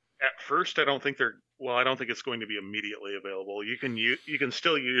At first, I don't think I don't think it's going to be immediately available. You can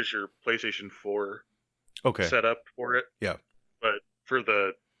still use your PlayStation 4 okay, setup for it. Yeah. But for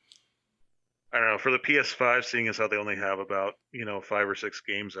the PS5, seeing as how they only have about 5 or 6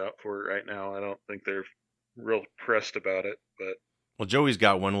 games out for it right now, I don't think they're real pressed about it. But well, Joey's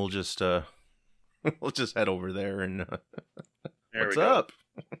got one. We'll just we'll just head over there and there what's we go. up?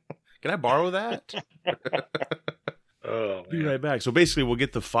 Can I borrow that? Oh, Be man. right back. So basically, we'll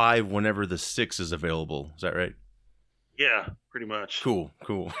get the 5 whenever the 6 is available. Is that right? Yeah, pretty much. Cool.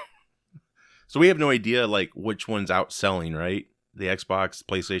 So we have no idea like which one's outselling, right? The Xbox,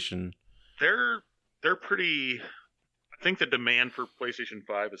 PlayStation. They're pretty. I think the demand for PlayStation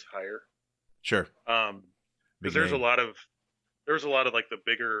 5 is higher. Sure. Because Big there's name. a lot of like the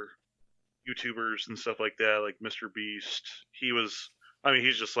bigger YouTubers and stuff like that, like Mr. Beast.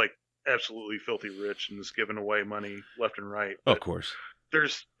 He's just like absolutely filthy rich and is giving away money left and right. Of But course.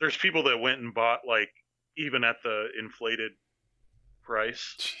 there's people that went and bought, like, even at the inflated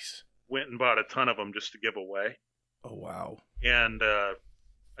price, Jeez. went and bought a ton of them just to give away. Oh wow. And I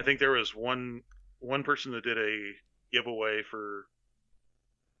think there was one person that did a giveaway for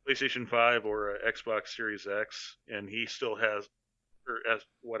PlayStation 5 or a Xbox Series X, and he still has, or S,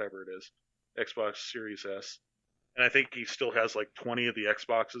 whatever it is, Xbox Series S. And I think he still has like 20 of the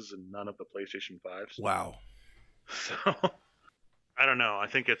Xboxes and none of the PlayStation 5s. Wow. So I don't know. I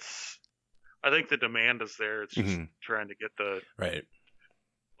think the demand is there. It's just Mhm. trying to get the. Right.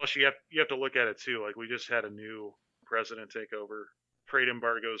 Plus, you have to look at it too. Like, we just had a new president take over. Trade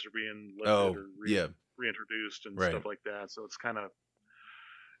embargoes are being lifted or reintroduced and Right. stuff like that. So it's kind of,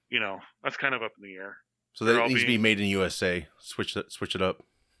 that's kind of up in the air. So They're that all needs to be being- made in USA. Switch it up.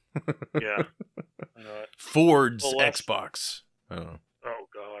 Yeah. I know it. Ford's Well, last- Xbox. I don't know. Oh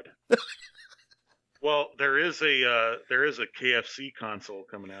God. Well, there is a KFC console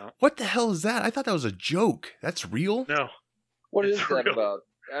coming out. What the hell is that? I thought that was a joke. That's real? No, What It's is that real. about?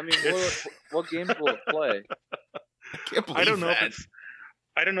 I mean, It's- what games will it play? I can't believe I don't know that.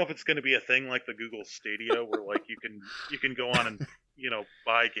 if it's going to be a thing like the Google Stadia, where like you can go on and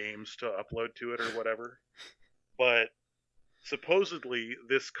buy games to upload to it or whatever. But supposedly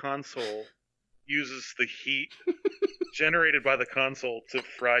this console uses the heat generated by the console to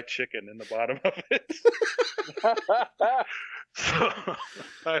fry chicken in the bottom of it. So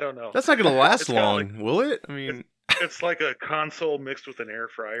I don't know. That's not going to last It's kinda long, will it? I mean, It's like a console mixed with an air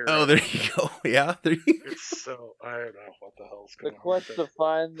fryer. oh, there you go. Yeah, there you It's so I don't know what the hell's The going on. quest with to it.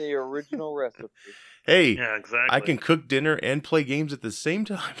 find the original recipe. Hey, Yeah, exactly. I can cook dinner and play games at the same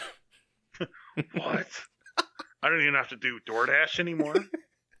time. What? I don't even have to do DoorDash anymore.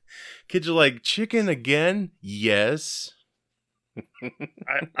 Kids are like, chicken again? Yes.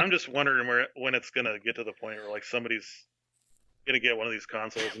 I'm just wondering when it's gonna get to the point where like somebody's gonna get one of these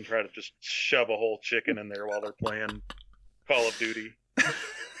consoles and try to just shove a whole chicken in there while they're playing Call of Duty.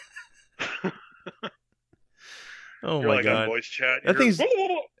 Oh You're my like god. on voice chat. That you're-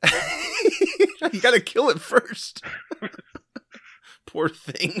 thing's- You gotta kill it first. Poor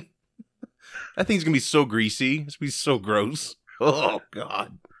thing. That thing's gonna be so greasy. It's gonna be so gross. Oh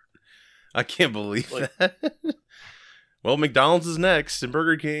god. I can't believe Like- that. Well, McDonald's is next, and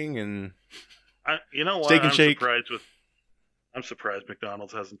Burger King, and you know what? Steak and Shake. I'm surprised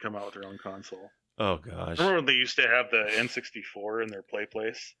McDonald's hasn't come out with their own console. oh gosh. Remember when they used to have the N64 in their play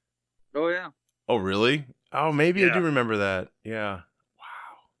place? Oh yeah. Oh really? Oh, maybe I Yeah. do remember that. Yeah.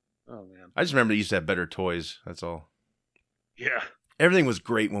 Wow. Oh man. I just remember they used to have better toys. That's all. Yeah. Everything was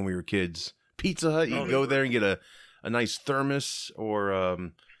great when we were kids. Pizza Hut, you Oh, go there and get a nice thermos, or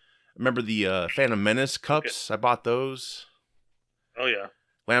remember the Phantom Menace cups? I bought those. Oh yeah.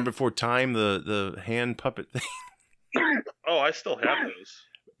 Land Before Time, the hand puppet thing. Oh, I still have those.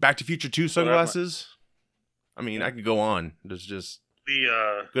 Back to Future 2 sunglasses. I mean, I could go on. There's just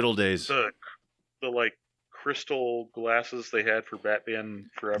The good old days. the like crystal glasses they had for Batman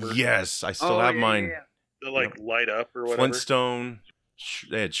Forever. Yes, I still have mine. They like light up or whatever. Flintstone.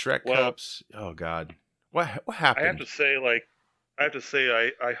 They had Shrek cups. Oh God, what happened? I have to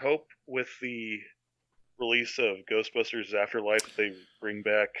say, I hope with the release of Ghostbusters Afterlife they bring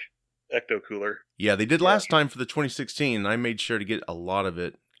back Ecto Cooler. Yeah, they did last time for the 2016. I made sure to get a lot of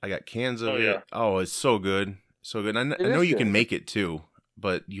it. I got cans of it. Yeah. Oh, it's so good, so good. I know you can make it too,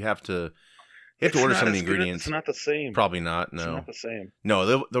 but you have to order some of the ingredients. It's not the same. Probably not. No, It's not the same.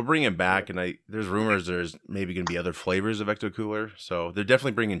 No, they'll bring it back, and there's rumors there's maybe gonna be other flavors of Ecto Cooler. So they're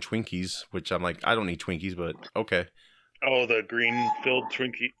definitely bringing Twinkies, which I'm like, I don't need Twinkies, but okay. Oh, the green-filled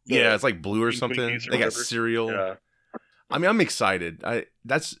Twinkie. Yeah, it's like blue or green something. Twinkies or They got whatever. cereal. Yeah. I mean, I'm excited.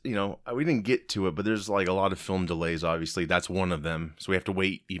 That's we didn't get to it, but there's like a lot of film delays. Obviously, that's one of them. So we have to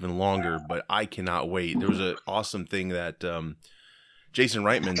wait even longer. But I cannot wait. There was an awesome thing that Jason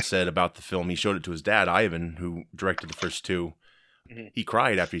Reitman said about the film. He showed it to his dad, Ivan, who directed the first two. Mm-hmm. He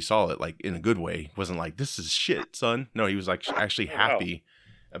cried after he saw it, like in a good way. He wasn't like, "This is shit, son." No, he was like actually happy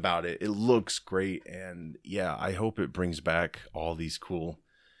about it. It looks great, and yeah, I hope it brings back all these cool.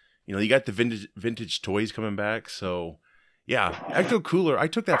 You got the vintage toys coming back, so. Yeah, Ecto Cooler, I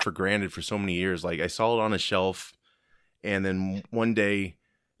took that for granted for so many years. Like, I saw it on a shelf, and then one day,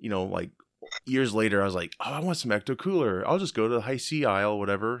 like, years later, I was like, oh, I want some Ecto Cooler. I'll just go to the high C aisle,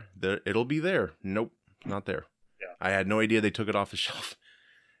 whatever. It'll be there. Nope, not there. Yeah. I had no idea they took it off the shelf.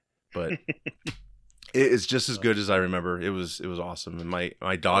 But it's just as good as I remember. It was awesome. And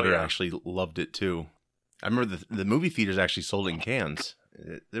my daughter actually loved it, too. I remember the movie theaters actually sold it in cans.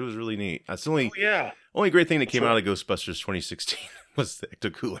 It was really neat. That's the only great thing that came out of Ghostbusters 2016 was the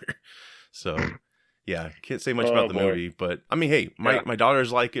Ecto Cooler. So, yeah, can't say much about the movie, but I mean, hey, my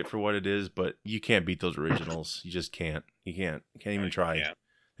daughters like it for what it is, but you can't beat those originals. You just can't. You can't even try. Yeah.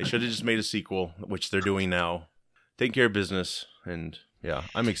 They should have just made a sequel, which they're doing now. Taking care of business, and yeah,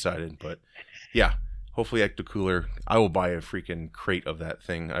 I'm excited. But yeah, hopefully Ecto Cooler. I will buy a freaking crate of that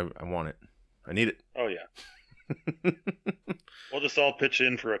thing. I want it. I need it. Oh yeah. We'll just all pitch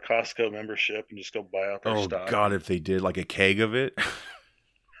in for a Costco membership and just go buy out their stock. Oh God, if they did like a keg of it.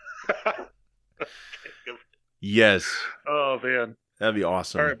 Yes. Oh man, that'd be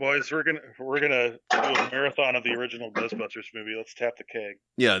awesome. All right, boys, we're gonna do a marathon of the original Ghostbusters movie. Let's tap the keg.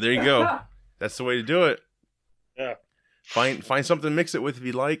 Yeah, there you go. That's the way to do it. Yeah. Find something to mix it with if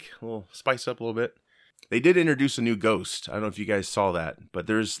you like. We'll spice up a little bit. They did introduce a new ghost. I don't know if you guys saw that, but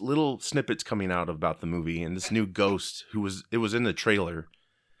there's little snippets coming out about the movie, and this new ghost it was in the trailer.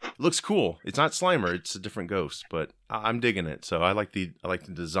 It looks cool. It's not Slimer. It's a different ghost, but I'm digging it. So I like the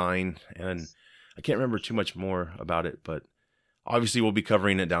design, and I can't remember too much more about it, but obviously we'll be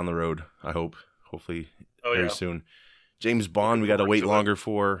covering it down the road. I hope, hopefully very soon. James Bond, we got to wait longer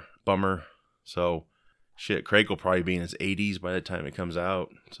for. Bummer. So shit, Craig will probably be in his 80s by the time it comes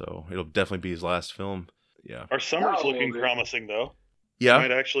out, so it'll definitely be his last film. Yeah. Our summer's looking promising, though. Yeah. We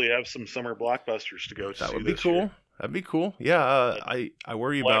might actually have some summer blockbusters to go to. That would be cool. Year. That'd be cool. Yeah, I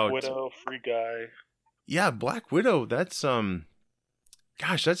worry about Black Widow, Free Guy. Yeah, Black Widow. That's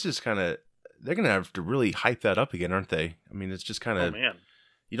gosh, that's just kind of they're gonna have to really hype that up again, aren't they? I mean, it's just kind of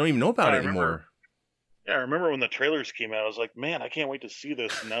you don't even know about it anymore. Yeah, I remember when the trailers came out. I was like, man, I can't wait to see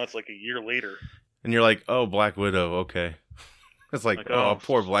this. And now it's like a year later. And you're like, oh, Black Widow, okay. It's like oh,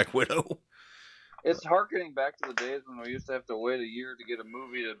 poor Black Widow. It's harkening back to the days when we used to have to wait a year to get a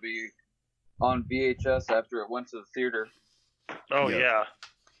movie to be on VHS after it went to the theater. Oh, yeah.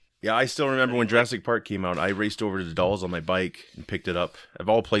 Yeah, I still remember when Jurassic Park came out. I raced over to the Dolls on my bike and picked it up. Of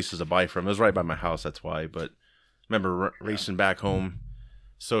all places to buy from. It was right by my house, that's why. But I remember racing back home.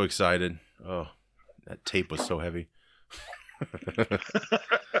 So excited. Oh, that tape was so heavy.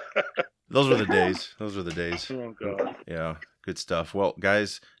 Those were the days. Oh, God. Yeah, good stuff. Well,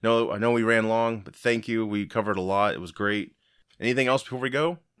 guys, I know we ran long, but thank you. We covered a lot. It was great. Anything else before we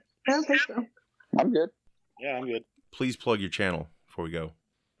go? I don't think so. I'm good. Yeah, I'm good. Please plug your channel before we go.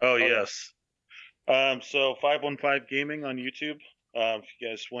 Oh, yes. So 515 Gaming on YouTube. If you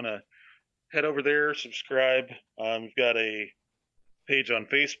guys want to head over there, subscribe. We've got a page on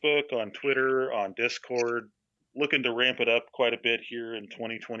Facebook, on Twitter, on Discord. Looking to ramp it up quite a bit here in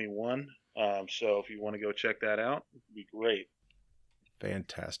 2021. So if you want to go check that out, it'd be great.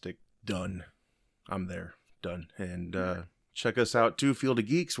 Fantastic. Done. I'm there. Done. And check us out too. Field of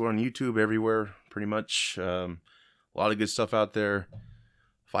Geeks. We're on YouTube everywhere, pretty much. A lot of good stuff out there.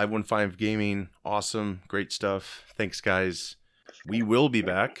 515 Gaming, awesome, great stuff. Thanks, guys. We will be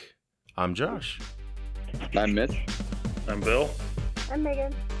back. I'm Josh. I'm Mitch. I'm Bill. I'm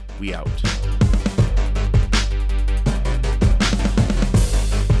Megan. We out.